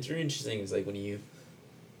 it's Mm. it's really interesting. It's like when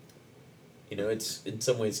it's in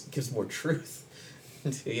some ways gives more truth.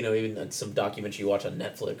 To, even some documentary you watch on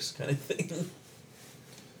Netflix kind of thing.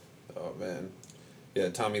 Oh man. Yeah,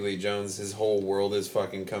 Tommy Lee Jones, his whole world is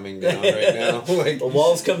fucking coming down right now. Like The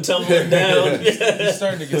walls come tumbling down. He's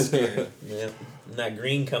starting to get scared. Yeah, and that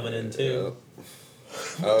green coming in too. Yeah.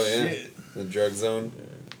 Oh yeah. Shit. The drug zone.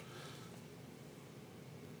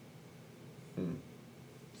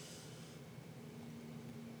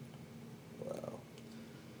 Wow.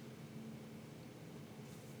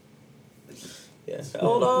 Yeah,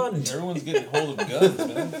 hold on. Everyone's getting hold of guns,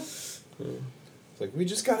 man. It's like we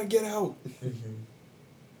just gotta get out.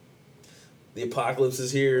 The apocalypse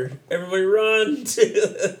is here. Everybody run!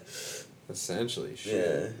 Essentially, shit.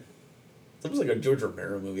 Yeah. It's almost like a George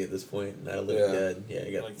Romero movie at this point. Night of the Living Yeah. Dead. Yeah,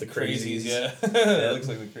 you got Like the crazies. Yeah. It looks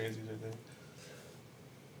like the crazies right there.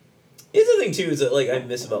 Here's the thing too is that like I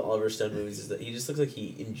miss about Oliver Stone movies is that he just looks like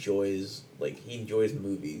he enjoys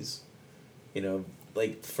movies,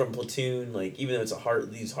 like from Platoon, like even though it's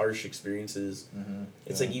these harsh experiences,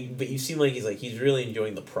 it's like you seem like he's really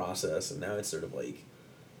enjoying the process, and now it's sort of like,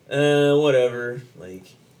 whatever, like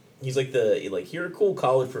he's like you're a cool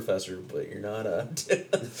college professor, but you're not a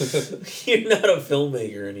you're not a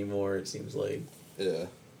filmmaker anymore. It seems like. Yeah.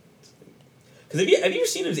 Because have you ever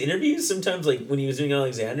seen his interviews? Sometimes, like when he was doing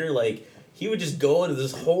Alexander, like he would just go into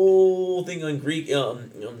this whole thing on Greek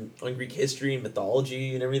history and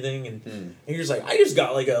mythology and everything, and you're just like, I just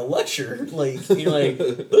got like a lecture, like you're like,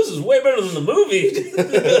 this is way better than the movie,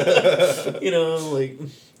 like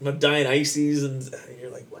about Dionysus, and you're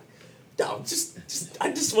like, what? No,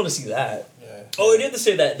 I just want to see that. Yeah. Oh, I did have to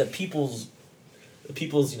say that the People's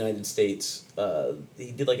United States,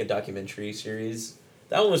 he did like a documentary series.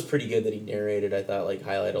 That one was pretty good that he narrated. I thought like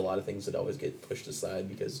highlighted a lot of things that always get pushed aside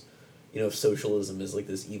because, socialism is like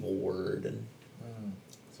this evil word and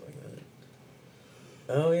stuff like that.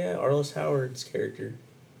 Oh yeah, Arliss Howard's character.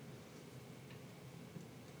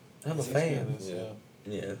 I'm a He's good at fan. this, Yeah.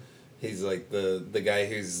 yeah. Yeah. He's like the guy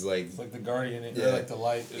who's like It's like the guardian, Yeah. or like the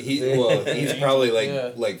light. he's probably like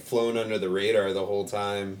Yeah. like flown under the radar the whole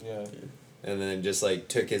time, Yeah. and then just like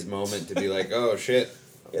took his moment to be like, oh shit,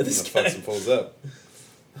 Yeah, I'm this gonna fuck guy. some fools up.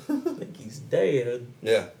 I think he's dead.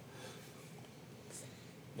 Yeah.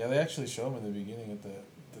 Yeah, they actually show him in the beginning at the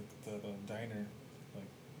diner, like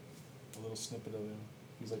a little snippet of him.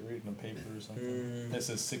 He's like reading a paper or something. It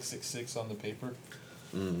says 666 on the paper.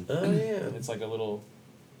 Mm. Oh yeah. And it's like a little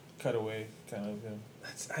cutaway kind of him.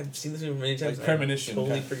 I've seen this movie many times. Like premonition. I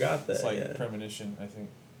totally kind- forgot that. It's like yeah. premonition, I think.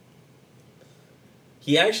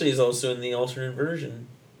 He actually is also in the alternate version.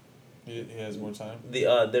 He has more time.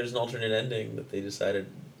 There's an alternate ending that they decided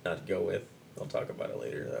not to go with. I'll talk about it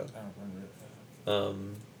later I don't remember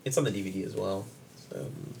it. It's on the DVD as well. So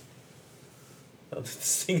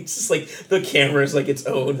this thing is just like the camera is like its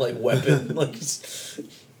own like weapon. Like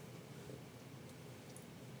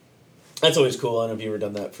that's always cool. I don't know if you ever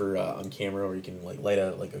done that for on camera, where you can like light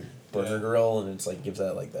a like a burger Yeah. grill and it's like gives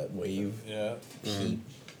that like that wave Yeah, heat.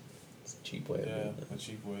 It's a cheap way. Of yeah, doing a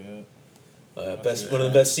cheap way, yeah. that. One of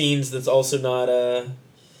the best scenes that's also not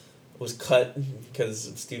was cut because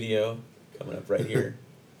of studio coming up right here.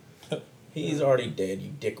 He's already dead, you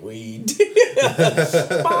dickweed.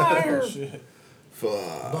 Fire! Oh, shit. Fuck.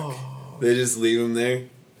 Oh, They just leave him there.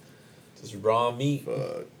 just raw meat.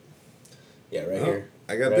 Fuck. Yeah, right Oh, here.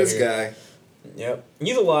 I got Right this here. Yep.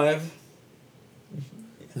 He's alive.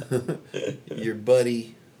 guy. Your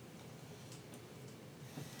buddy.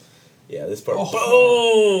 Yeah, this part.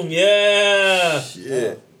 Oh. Boom! Yeah!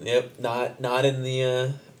 Shit. Yep, not in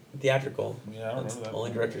the theatrical. Yeah, I don't That's remember that.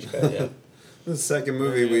 only director's cut, yeah. The second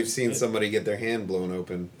movie we've seen somebody get their hand blown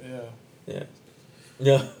open. Yeah. Yeah.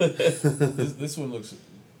 No. This one looks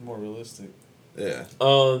more realistic. Yeah.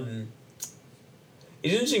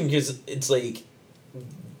 It's interesting because it's like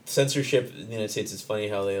censorship in the United States is funny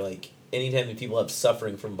how they like anytime that people have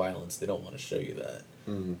suffering from violence, they don't want to show you that.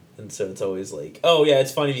 Mm. And so it's always like, oh yeah,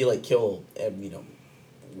 it's fine if you like kill,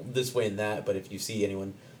 this way and that, but if you see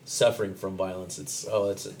anyone suffering from violence, it's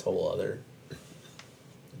a total other.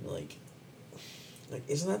 Like,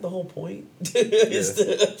 isn't that the whole point? is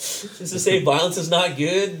to say violence is not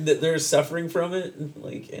good, that they're suffering from it, and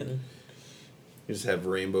You just have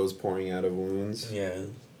rainbows pouring out of wounds. yeah,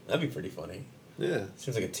 that'd be pretty funny. Yeah.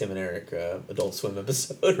 Seems like a Tim and Eric Adult Swim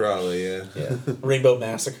episode. Probably, yeah. Yeah, Rainbow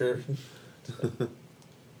Massacre. Is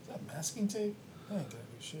that masking tape? That ain't gonna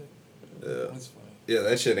do shit. Yeah. That's funny. Yeah,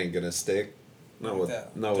 that shit ain't gonna stick. Not with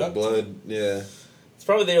That not with duct blood. Yeah. It's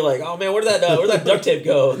probably they're like, oh man, where'd that duct tape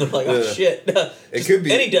go? And they're like, oh Yeah. shit. It could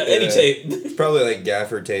be any yeah. tape. It's probably like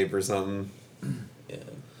gaffer tape or something. Yeah.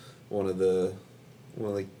 One of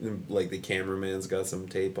like the cameraman's got some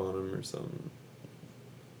tape on him or something.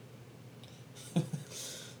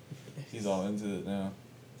 He's all into it now.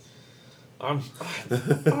 I'm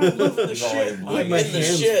loving the He's all shit. like, I'm My in the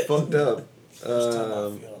hand's shit. fucked up. First time I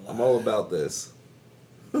feel I'm alive. all about this.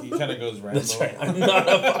 He kind of goes Rambo. That's right. I'm not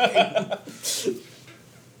a fucking.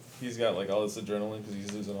 He's got like all this adrenaline because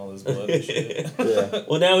he's losing all this blood and shit. Yeah.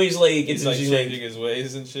 Well, now he's like, He's like like, changing his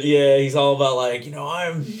ways and shit. yeah, he's all about like,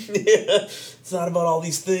 I'm. It's not about all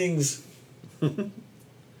these things.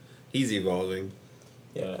 He's evolving.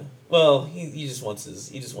 Yeah. Well, he just wants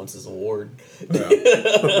his award. Yeah. At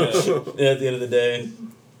the end of the day.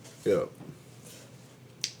 Yeah.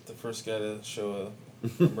 The first guy to show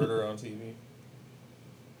a murder on TV.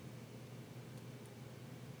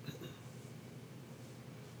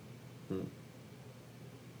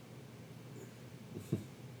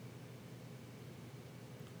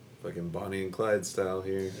 Fucking Bonnie and Clyde style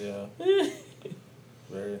here. Yeah.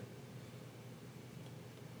 Very.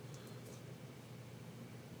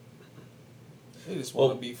 They just want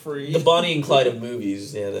Well, to be free. The Bonnie and Clyde of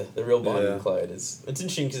movies, yeah, the real Bonnie Yeah. and Clyde is. It's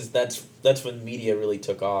interesting because that's when media really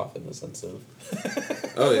took off in the sense of,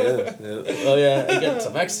 Oh yeah. Yeah. oh yeah, I got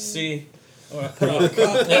some ecstasy. Put on a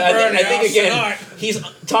cup. Yeah, I think again, he's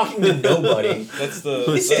talking to nobody. That's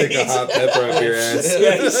the. Stick a hot pepper up your ass.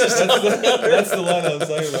 Yeah, he's just That's the line I was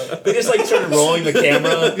talking about. they just like started rolling the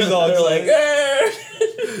camera. He's all They're like,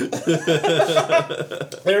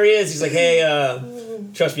 there he is. He's like, hey,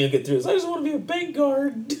 trust me, you'll get through this. I just want to be a bank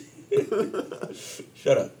guard.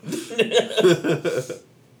 Shut up.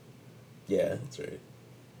 Yeah, that's right.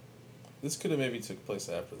 This could have maybe took place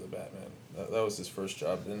after the Batman. That was his first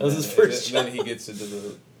job. And That was his first and then job. he gets into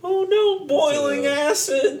the Oh no, boiling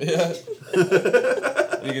acid. yeah.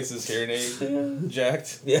 He gets his hearing aid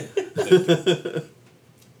jacked. Yeah.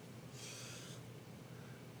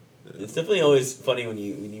 It's definitely always funny when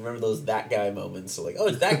you remember those that guy moments. So like, oh,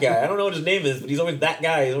 it's that guy. I don't know what his name is, but he's always that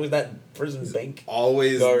guy. He's always that prison bank.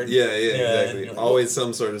 Always, Guard. yeah, Yeah, exactly. and- Always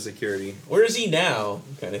some sort of security. Where is he now?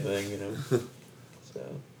 Kind of thing, you know. So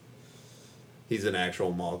He's an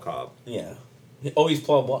actual mall cop. yeah. Oh, he's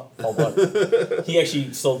Paul Blart. He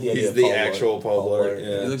actually sold the idea. He's of the Paul actual Blart. Paul Blart. He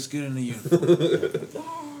Yeah. looks good in the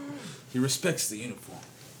uniform. He respects the uniform.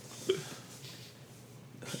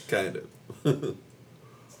 Kind of.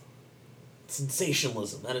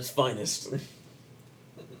 Sensationalism at its finest.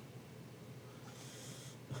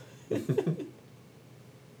 Look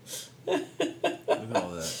at all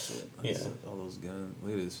that shit. Yeah. All those guns.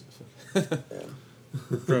 Look at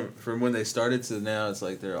this. From when they started to now, it's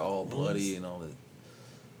like they're all bloody and all that.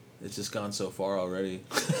 It's just gone so far already.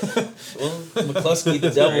 Well, McCluskey,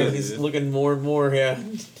 the devil, he's looking more and more. Yeah.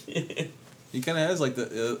 He kind of has like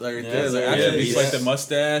the like right Yeah, there, it's like, like- actually, yeah, he's like the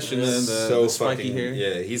mustache and then so the spiky fucking, hair.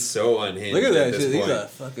 Yeah, he's so unhinged. Look at that this shit. He's point. a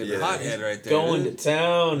fucking Yeah. hothead right there. Going to dude.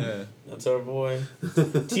 town. Yeah. That's our boy.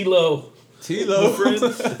 T-Lo. T-Lo.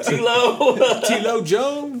 T-Lo. T-Lo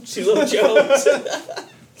Jones. T-Lo Jones.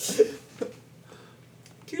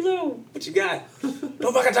 T-Lo, what you got?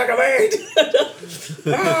 Don't fucking talk about it.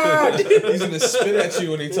 Ah, He's gonna spit at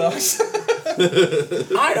you when he talks.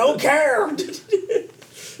 I don't care.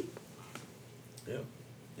 Yep.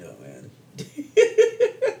 Yeah, man.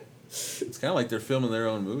 It's kind of like they're filming their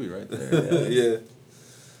own movie right there. Yeah.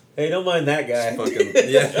 Hey, don't mind that guy. Fucking,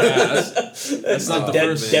 yeah. That's not the the dead,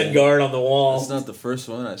 first- dead guard on the wall. That's not the first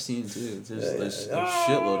one I've seen too. There's a Ah.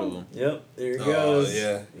 shitload of them. Yep, there he Oh, goes.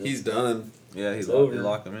 yeah. He's done. Yeah, It's they over.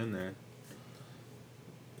 lock him in there.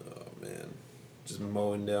 Oh, man. Just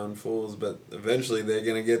mowing down fools, but eventually they're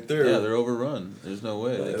going to get through. Yeah, they're overrun. There's no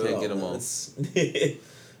way they can't get them all. 200%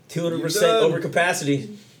 You're done.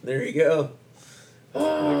 overcapacity. There you go. Like,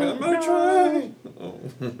 I'm going to try. Oh.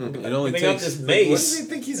 It only Picking up takes. this What mace. does he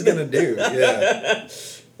think he's going to do? Yeah.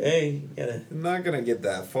 Hey, you gotta. Not going to get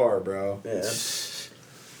that far, bro. Yeah.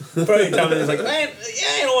 Probably Tommy was like, man, yeah,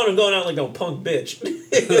 I don't want him going out like a punk bitch.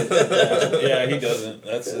 Yeah, he doesn't.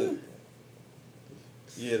 That's it.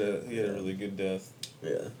 He had a really good death.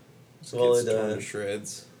 Yeah. Just Well, gets it, torn to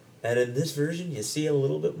shreds. and in this version, you see a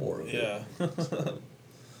little bit more of it. Yeah.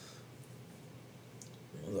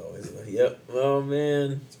 As always. Yep. Oh,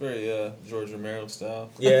 man. It's very George Romero style.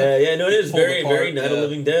 Yeah, yeah, no, it is Pulled very, apart, very Night of yeah.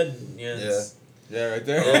 Living Dead. Yeah. it's- Yeah, right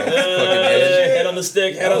there. Head on the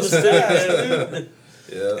stick, head on the stick. Man.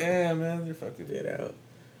 Yeah. Yeah, man, they're fucking. Get out.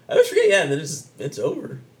 I always forget, yeah, and then it's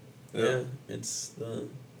over. Yeah. Yeah, it's the.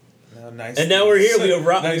 Now, nice. And now we're here. We've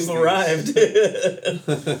Nice arrived. things.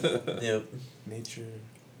 Yep. Nature.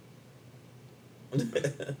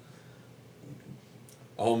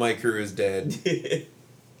 All my crew is dead.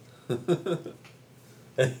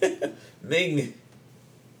 Ming,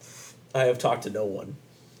 I have talked to no one.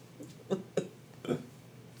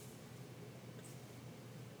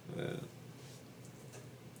 Yeah.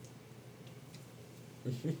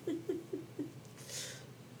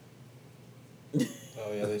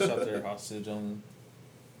 Oh yeah, they shot their hostage on.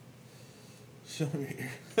 Show me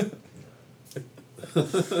here.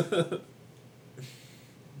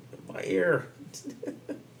 My ear.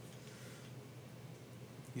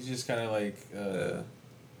 He's just kind of like. Yeah.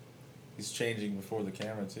 He's changing before the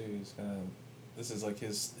camera too. He's kind of. This is like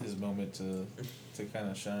his moment to kind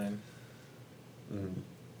of shine. Mm.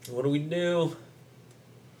 What do we do?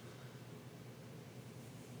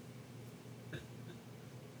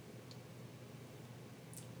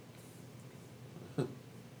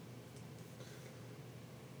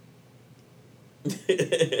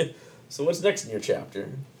 So what's next in your chapter?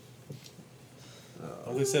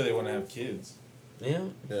 Well, they said they want to have kids, Yeah.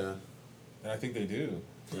 Yeah. and I think they do.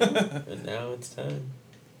 And now it's time.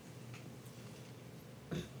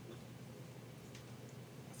 I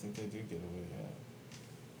think they do get away.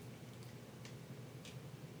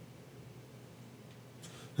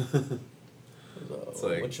 It's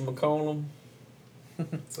like- Whatchamacallem?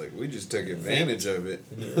 It's like we just took advantage of it.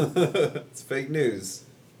 Yeah. It's fake news.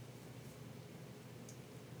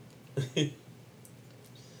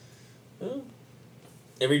 Well,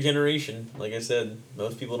 every generation, like I said,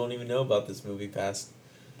 most people don't even know about this movie past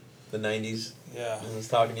the 90s. Yeah. I was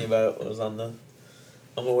talking to you about, I was on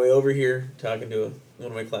my way over here talking to one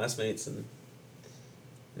of my classmates, and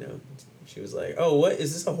you know, she was like, "Oh, what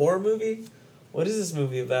is this, a horror movie? What is this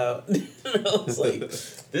movie about?" And I was like,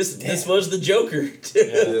 "This was the Joker."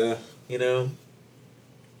 Yeah. You know.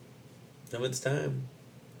 Now it's time.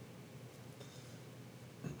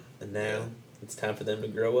 And now it's time for them to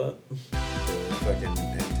grow up. The fucking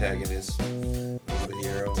antagonist of the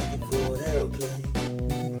hero. For an aeroplane.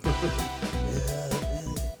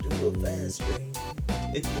 Do a fast train.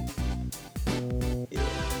 Yeah.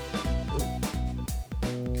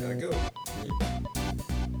 Gotta go.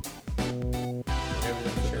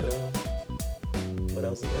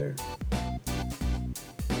 there.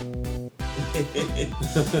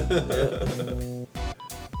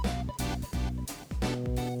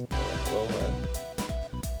 Well,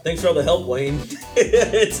 thanks for all the help, Wayne.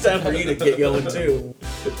 It's time for you to get going too.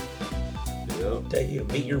 Yep. Take you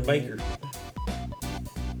meet your maker.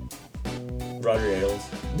 Roger Ailes.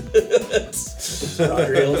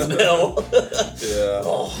 Roger Ailes in hell. Yeah.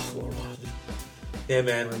 Oh, Lord. Yeah,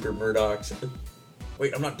 man, Rupert Murdoch's.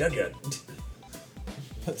 Wait, I'm not dead yet.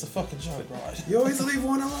 That's a fucking joke, Rod. You always leave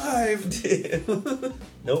one alive.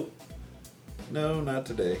 Nope. No, not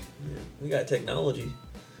today. We got technology.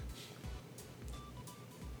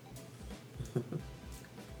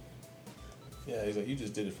 Yeah, he's like, you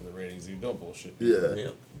just did it for the ratings, dude. Don't bullshit. Yeah.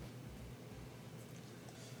 Yep.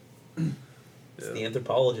 It's the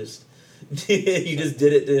anthropologist. You just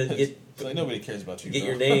did it to get It's like nobody cares about you. get bro.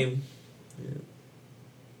 your name. Yeah.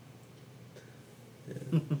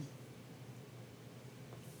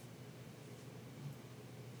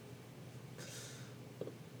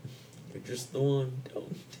 You're just the one.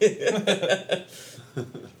 Don't.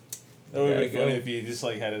 That would Gotta be funny go. if he just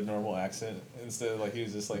like had a normal accent instead of like he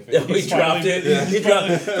was just like. Oh, he he's dropped finally- it. Yeah. He dropped.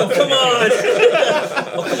 Oh, come on!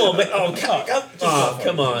 Oh, come on, man! Oh,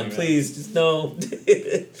 come on! man. Please, just no.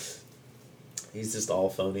 He's just all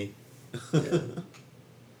phony. Yeah.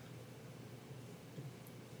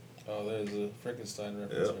 Oh, there's a Frankenstein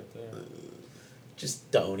reference Yep. right there.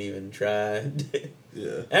 Just don't even try.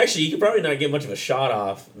 Yeah. Actually, you could probably not get much of a shot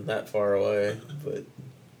off that far away, but He'd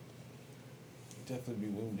definitely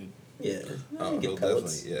be wounded. yeah, Oh, you he'll get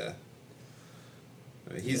pellets. definitely, yeah.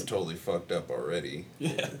 I mean, he's totally fucked up already.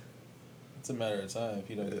 Yeah. It's a matter of time if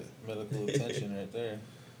you don't get medical attention right there.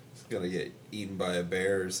 He's gonna get eaten by a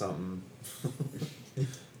bear or something.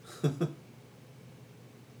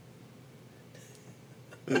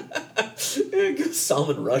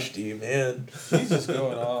 Salman Rushdie, man. He's just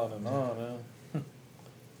going on and on, man.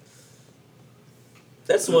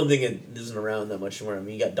 That's the one thing that isn't around that much anymore. I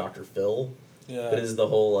mean, you got Dr. Phil, Yeah. but is the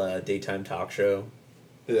whole daytime talk show.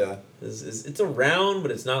 Yeah. It's around,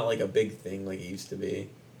 but it's not like a big thing like it used to be,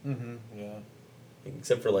 Mm-hmm. Yeah.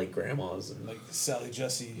 except for like grandmas and Like Sally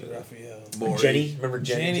Jesse, Raphael. Maury. Jenny. Remember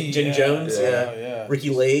Jenny yeah. Jones? Yeah. Yeah. Oh, yeah. Ricky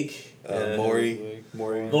Lake. Maury.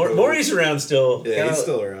 Maury's around still. Yeah, he's Gotta-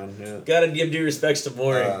 still around. Yeah. Gotta give due respects to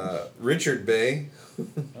Maury. Richard Bay. I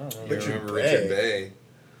don't remember. You Richard remember Bay. Richard Bay?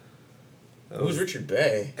 That Who's was- Richard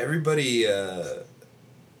Bay? Everybody,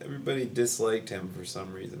 everybody disliked him for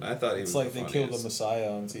some reason. I thought he It's was. like the they killed the funniest.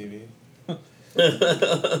 Messiah on TV.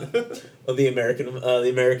 Of the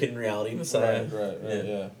American reality Messiah. Right,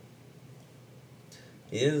 yeah.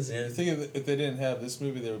 He is, yeah. I think if they didn't have this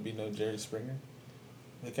movie, there would be no Jerry Springer.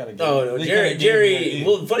 They kind of. Oh no, Jerry.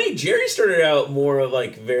 Well, funny. Jerry started out more of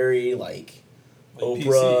like very like Oprah,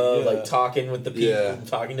 PC, yeah. like talking with the people, Yeah.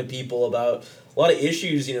 talking to people about a lot of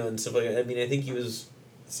issues, you know, and stuff like that. I mean, I think he was.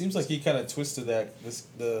 It seems like he kind of twisted the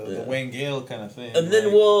Yeah. Wayne Gale kind of thing. And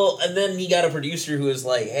then like, and then he got a producer who was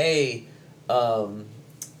like, "Hey,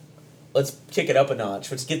 let's kick it up a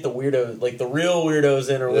notch. Let's get the weirdo, like the real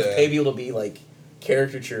weirdos in, or let's Yeah. pay people to be like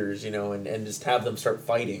caricatures, you know, and just have them start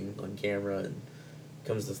fighting on camera, and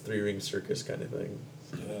comes the 3-ring circus kind of thing."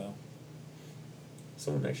 yeah.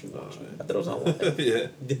 Someone actually watched it. I thought it was on live. Yeah.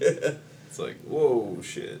 Yep. It's like, whoa,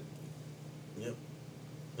 shit.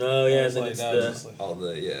 Oh yeah, It's and then like it's now the. it's like All the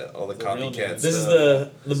The real copycat name. stuff. This is the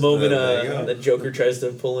moment there you go. that Joker tries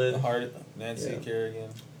to pull in. the Hard Nancy Yeah. Kerrigan.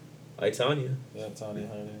 I Tanya. Yeah, Tanya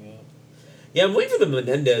Harding. Yeah. Yeah, I'm waiting for the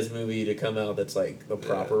Menendez movie to come out. That's like the Yeah.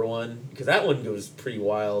 proper one, because that one goes pretty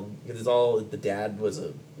wild. Because it's all the dad was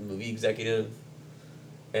a movie executive,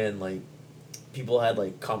 and like people had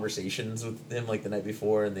like conversations with him like the night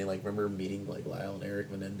before, and they like remember meeting like Lyle and Eric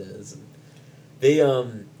Menendez, and they Yeah,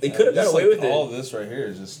 could have got just away like with all it. of this right here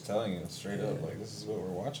is just telling you straight up, Yeah. like this is what we're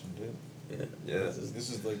watching, dude. Yeah. Yeah. This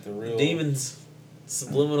is like the real Demons,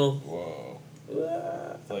 subliminal. Whoa.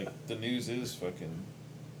 Ah. Like the news is fucking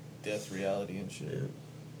death reality and shit. Yeah.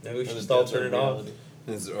 Maybe we Or should the just all death turn of it off.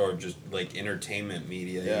 reality. Or just like entertainment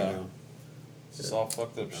media, Yeah. you know. It's just all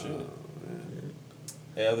fucked up shit. man.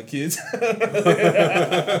 Yeah, the kids. Oh,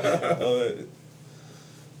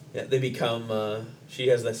 Yeah, they become. She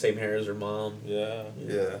has the same hair as her mom. yeah.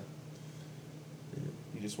 Yeah.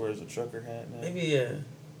 He just wears a trucker hat now. Maybe yeah.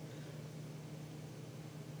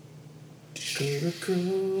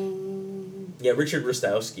 Richard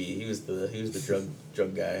Rostowski. He was the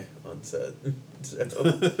drug guy on set. So,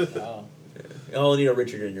 Wow. you all need a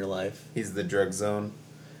Richard in your life. He's the drug zone.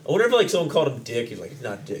 I wonder if like someone called him Dick. He's like, it's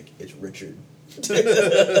not Dick. It's Richard. It's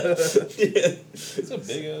a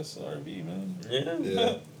big ass RV, man. Yeah.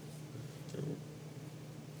 Yeah.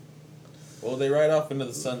 Well, they ride off into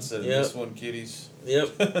the sunset in Yep. this one, kiddies. Yep.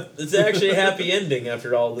 It's actually a happy ending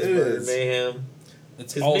after all this It murder is. mayhem.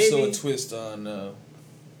 It's 'Cause also maybe- a twist on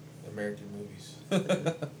American movies.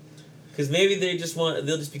 Because maybe they'll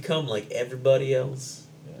just become like everybody else.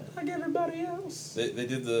 Yeah. Like everybody else. They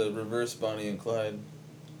did the reverse Bonnie and Clyde,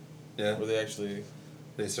 Yeah. where they actually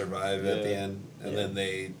They survive at the Yeah. end, and Yeah. then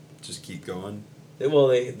they just keep going.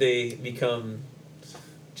 They become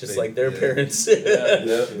just They- like their yeah. parents.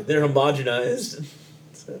 Yeah. They're homogenized.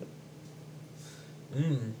 So,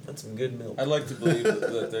 that's some good milk. I'd like to believe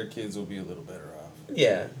that their kids will be a little better off.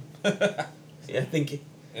 Yeah. Yeah, I think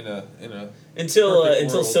in a until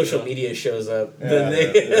Perfect world, social yeah. media shows up, Yeah, then they.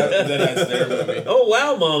 then that's their movie. Oh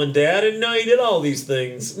wow, Mom and Dad! I didn't know you did all these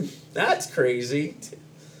things. That's crazy.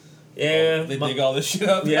 Yeah. They dig all this shit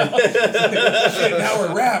up. Yeah. Now. Shit, now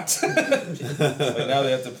we're wrapped. Like now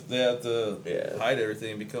they have to Yeah. hide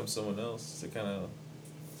everything and become someone else to kind of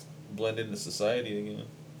blend into society again.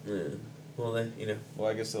 Yeah. Well, then Well,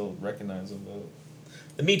 I guess they'll recognize them though.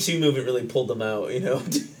 the Me Too movement really pulled them out.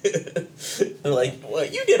 They're like, "Well,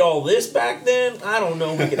 you did all this back then. I don't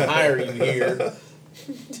know. We can hire you here."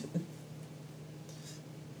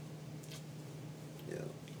 Yeah.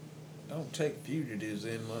 Don't take fugitives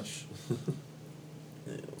in much.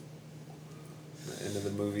 The end of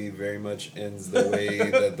the movie very much ends the way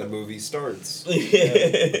that the movie starts.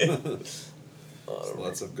 Oh,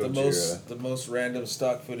 Lots of The Gojira. the most random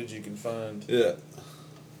stock footage you can find. Yeah.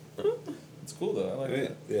 It's cool though. I like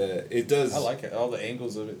it. Yeah, it does. I like it. All the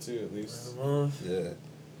angles of it too, at least. Yeah.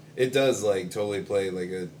 It does, like, totally play like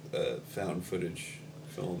a found footage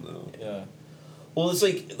film, though. Yeah. Well, it's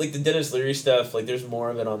like the Dennis Leary stuff. Like, there's more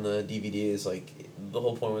of it on the DVD. Is like the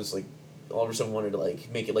whole point was like all of a sudden wanted to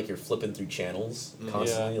like make it like you're flipping through channels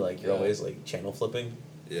constantly. Yeah. Like you're Yeah. always like channel flipping,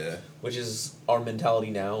 Yeah. which is our mentality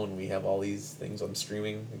now. When we have all these things on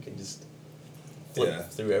streaming, we can just flip Yeah.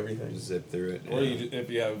 through everything. Just zip through it. Or yeah. if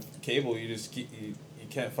you have cable, you just you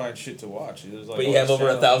can't find shit to watch. There's like But you all have these over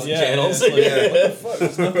 1,000 Yeah, channels. and it's like, Yeah. what the fuck?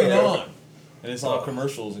 There's nothing Yeah. on. And it's all Oh.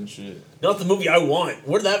 commercials and shit. Not the movie I want.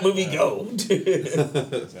 Where'd that movie go?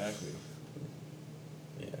 Exactly.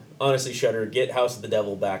 Yeah. Honestly, Shudder, get House of the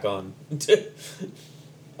Devil back on.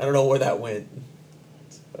 I don't know where that went.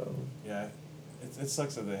 So, Yeah. It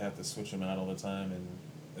sucks that they have to switch them out all the time and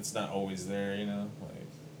it's not always there, like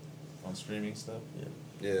on streaming stuff.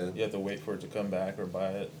 Yeah. You have to wait for it to come back or buy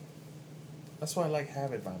it. That's why I like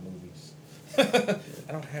Have-It buy movies.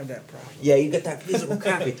 I don't have that problem. yeah, you got that physical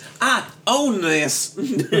copy. I own this.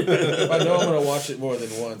 If I know I'm gonna watch it more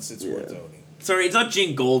than once, it's worth owning. Sorry, it's not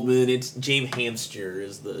Gene Goldman. It's James Hamster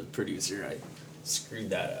is the producer. I screwed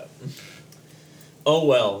that up. Oh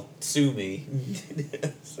well, sue me.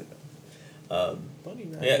 So,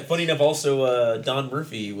 yeah, funny enough. Also, Don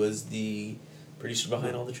Murphy was the producer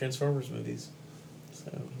behind all the Transformers movies.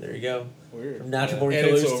 So there you go. Weird. From Natural Born And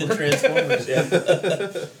it's Killers to over. Transformers.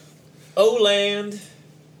 Yeah. Oland.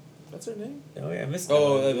 What's her name? Oh yeah, I missed that.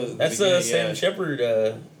 Oh, That's beginning, Sam yeah. Shepard.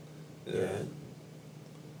 Yeah.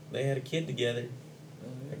 They had a kid together.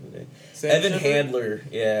 Back in the day. Sam Evan Shepard? Handler.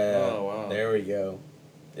 Yeah. Oh, wow. There we go.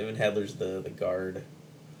 Evan Handler's the guard.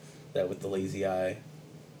 That with the lazy eye.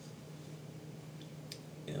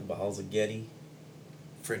 Yeah, Bahal Zaghetti.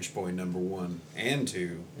 French Boy #1 and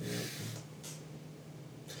 2.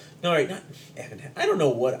 No, all right, not Evan. I don't know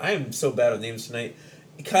what. I am so bad with names tonight.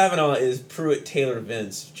 Kavanaugh is Pruitt Taylor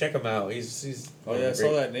Vince. Check him out. He's Oh yeah, I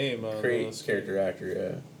saw that name. On great the character actor.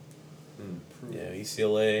 Yeah. screen. Yeah,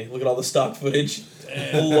 UCLA. Look at all the stock footage.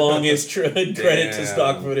 The longest credit to Damn.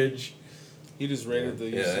 stock footage. He just raided the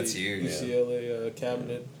Yeah, that's huge. UCLA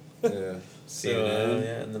cabinet. Yeah. So CNN. yeah,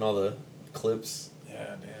 and then all the clips.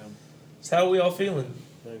 Yeah, damn. So how are we all feeling?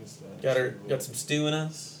 Thanks, Got some stew in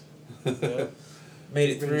us. Yeah,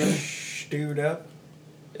 Made it through. Stewed up.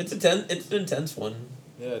 It's an intense one.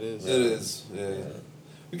 yeah, it is. It is. Yeah.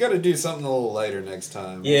 We got to do something a little lighter next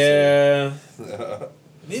time. Yeah.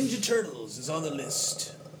 Ninja Turtles is on the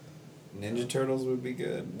list. Ninja Turtles would be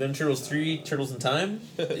good. Then Turtles 3, Turtles in Time.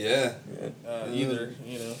 Yeah. Either,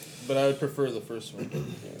 but I would prefer the first one.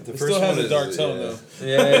 The It first still has one a dark is, tone yeah. though.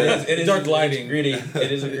 Yeah, it is Dark it's lighting. gritty.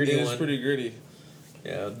 It is a gritty It is one. pretty gritty.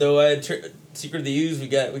 Yeah. Though Secret of the Ooze, we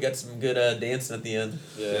got some good dancing at the end.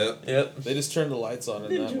 Yeah. Yep. Yep. They just turned the lights on in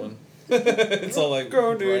that Ninja. one. It's all like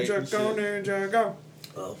Go bright Ninja, and go shit. Ninja, go.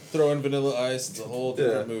 Oh, Throw in Vanilla Ice. It's a whole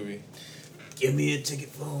different Yeah. movie. give me a ticket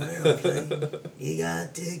for an airplane. You got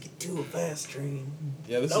a ticket to a fast train.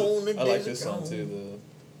 Yeah, this Lonely is. I like days this are song gone. too.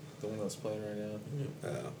 The one that's playing right now.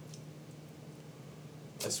 Yeah.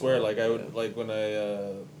 I swear, like I would like when I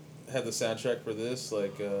had the soundtrack for this,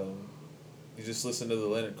 like You just listen to the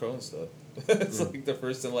Leonard Cohen stuff. It's like the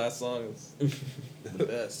first and last song is the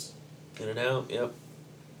best. In and out. Yep.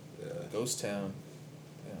 Yeah. Ghost Town.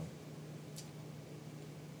 Yeah.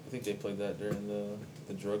 I think they played that during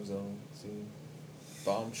the drug zone scene.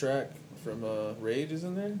 Bomb Track from Rage is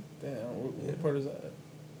in there. Damn, what part is that?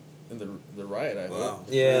 In the riot, I Wow. hope.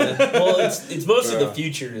 Yeah. Well, it's mostly the Yeah.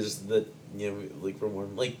 futures that like were more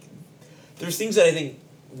like. There's things that I think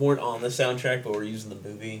weren't on the soundtrack, but were used in the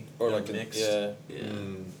movie Or like mixed. yeah, Yeah.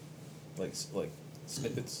 like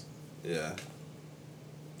snippets. Yeah.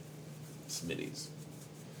 Smitties.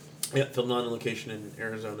 Yeah, filmed on location in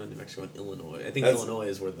Arizona, New Mexico, and Illinois. I think That's- Illinois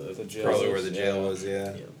is where the jail Probably is, where the jail yeah. was.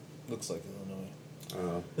 Yeah. yeah. Looks like Illinois.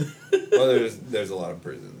 Well, there's a lot of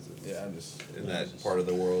prisons Yeah, I'm just in that part of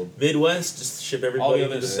the world. Midwest, just ship All everybody the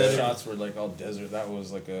to other the center. shots were like all desert. That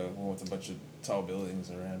was like a one with a bunch of tall buildings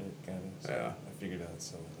around it, kind of. So Yeah. I figured out.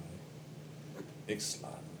 So Ixtlan.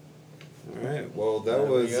 All right. Well, that There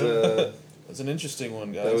we was go. That's an interesting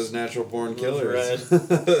one, guys. that was Natural Born Those Killers.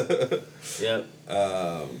 Yep.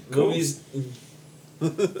 Cool. Movies.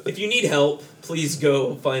 If you need help, please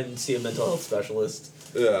go find and see a mental health specialist.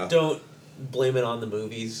 Yeah. Don't blame it on the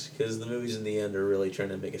movies, because the movies in the end are really trying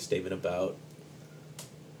to make a statement about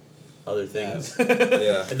other things.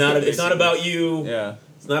 Yeah. And it's not about you. Yeah.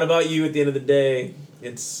 It's not about you at the end of the day.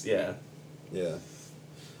 It's yeah. Yeah.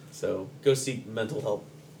 So go seek mental help.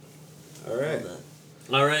 All right.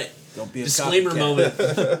 All right. Don't be a Disclaimer copycat.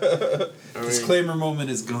 moment. Disclaimer moment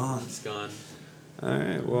is gone. It's gone. All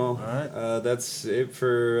right. Well, All right. that's it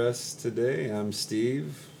for us today. I'm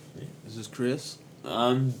Steve. This is Chris.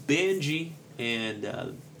 Benji and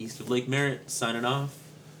East of Lake Merritt signing off.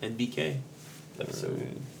 NBK episode. All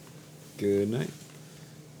right. Good night.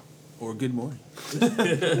 Or good morning.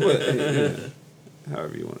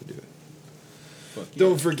 However you want to do it. Fuck you.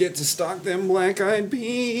 Don't forget to stock them black-eyed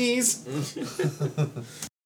peas.